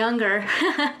was younger,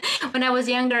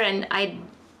 and I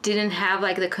didn't have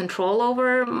like the control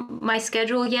over my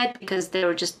schedule yet because there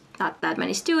were just not that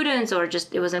many students or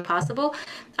just it was impossible,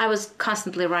 I was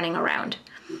constantly running around.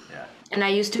 And I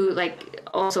used to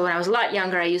also when I was a lot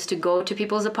younger, I used to go to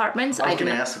people's apartments. I was going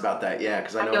to ask about that,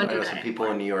 because I know some people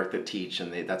in New York that teach,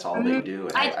 and that's all they do.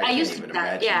 And I can't even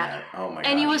imagine that. Oh my gosh.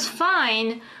 And it was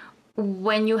fine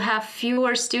when you have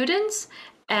fewer students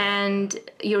and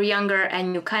you're younger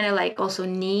and you kind of also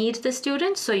need the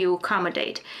students, so you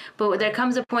accommodate. But there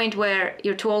comes a point where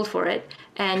you're too old for it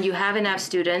and you have enough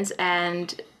students,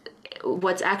 and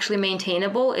what's actually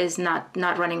maintainable is not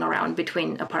running around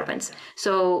between apartments.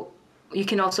 So you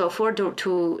can also afford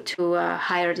to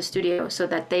hire the studio so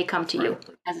that they come to you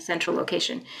as a central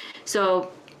location. So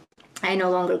I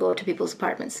no longer go to people's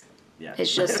apartments. Yeah.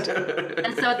 It's just,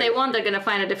 that's what they want. They're going to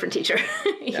find a different teacher.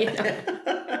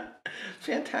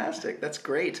 Fantastic. That's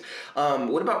great.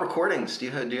 What about recordings? Do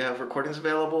you have recordings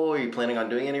available? Are you planning on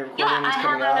doing any recordings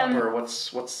coming up, or what's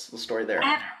the story there? I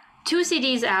have 2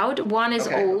 CDs out. One is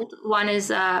old. One is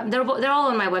they're all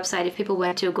on my website. If people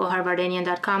went to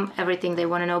gohardvardanyan.com, everything they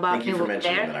want to know about me will be there.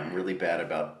 Thank you for mentioning that. I'm really bad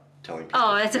about telling people.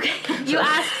 Oh, that's okay. You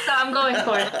asked, so I'm going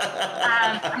for it.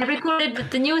 I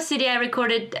recorded the newest CD. I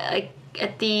recorded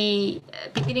at the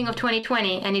beginning of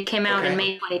 2020, and it came out in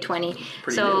May 2020.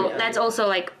 That's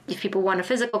also if people want a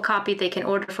physical copy, they can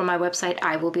order from my website.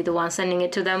 I will be the one sending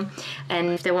it to them,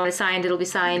 and if they want it signed, it'll be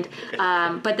signed.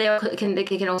 But they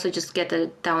can also just get the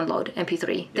download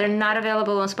MP3. They're not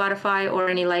available on Spotify or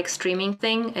any streaming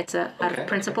thing. It's out of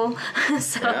principle.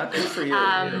 So, good for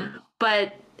you.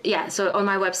 But yeah, so on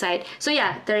my website. So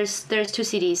yeah, there's 2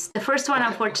 CDs. The first one,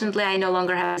 unfortunately, I no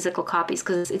longer have physical copies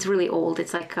because it's really old.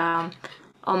 It's like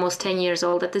almost 10 years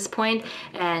old at this point.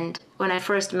 And when I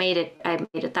first made it, I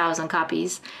made 1,000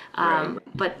 copies.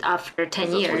 But after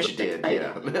 10 years, that's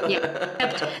what you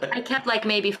did, I kept like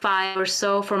maybe 5 or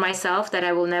so for myself that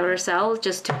I will never sell,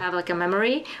 just to have like a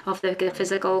memory of the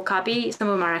physical copy. Some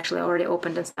of them are actually already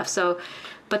opened and stuff. So,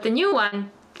 but the new one,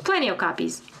 plenty of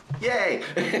copies. Yay!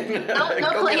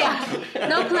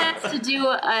 No plans to do.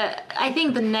 I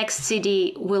think the next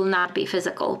CD will not be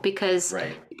physical because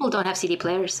people don't have CD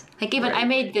players. Like even I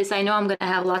made this. I know I'm gonna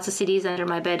have lots of CDs under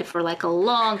my bed for like a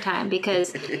long time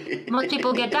because most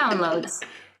people get downloads.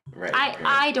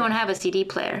 I don't have a CD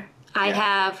player. I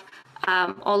have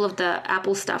all of the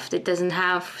Apple stuff that doesn't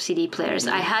have CD players.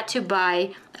 I had to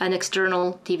buy an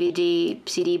external DVD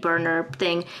CD burner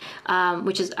thing,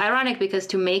 which is ironic because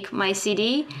to make my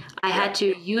CD, I had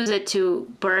to use it to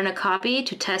burn a copy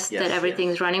to test that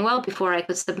everything's running well before I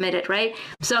could submit it, right?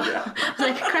 So I was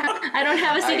like, crap, I don't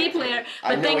have a CD player.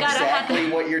 But I know thank God exactly I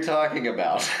had what you're talking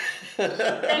about. Thank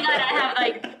God I have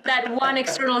like that one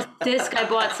external disc I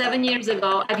bought 7 years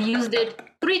ago. I've used it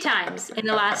 3 times in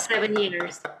the last 7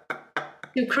 years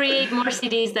to create more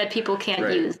CDs that people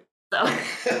can't use. So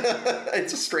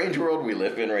it's a strange world we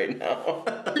live in right now.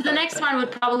 So the next one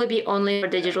would probably be only for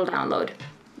digital download.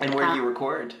 And where do you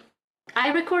record?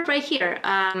 I record right here.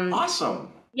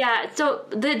 Awesome. Yeah, so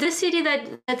this CD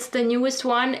that's the newest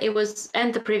one, it was,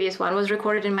 and the previous one was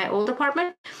recorded in my old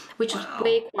apartment, which was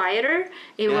way quieter.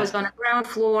 It was on a ground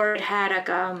floor. It had like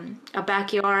a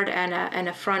backyard and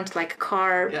a front like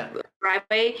car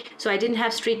driveway, so I didn't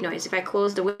have street noise. If I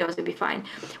closed the windows, it'd be fine.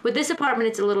 With this apartment,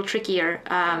 it's a little trickier.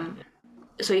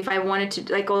 So if I wanted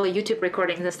to, like all the YouTube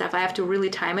recordings and stuff, I have to really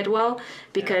time it well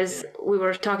because we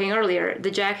were talking earlier,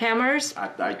 the jackhammers,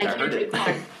 I heard it.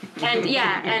 And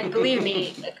and believe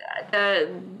me,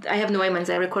 I have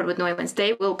Neumanns, I record with Neumanns,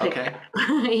 they will pick up,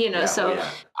 so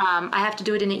I have to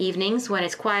do it in the evenings when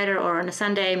it's quieter or on a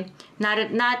Sunday, so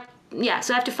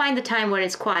I have to find the time when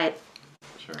it's quiet.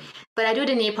 Sure. But I do it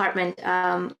in the apartment.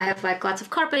 I have like lots of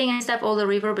carpeting and stuff. All the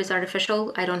reverb is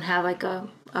artificial. I don't have like a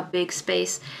big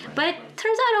space. But it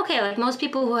turns out okay. Like most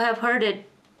people who have heard it,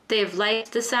 they've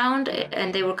liked the sound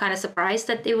and they were kind of surprised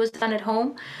that it was done at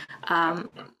home.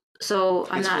 So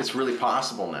it's really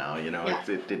possible now,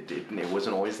 it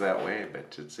wasn't always that way,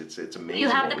 but it's amazing. You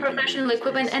have the professional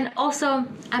equipment, and also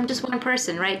I'm just one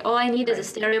person, right? All I need is a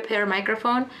stereo pair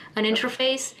microphone, an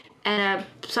interface, and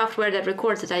a software that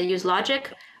records it. I use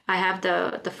Logic. I have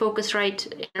the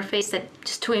Focusrite interface that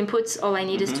just 2 inputs. All I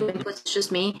need is 2 inputs. It's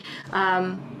just me.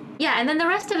 And then the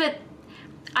rest of it,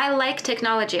 I like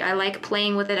technology. I like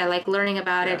playing with it. I like learning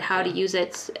about it, how to use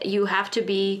it. You have to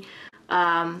be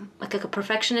like a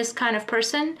perfectionist kind of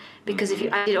person because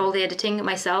I did all the editing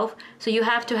myself. So you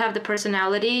have to have the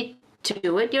personality to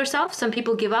do it yourself. Some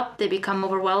people give up. They become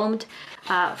overwhelmed.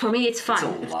 For me, it's fun.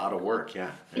 It's a lot of work,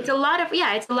 It's a lot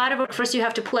of work. First, you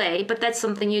have to play, but that's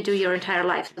something you do your entire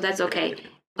life. So that's okay.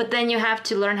 But then you have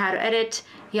to learn how to edit.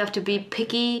 You have to be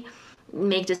picky,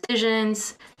 make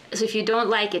decisions. So if you don't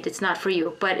like it, it's not for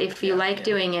you. But if you like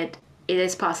doing it, it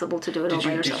is possible to do it all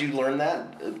by yourself. Did you learn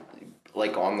that,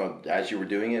 like as you were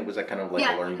doing it? Was that kind of like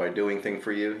a learn by doing thing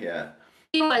for you? Yeah.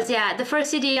 It was, The first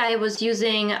CD I was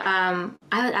using, I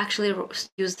would actually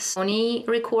use the Sony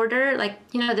recorder. Like,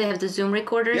 they have the Zoom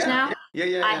recorders now.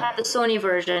 Yeah. I had the Sony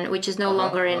version, which is no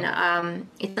longer in,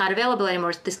 it's not available anymore.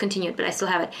 It's discontinued, but I still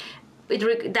have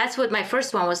it. That's what my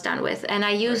first one was done with. And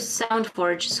I used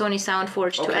Sony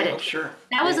SoundForge to edit. Sure.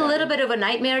 That was a little bit of a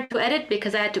nightmare to edit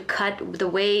because I had to cut the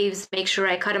waves, make sure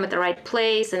I cut them at the right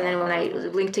place. And then when I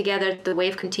link together, the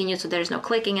wave continues so there's no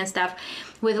clicking and stuff.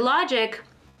 With Logic,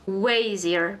 way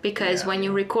easier because when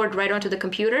you record right onto the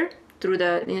computer through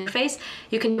the interface,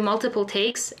 you can do multiple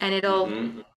takes and it'll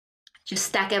just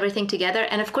stack everything together.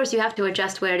 And of course you have to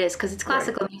adjust where it is because it's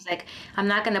classical music. I'm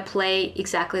not going to play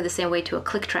exactly the same way to a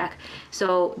click track.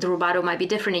 So the rubato might be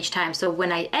different each time. So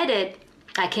when I edit,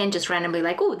 I can't just randomly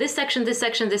like, oh, this section.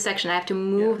 I have to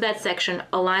move that section,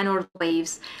 align all the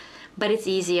waves. But it's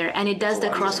easier and it does the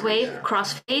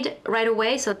crossfade right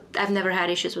away. So I've never had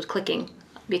issues with clicking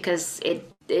because it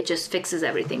just fixes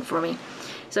everything for me.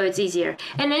 So it's easier.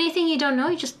 And anything you don't know,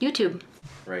 you just YouTube.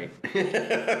 Right.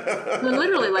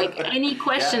 Literally, like any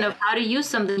question of how to use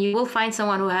something, you will find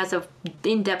someone who has an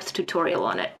in-depth tutorial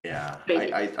on it. Yeah.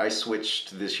 I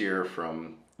switched this year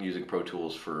from using Pro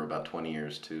Tools for about 20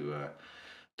 years to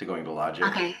going to Logic.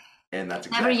 Okay. And that's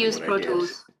exactly never used what Pro I did.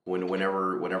 Tools.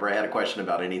 whenever I had a question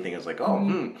about anything, I was like,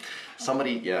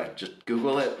 somebody, just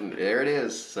Google it, and there it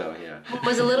is. So yeah. It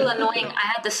was a little annoying.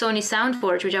 I had the Sony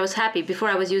SoundForge, which I was happy. Before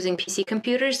I was using PC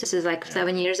computers. This is like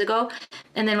 7 years ago.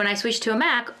 And then when I switched to a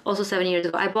Mac, also 7 years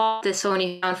ago, I bought the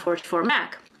Sony SoundForge for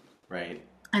Mac. Right.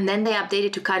 And then they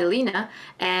updated to Catalina,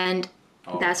 and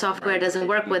that software doesn't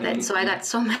work with it. So I got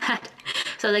so mad.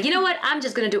 So I was like, you know what? I'm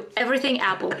just going to do everything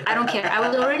Apple. I don't care. I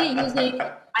was already using...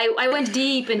 I went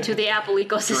deep into the Apple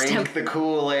ecosystem. Drink the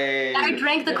Kool-Aid. I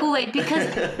drank the Kool-Aid because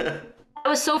I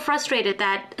was so frustrated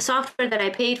that software that I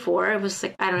paid for, it was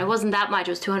like, I don't know, it wasn't that much.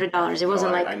 It was $200. It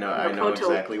wasn't I know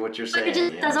exactly what you're saying. But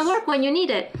it just doesn't work when you need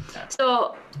it. Yeah.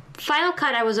 So Final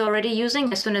Cut I was already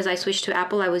using. As soon as I switched to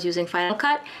Apple, I was using Final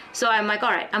Cut. So I'm like,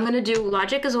 all right, I'm going to do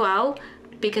Logic as well,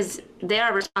 because they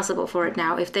are responsible for it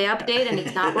now. If they update and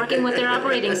it's not working with their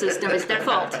operating system, it's their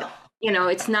fault.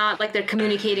 It's not like they're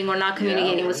communicating or not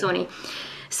communicating with Sony.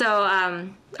 So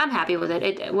I'm happy with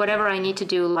it. Whatever I need to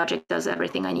do, Logic does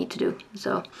everything I need to do.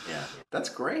 So yeah, that's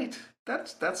great.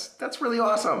 That's really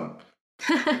awesome.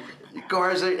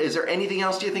 Gar, is there anything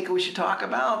else do you think we should talk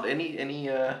about? Any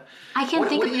I can't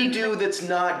think what of do you do that's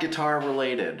not guitar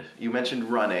related? You mentioned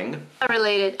running.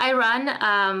 Related. I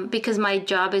run because my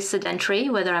job is sedentary,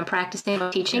 whether I'm practicing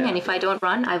or teaching, and if I don't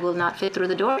run, I will not fit through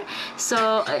the door.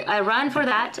 So I run for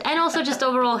that, and also just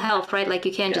overall health, right? Like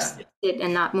you can't just sit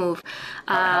and not move.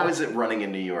 How is it running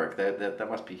in New York? That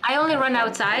must be... I only run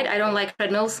outside. I don't like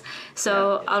treadmills,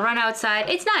 so I'll run outside.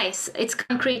 It's nice. It's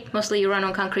concrete. Mostly you run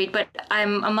on concrete, but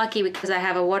I'm lucky because I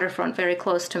have a waterfront very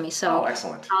close to me. So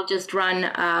excellent. I'll just run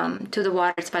to the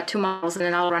water. It's about 2 miles, and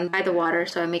then I'll run by the water.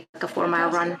 So I make like a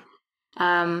 4-mile run.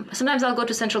 Sometimes I'll go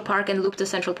to Central Park and loop the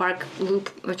Central Park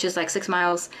loop, which is like 6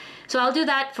 miles. So I'll do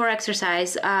that for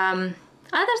exercise.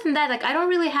 Other than that, like I don't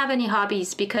really have any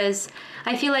hobbies because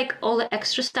I feel like all the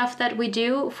extra stuff that we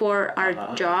do for our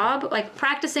job, like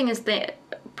practicing is the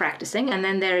practicing, and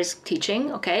then there's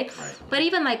teaching, okay? Right. But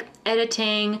even like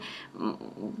editing,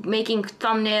 making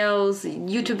thumbnails,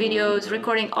 YouTube videos,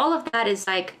 recording, all of that is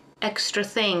like extra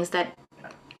things that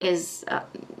is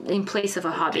in place of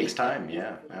a hobby. It takes time,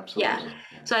 yeah, absolutely. Yeah.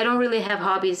 So I don't really have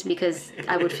hobbies because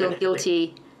I would feel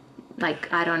guilty,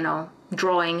 like, I don't know,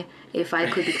 drawing if I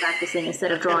could be practicing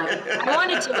instead of drawing. I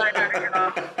wanted to learn how to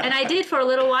draw, and I did for a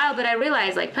little while, but I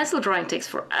realized like pencil drawing takes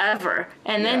forever,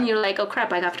 and then you're like, oh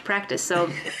crap, I have to practice. So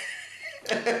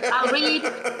I'll read,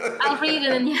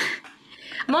 and then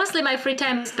mostly my free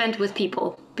time is spent with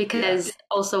people, because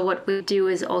also what we do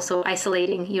is also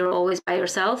isolating. You're always by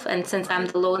yourself, and since I'm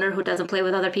the loner who doesn't play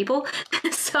with other people,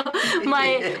 so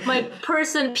my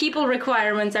people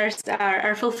requirements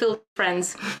are fulfilled with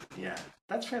friends. Yeah.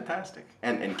 That's fantastic.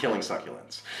 And killing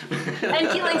succulents. And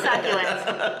killing succulents.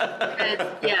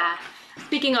 Yeah.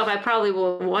 Speaking of, I probably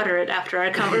will water it after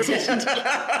our conversation.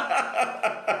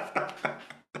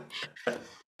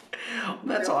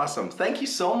 That's awesome. Thank you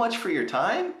so much for your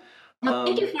time.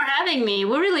 Thank you for having me.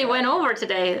 We really went over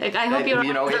today. Like, I hope you're.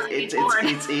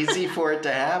 It's easy for it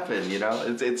to happen.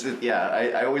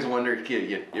 I always wonder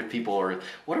if people are,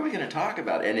 what are we going to talk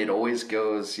about? And it always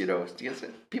goes,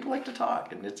 people like to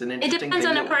talk, and it's an interesting. It depends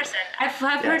on a person. I've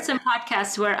heard some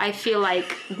podcasts where I feel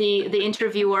like the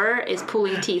interviewer is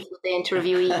pulling teeth with the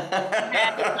interviewee.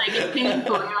 It's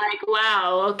painful. You're like,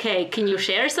 wow, okay, can you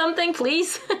share something,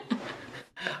 please?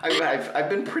 I've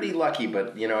been pretty lucky,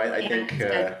 but I think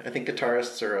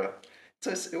guitarists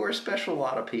we're a special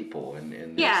lot of people,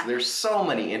 and there's so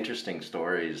many interesting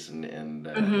stories, and and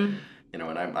I'm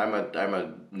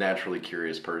a naturally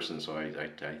curious person, so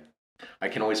I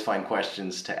can always find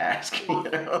questions to ask.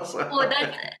 So. Well,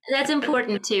 that's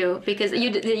important too, because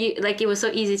you like, it was so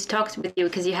easy to talk with you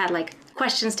because you had like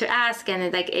questions to ask,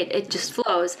 and it just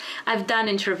flows. I've done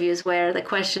interviews where the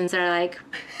questions are like.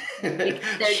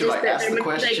 Should I ask the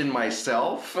question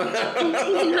myself? Exactly.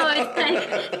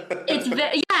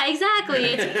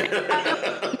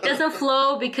 It doesn't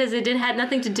flow because it had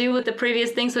nothing to do with the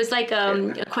previous thing. So it's like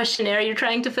a questionnaire you're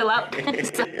trying to fill out.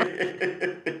 So,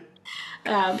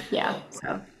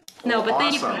 No, but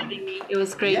thank you for having me. It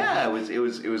was great. Yeah,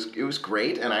 it was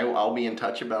great, and I'll be in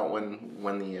touch about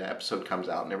when the episode comes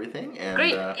out and everything. And,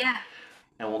 great.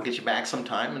 And we'll get you back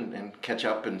sometime and catch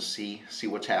up and see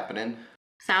what's happening.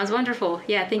 Sounds wonderful.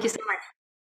 Yeah, thank you so much.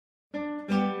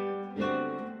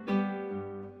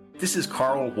 This is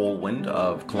Carl Wohlwind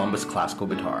of Columbus Classical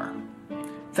Guitar.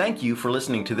 Thank you for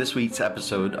listening to this week's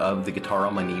episode of the Guitar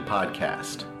on My Knee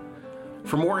podcast.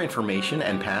 For more information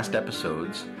and past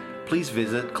episodes, please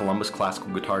visit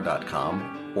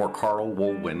columbusclassicalguitar.com or Carl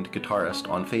Wohlwind Guitarist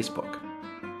on Facebook.